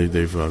 I think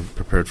they've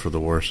prepared for the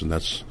worst, and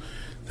that's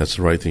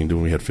the right thing to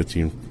do. We had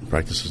 15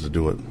 practices to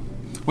do it.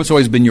 What's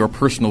always been your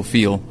personal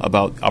feel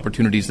about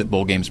opportunities that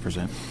bowl games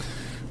present?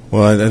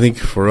 Well, I think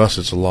for us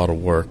it's a lot of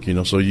work.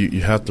 So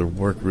you have to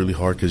work really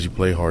hard because you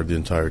play hard the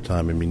entire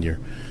time. I mean, you're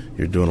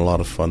doing a lot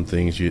of fun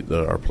things.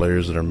 Our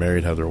players that are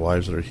married have their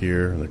wives that are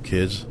here and their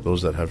kids,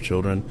 those that have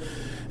children.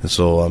 And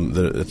so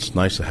it's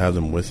nice to have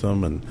them with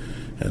them,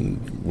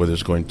 and whether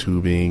it's going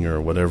tubing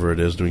or whatever it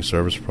is, doing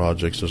service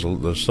projects,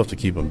 there's stuff to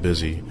keep them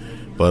busy.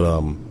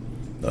 But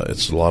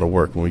it's a lot of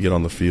work. When we get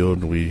on the field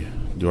and we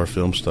do our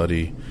film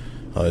study,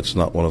 it's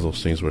not one of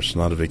those things where it's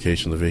not a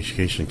vacation. The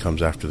vacation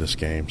comes after this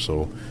game.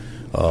 So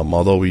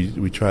although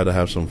we try to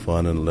have some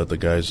fun and let the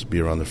guys be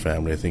around their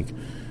family, I think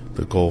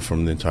the goal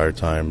from the entire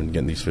time and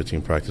getting these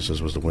 15 practices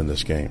was to win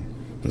this game.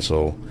 And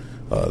so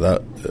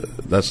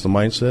that's the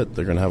mindset.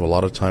 They're going to have a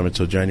lot of time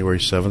until January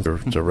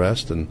 7th to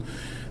rest, and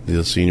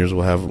the seniors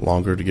will have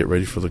longer to get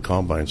ready for the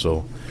combine.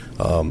 So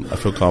I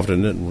feel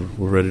confident in it, and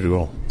we're ready to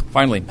go.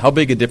 Finally, how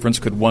big a difference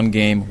could one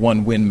game,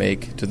 one win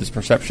make to this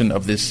perception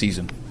of this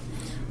season?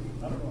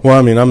 Well,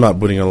 I mean, I'm not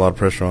putting a lot of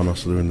pressure on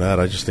us doing that.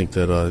 I just think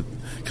that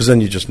because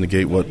then you just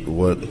negate what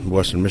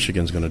Western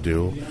Michigan's going to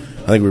do.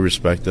 I think we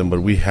respect them,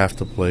 but we have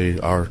to play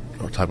our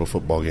type of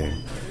football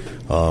game.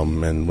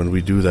 And when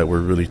we do that,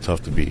 we're really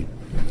tough to beat.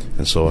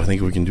 And so I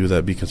think we can do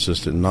that, be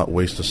consistent, and not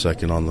waste a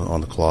second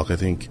on the clock. I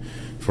think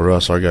for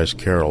us, our guys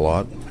care a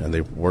lot, and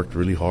they've worked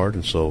really hard,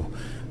 and so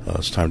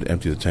it's time to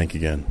empty the tank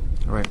again.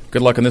 All right.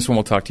 Good luck on this one.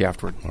 We'll talk to you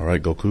afterward. All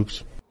right. Go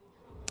Cougs.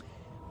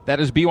 That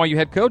is BYU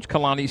head coach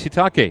Kalani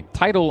Sitake.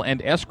 Title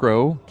and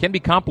escrow can be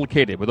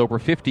complicated. With over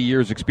 50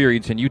 years'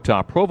 experience in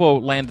Utah, Provo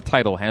Land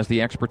Title has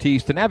the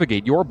expertise to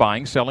navigate your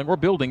buying, selling, or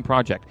building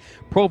project.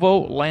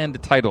 Provo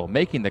Land Title,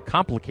 making the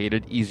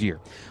complicated easier.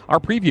 Our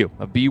preview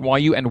of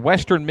BYU and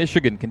Western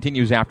Michigan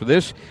continues after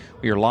this.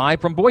 We are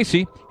live from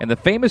Boise and the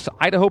famous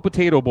Idaho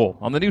Potato Bowl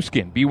on the new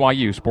skin,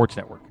 BYU Sports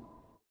Network.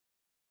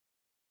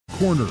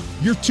 Corner,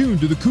 you're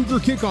tuned to the Cougar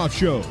Kickoff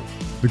Show.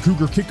 The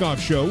Cougar Kickoff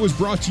Show is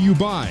brought to you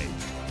by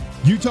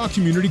Utah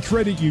Community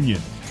Credit Union.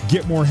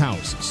 Get more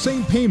house,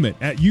 same payment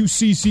at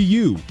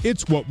UCCU.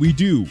 It's what we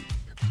do.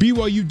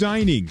 BYU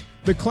Dining,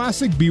 the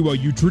classic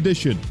BYU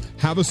tradition.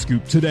 Have a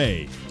scoop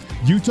today.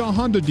 Utah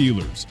Honda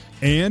Dealers.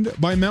 And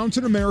by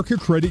Mountain America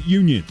Credit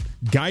Union,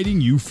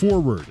 guiding you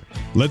forward.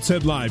 Let's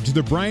head live to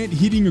the Bryant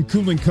Heating and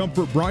Cooling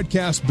Comfort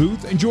broadcast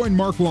booth and join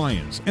Mark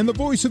Lyons and the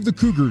voice of the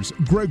Cougars,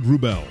 Greg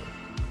Wrubell.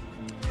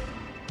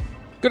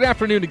 Good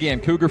afternoon again,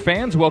 Cougar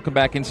fans. Welcome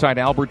back inside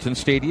Albertson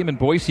Stadium in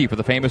Boise for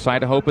the famous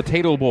Idaho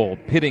Potato Bowl,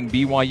 pitting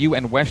BYU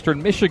and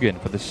Western Michigan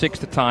for the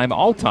sixth time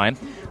all-time,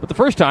 but the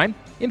first time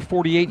in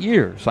 48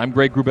 years. I'm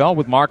Greg Wrubell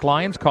with Mark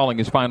Lyons calling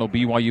his final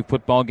BYU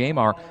football game.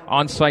 Our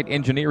on-site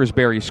engineer is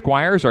Barry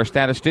Squires. Our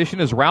statistician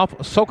is Ralph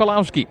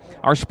Sokolowski.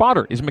 Our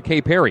spotter is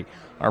McKay Perry.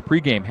 Our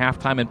pregame,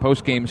 halftime, and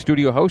postgame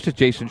studio host is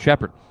Jason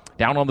Shepard.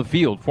 Down on the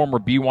field, former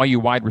BYU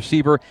wide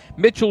receiver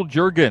Mitchell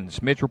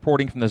Juergens. Mitch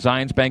reporting from the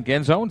Zions Bank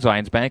end zone.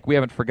 Zions Bank, we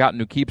haven't forgotten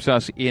who keeps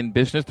us in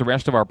business. The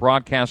rest of our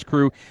broadcast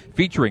crew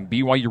featuring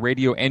BYU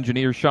radio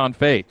engineer Sean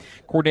Fay,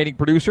 coordinating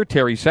producer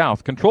Terry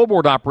South, control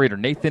board operator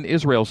Nathan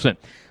Israelson,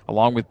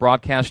 along with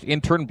broadcast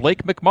intern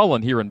Blake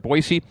McMullen here in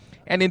Boise,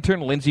 and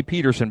intern Lindsey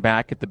Peterson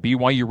back at the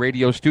BYU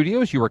radio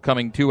studios. You are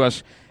coming to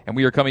us, and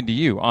we are coming to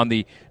you on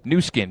the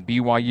new skin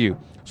BYU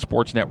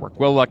Sports Network.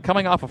 Well,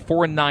 coming off a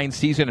 4-9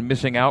 season and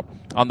missing out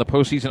on the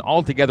postseason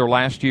altogether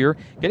last year,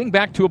 getting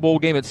back to a bowl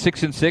game at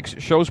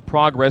 6-6 shows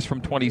progress from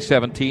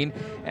 2017.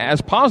 As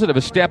positive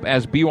a step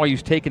as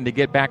BYU's taken to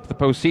get back to the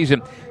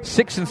postseason,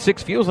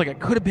 6-6 feels like it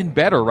could have been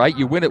better, right?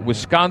 You win at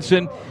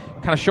Wisconsin,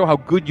 kind of show how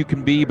good you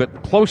can be,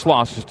 but close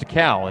losses to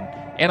Cal and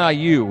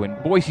NIU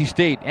and Boise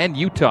State and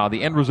Utah.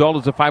 The end result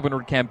is a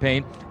 500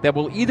 campaign that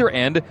will either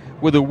end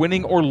with a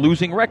winning or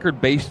losing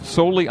record based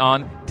solely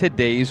on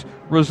today's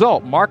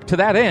result. Mark, to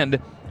that end,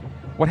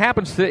 what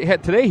happens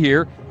today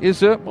here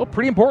is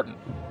pretty important.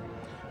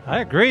 I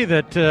agree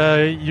that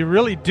you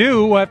really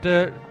do have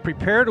to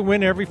prepare to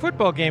win every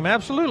football game.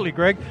 Absolutely,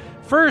 Greg.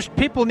 First,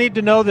 people need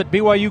to know that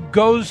BYU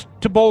goes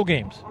to bowl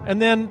games and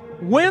then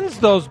wins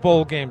those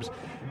bowl games.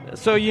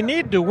 So you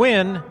need to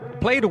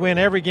play to win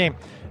every game.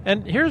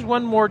 And here's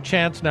one more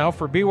chance now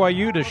for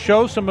BYU to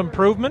show some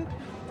improvement.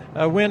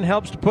 A win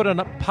helps to put a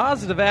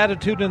positive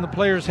attitude in the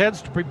players'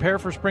 heads to prepare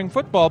for spring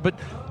football. But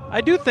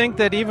I do think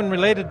that even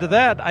related to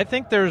that, I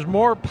think there's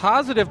more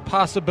positive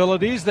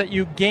possibilities that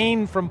you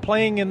gain from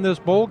playing in this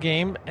bowl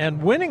game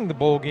and winning the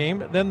bowl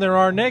game than there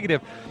are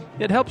negative.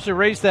 It helps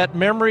erase that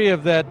memory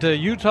of that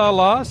Utah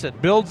loss.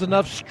 It builds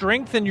enough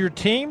strength in your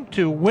team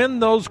to win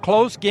those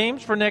close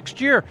games for next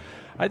year.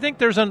 I think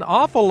there's an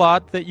awful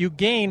lot that you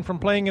gain from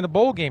playing in a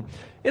bowl game.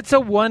 It's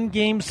a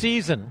one-game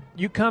season.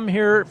 You come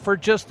here for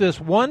just this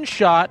one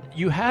shot.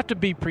 You have to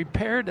be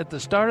prepared at the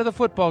start of the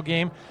football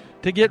game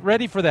to get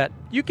ready for that.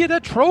 You get a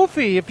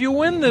trophy if you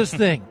win this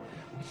thing.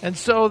 And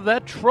so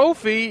that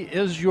trophy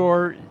is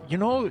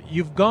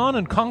you've gone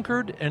and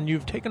conquered and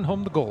you've taken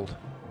home the gold.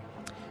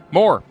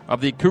 More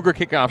of the Cougar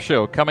Kickoff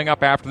Show coming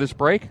up after this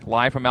break,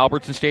 live from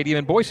Albertson Stadium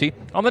in Boise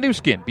on the new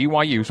skin,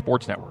 BYU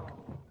Sports Network.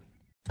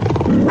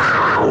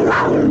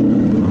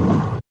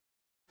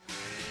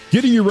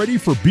 Getting you ready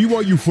for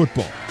BYU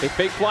football. A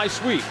fake fly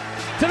sweep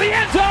to the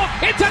end zone.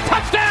 It's a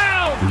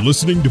touchdown. You're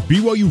listening to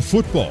BYU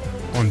football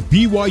on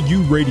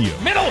BYU Radio.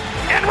 Middle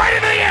and right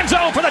into the end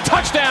zone for the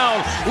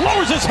touchdown.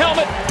 Lowers his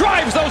helmet,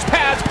 drives those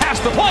pads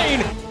past the plane.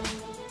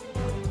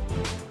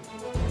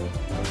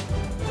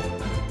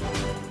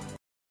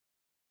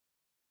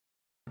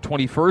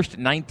 May 21st,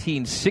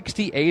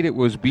 1968. It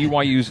was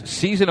BYU's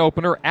season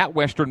opener at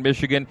Western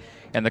Michigan,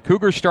 and the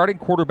Cougars' starting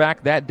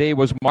quarterback that day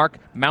was Mark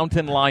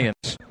Mountain Lyons.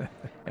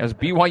 As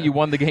BYU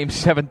won the game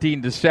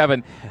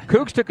 17-7.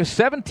 Cougs took a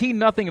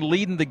 17-0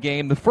 lead in the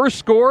game. The first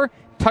score,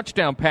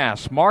 touchdown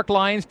pass. Mark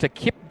Lyons to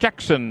Kip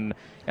Jackson,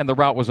 and the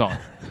route was on.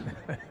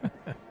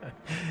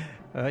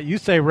 You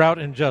say route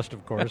and just,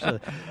 of course.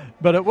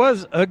 But it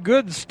was a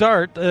good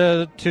start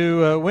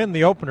to win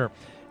the opener.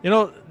 You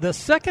know, the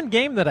second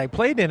game that I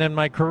played in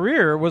my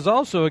career was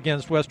also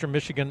against Western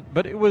Michigan,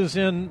 but it was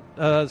in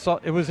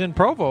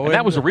Provo. And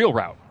that was a real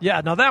route.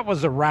 Yeah, no, that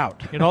was a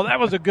route. That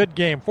was a good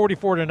game,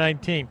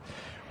 44-19.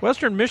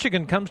 Western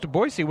Michigan comes to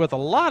Boise with a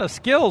lot of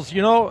skills.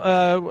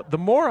 The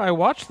more I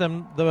watch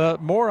them, the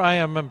more I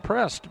am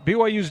impressed.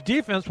 BYU's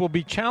defense will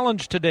be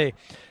challenged today,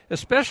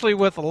 especially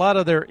with a lot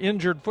of their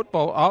injured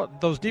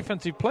those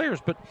defensive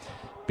players. But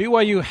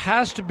BYU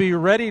has to be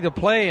ready to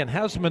play and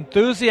have some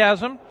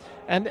enthusiasm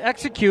and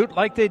execute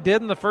like they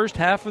did in the first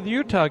half of the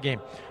Utah game.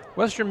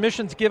 Western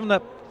Michigan's given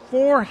up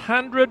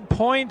 400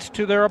 points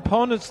to their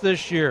opponents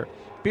this year.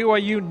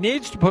 BYU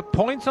needs to put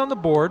points on the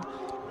board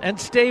and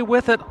stay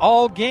with it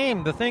all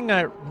game. The thing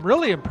I'm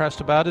really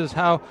impressed about is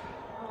how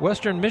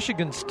Western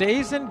Michigan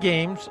stays in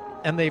games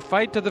and they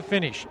fight to the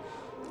finish.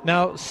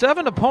 Now,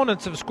 7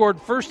 opponents have scored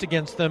first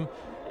against them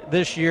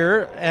this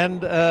year,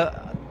 and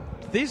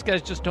these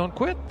guys just don't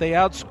quit. They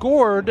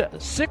outscored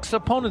 6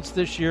 opponents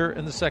this year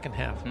in the second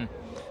half.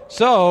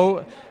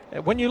 So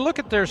when you look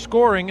at their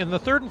scoring in the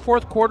third and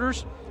fourth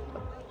quarters,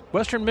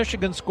 Western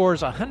Michigan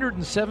scores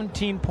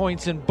 117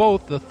 points in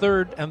both the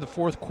third and the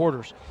fourth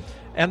quarters.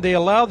 And they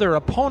allow their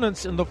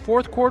opponents in the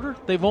fourth quarter,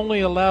 they've only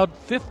allowed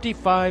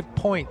 55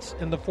 points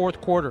in the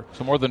fourth quarter.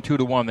 So more than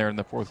 2-1 there in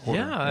the fourth quarter.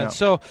 Yeah. And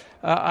so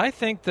I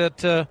think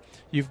that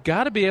you've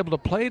got to be able to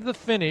play the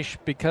finish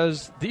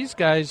because these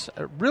guys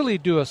really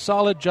do a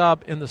solid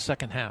job in the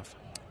second half.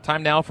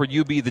 Time now for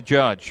You Be the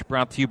Judge,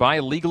 brought to you by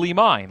Legally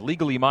Mine.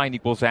 Legally Mine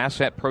equals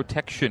asset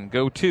protection.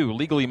 Go to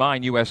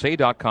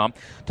LegallyMineUSA.com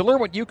to learn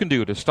what you can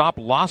do to stop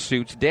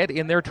lawsuits dead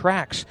in their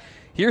tracks.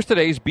 Here's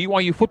today's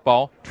BYU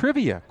football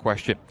trivia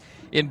question.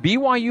 In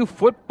BYU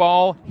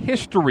football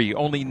history,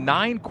 only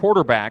 9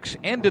 quarterbacks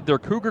ended their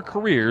Cougar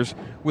careers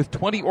with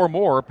 20 or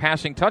more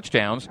passing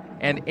touchdowns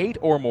and 8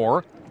 or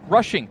more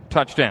rushing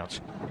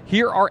touchdowns.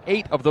 Here are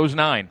 8 of those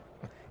 9.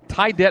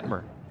 Ty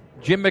Detmer,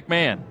 Jim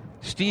McMahon,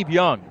 Steve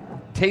Young,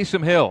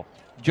 Taysom Hill,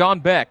 John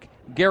Beck,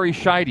 Gary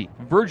Scheide,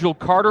 Virgil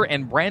Carter,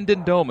 and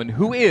Brandon Doman.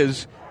 Who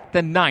is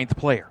the 9th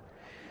player?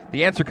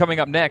 The answer coming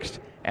up next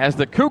as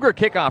the Cougar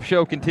Kickoff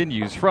Show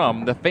continues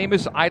from the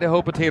famous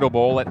Idaho Potato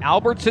Bowl at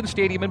Albertson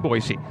Stadium in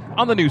Boise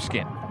on the new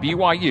skin,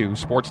 BYU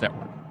Sports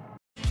Network.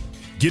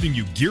 Getting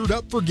you geared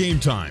up for game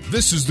time.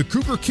 This is the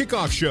Cougar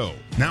Kickoff Show.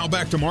 Now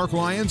back to Mark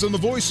Lyons and the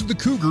voice of the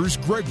Cougars,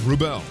 Greg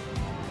Wrubell.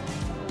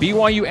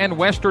 BYU and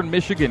Western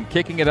Michigan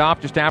kicking it off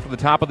just after the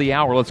top of the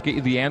hour. Let's get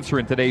you the answer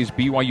in today's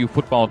BYU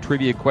football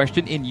trivia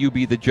question in You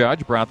Be the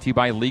Judge, brought to you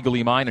by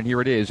Legally Mine, and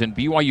here it is. In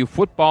BYU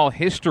football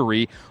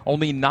history,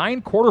 only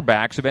 9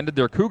 quarterbacks have ended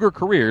their Cougar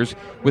careers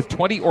with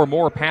 20 or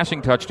more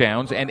passing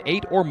touchdowns and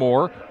 8 or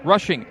more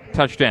rushing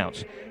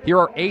touchdowns. Here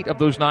are 8 of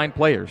those 9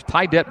 players: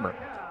 Ty Detmer,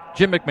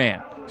 Jim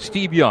McMahon,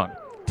 Steve Young,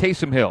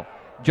 Taysom Hill,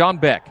 John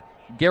Beck,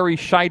 Gary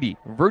Scheide,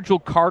 Virgil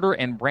Carter,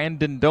 and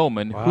Brandon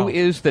Doman. Wow. Who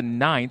is the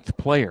 9th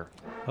player?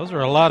 Those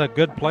are a lot of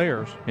good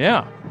players.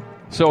 Yeah.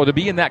 So to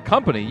be in that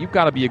company, you've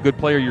got to be a good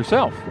player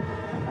yourself.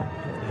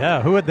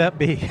 Yeah, who would that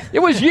be? It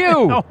was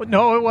you.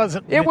 No, it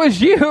wasn't. It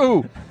was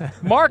you.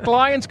 Mark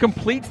Lyons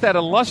completes that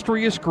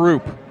illustrious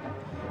group.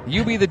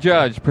 You Be the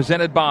Judge,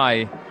 presented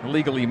by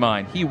Legally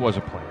Mine. He was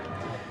a player.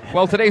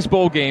 Well, today's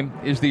bowl game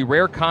is the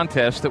rare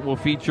contest that will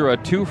feature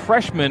 2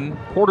 freshman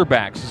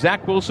quarterbacks,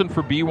 Zach Wilson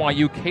for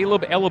BYU,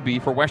 Caleb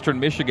Ellaby for Western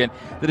Michigan.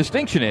 The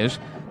distinction is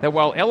that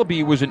while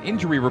Ellaby was an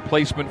injury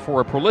replacement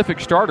for a prolific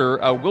starter,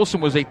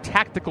 Wilson was a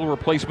tactical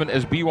replacement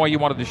as BYU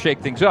wanted to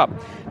shake things up.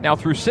 Now,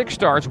 through 6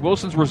 starts,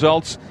 Wilson's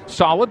results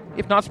solid,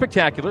 if not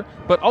spectacular,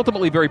 but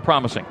ultimately very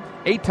promising.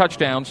 8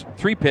 touchdowns,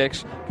 3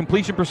 picks,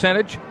 completion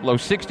percentage, low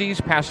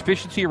 60s, pass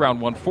efficiency around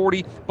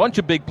 140, bunch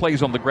of big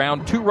plays on the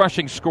ground, 2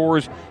 rushing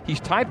scores. He's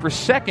tied for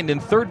second in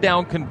third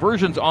down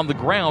conversions on the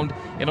ground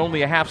in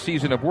only a half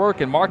season of work.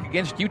 And Mark,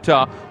 against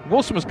Utah,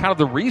 Wilson was kind of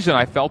the reason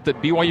I felt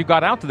that BYU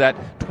got out to that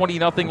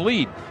 20-0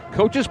 lead.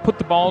 Coaches put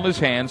the ball in his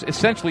hands,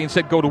 essentially, and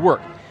said, go to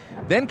work.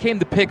 Then came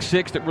the pick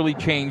 6 that really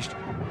changed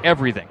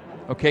everything.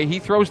 Okay, he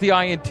throws the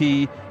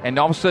INT, and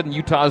all of a sudden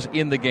Utah's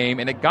in the game,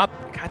 and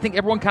I think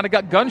everyone kind of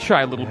got gun-shy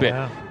a little bit.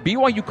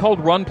 BYU called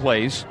run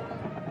plays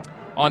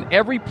on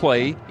every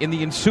play in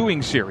the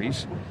ensuing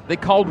series. They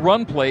called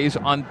run plays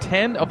on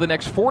 10 of the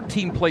next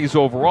 14 plays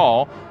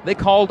overall. They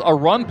called a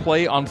run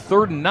play on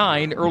 3rd and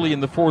 9 early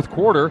in the fourth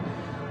quarter.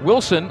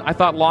 Wilson, I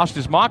thought, lost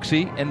his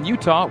moxie, and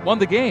Utah won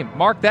the game.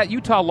 Mark, that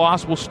Utah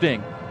loss will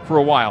sting for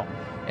a while.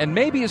 And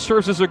maybe it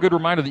serves as a good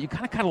reminder that you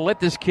kind of let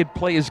this kid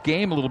play his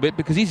game a little bit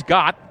because he's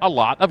got a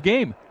lot of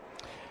game.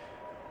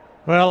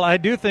 Well, I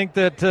do think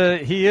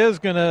that he is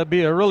going to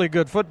be a really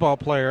good football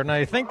player, and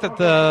I think that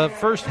the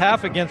first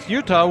half against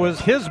Utah was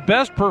his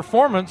best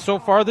performance so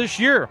far this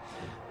year.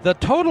 The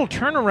total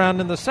turnaround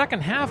in the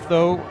second half,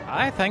 though,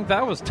 I think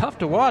that was tough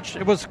to watch.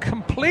 It was a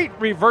complete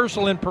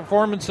reversal in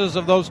performances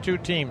of those 2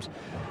 teams.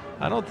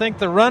 I don't think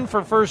the run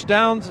for first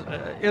downs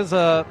is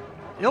a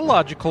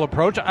illogical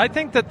approach. I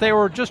think that they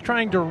were just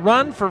trying to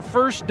run for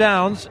first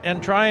downs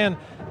and try and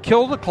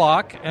kill the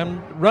clock,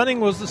 and running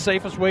was the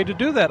safest way to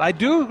do that. I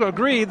do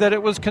agree that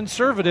it was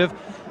conservative,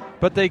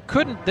 but they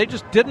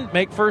just didn't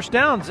make first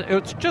downs.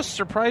 It's just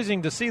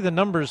surprising to see the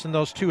numbers in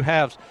those 2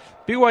 halves.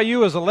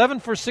 BYU is 11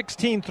 for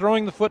 16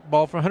 throwing the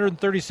football for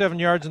 137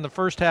 yards in the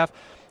first half.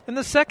 In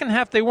the second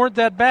half, they weren't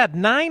that bad.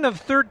 9 of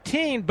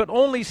 13, but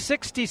only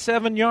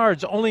 67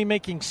 yards, only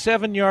making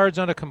 7 yards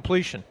on a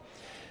completion.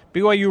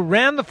 BYU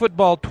ran the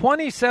football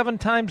 27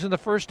 times in the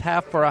first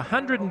half for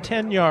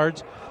 110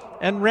 yards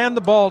and ran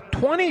the ball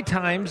 20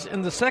 times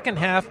in the second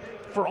half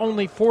for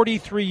only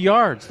 43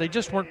 yards. They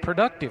just weren't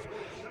productive.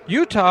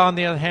 Utah, on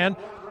the other hand,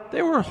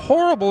 they were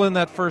horrible in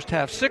that first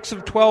half. 6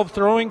 of 12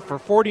 throwing for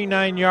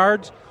 49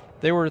 yards.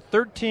 They were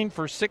 13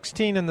 for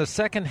 16 in the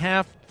second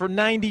half for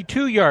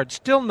 92 yards.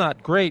 Still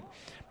not great.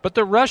 But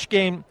the rush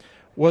game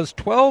was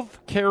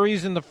 12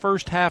 carries in the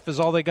first half is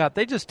all they got.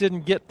 They just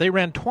didn't they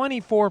ran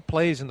 24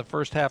 plays in the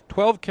first half,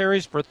 12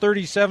 carries for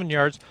 37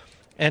 yards,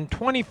 and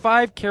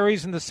 25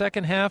 carries in the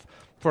second half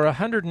for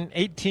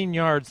 118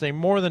 yards. They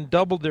more than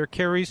doubled their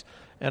carries,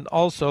 and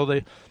also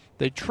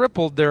they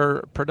tripled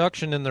their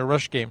production in the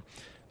rush game.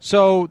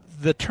 So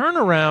the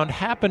turnaround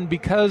happened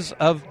because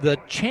of the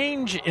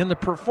change in the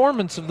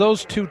performance of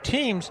those 2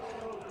 teams.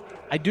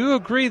 I do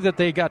agree that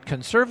they got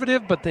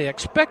conservative, but they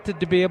expected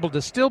to be able to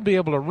still be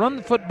able to run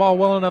the football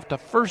well enough to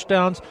first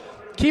downs,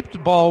 keep the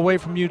ball away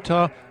from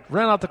Utah,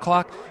 run out the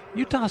clock.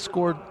 Utah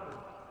scored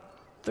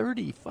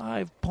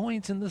 35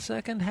 points in the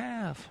second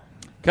half.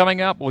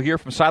 Coming up, we'll hear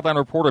from sideline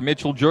reporter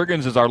Mitchell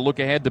Juergens as our look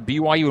ahead to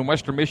BYU and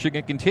Western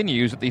Michigan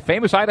continues at the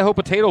famous Idaho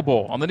Potato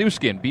Bowl on the new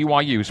skin,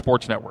 BYU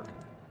Sports Network.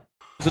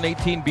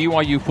 2018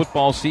 BYU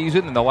football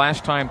season, and the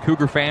last time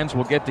Cougar fans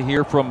will get to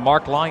hear from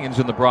Mark Lyons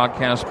in the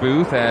broadcast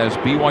booth as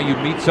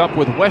BYU meets up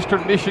with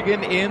Western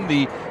Michigan in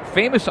the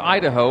famous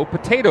Idaho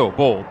Potato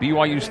Bowl.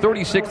 BYU's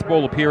 36th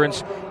bowl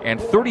appearance and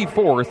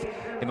 34th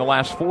in the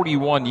last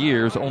 41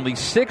 years. Only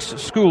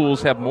 6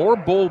 schools have more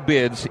bowl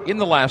bids in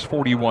the last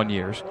 41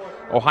 years.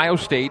 Ohio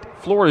State,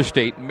 Florida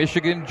State,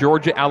 Michigan,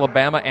 Georgia,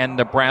 Alabama, and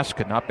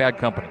Nebraska. Not bad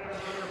company.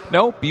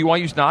 No,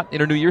 BYU's not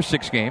in a New Year's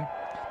Six game.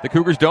 The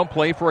Cougars don't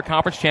play for a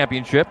conference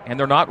championship, and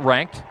they're not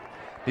ranked.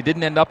 They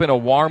didn't end up in a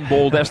warm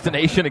bowl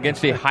destination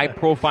against a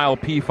high-profile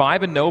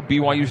P5, and no,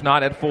 BYU's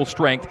not at full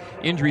strength.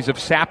 Injuries have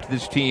sapped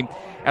this team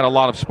at a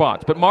lot of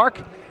spots. But,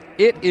 Mark,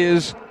 it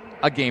is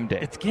a game day.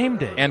 It's game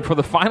day. And for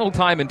the final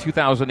time in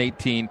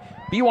 2018,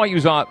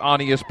 BYU's on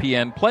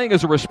ESPN, playing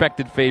as a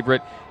respected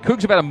favorite.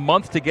 Cougs have had a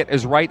month to get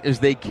as right as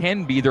they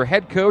can be. Their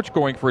head coach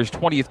going for his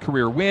 20th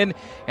career win,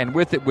 and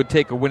with it would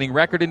take a winning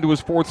record into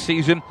his 4th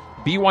season.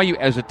 BYU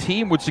as a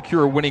team would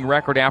secure a winning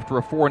record after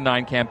a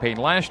 4-9 campaign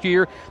last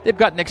year. They've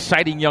got an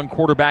exciting young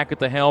quarterback at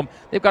the helm.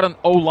 They've got an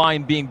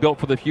O-line being built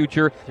for the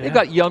future. Yeah. They've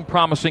got young,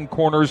 promising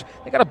corners.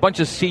 They've got a bunch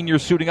of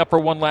seniors suiting up for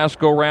one last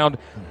go-round.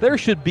 There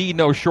should be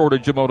no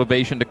shortage of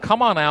motivation to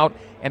come on out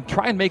and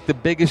try and make the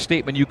biggest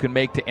statement you can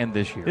make to end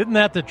this year. Isn't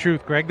that the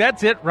truth, Greg?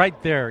 That's it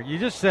right there. You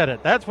just said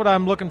it. That's what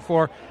I'm looking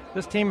for.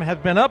 This team has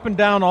been up and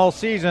down all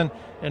season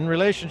in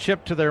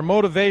relationship to their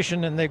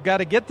motivation, and they've got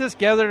to get this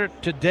together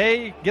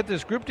today, get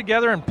this group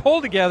together and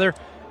pull together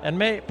and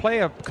play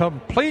a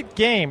complete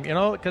game,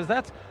 because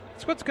that's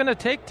what's going to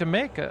take to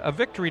make a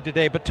victory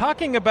today. But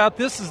talking about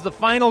this is the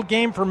final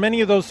game for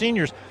many of those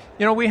seniors.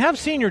 We have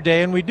senior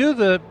day and we do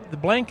the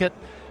blanket,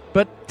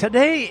 but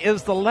today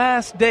is the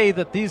last day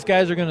that these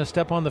guys are going to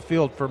step on the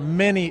field for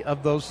many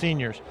of those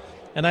seniors.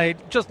 And I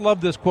just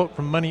love this quote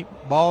from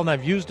Moneyball, and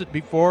I've used it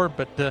before,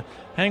 but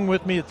hang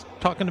with me, it's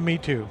talking to me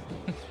too.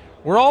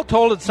 We're all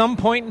told at some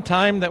point in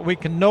time that we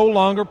can no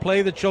longer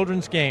play the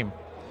children's game.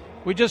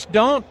 We just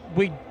don't.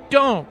 We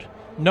don't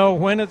know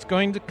when it's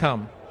going to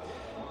come.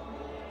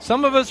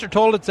 Some of us are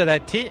told it's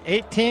at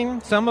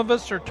 18. Some of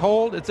us are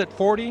told it's at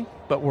 40,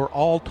 but we're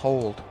all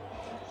told.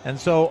 And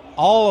so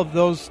all of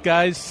those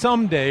guys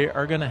someday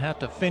are going to have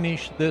to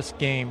finish this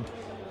game.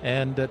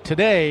 And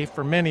today,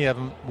 for many of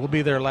them, will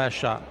be their last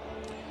shot.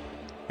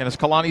 And as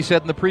Kalani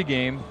said in the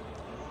pregame,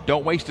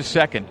 don't waste a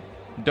second.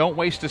 Don't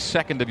waste a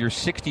second of your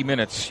 60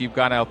 minutes you've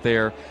got out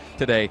there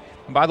today.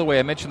 And by the way,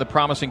 I mentioned the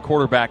promising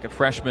quarterback at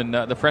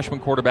the freshman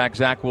quarterback,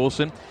 Zach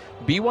Wilson.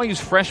 BYU's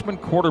freshman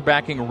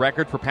quarterbacking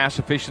record for pass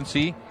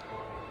efficiency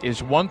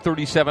is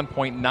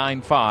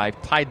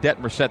 137.95. Ty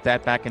Detmer set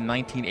that back in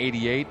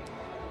 1988.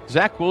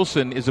 Zach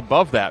Wilson is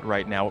above that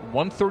right now at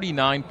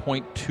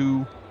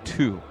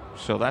 139.22.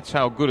 So that's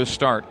how good a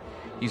start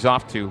he's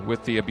off to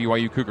with the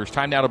BYU Cougars.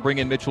 Time now to bring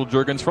in Mitchell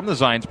Juergens from the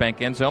Zions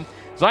Bank end zone.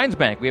 Zions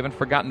Bank, we haven't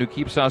forgotten who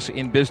keeps us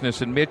in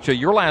business. And Mitch,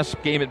 your last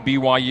game at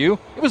BYU,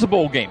 it was a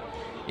bowl game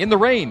in the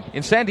rain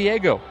in San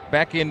Diego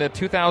back in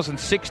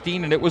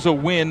 2016, and it was a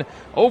win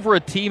over a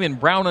team in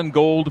brown and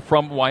gold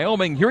from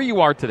Wyoming. Here you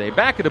are today,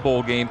 back at a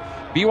bowl game.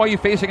 BYU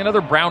facing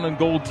another brown and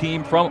gold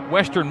team from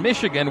Western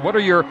Michigan. What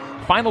are your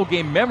final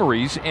game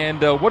memories,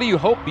 and what do you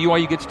hope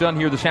BYU gets done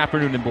here this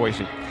afternoon in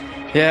Boise?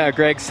 Yeah,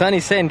 Greg, sunny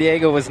San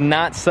Diego was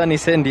not sunny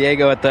San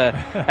Diego at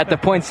the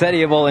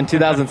Poinsettia Bowl in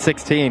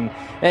 2016.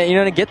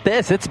 And, to get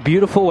this, it's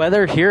beautiful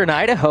weather here in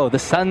Idaho. The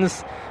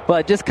sun's,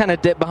 just kind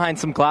of dipped behind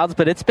some clouds,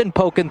 but it's been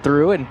poking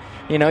through. And,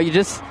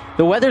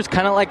 the weather's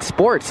kind of like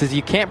sports, is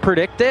you can't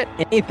predict it.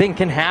 Anything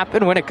can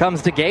happen when it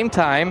comes to game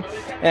time.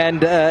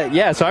 And,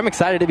 so I'm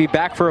excited to be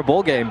back for a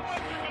bowl game.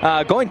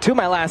 Going to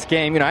my last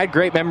game, I had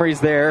great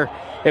memories there.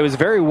 It was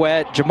very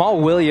wet. Jamal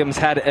Williams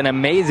had an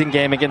amazing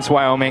game against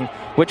Wyoming,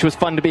 which was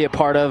fun to be a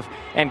part of.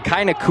 And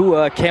Kai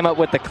Nakua came up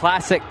with the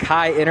classic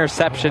Kai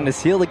interception to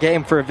seal the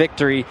game for a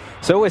victory.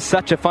 So it was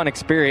such a fun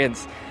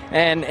experience.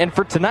 And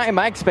for tonight,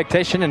 my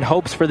expectation and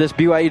hopes for this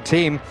BYU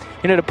team,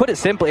 to put it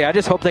simply, I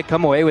just hope they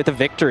come away with a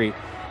victory.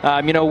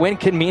 Win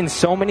can mean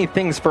so many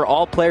things for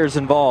all players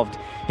involved.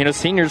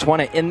 Seniors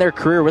want to end their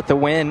career with a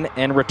win,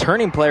 and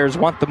returning players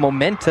want the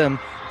momentum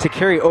to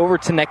carry over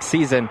to next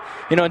season.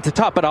 And to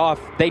top it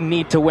off, they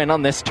need to win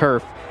on this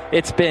turf.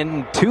 It's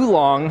been too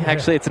long.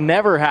 Actually, it's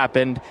never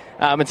happened.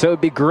 And so it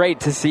would be great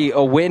to see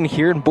a win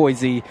here in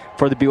Boise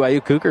for the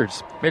BYU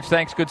Cougars. Mitch,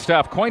 thanks. Good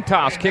stuff. Coin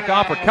toss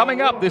kickoff are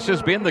coming up. This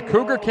has been the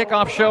Cougar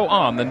Kickoff Show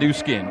on the new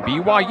skin,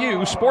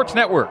 BYU Sports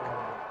Network.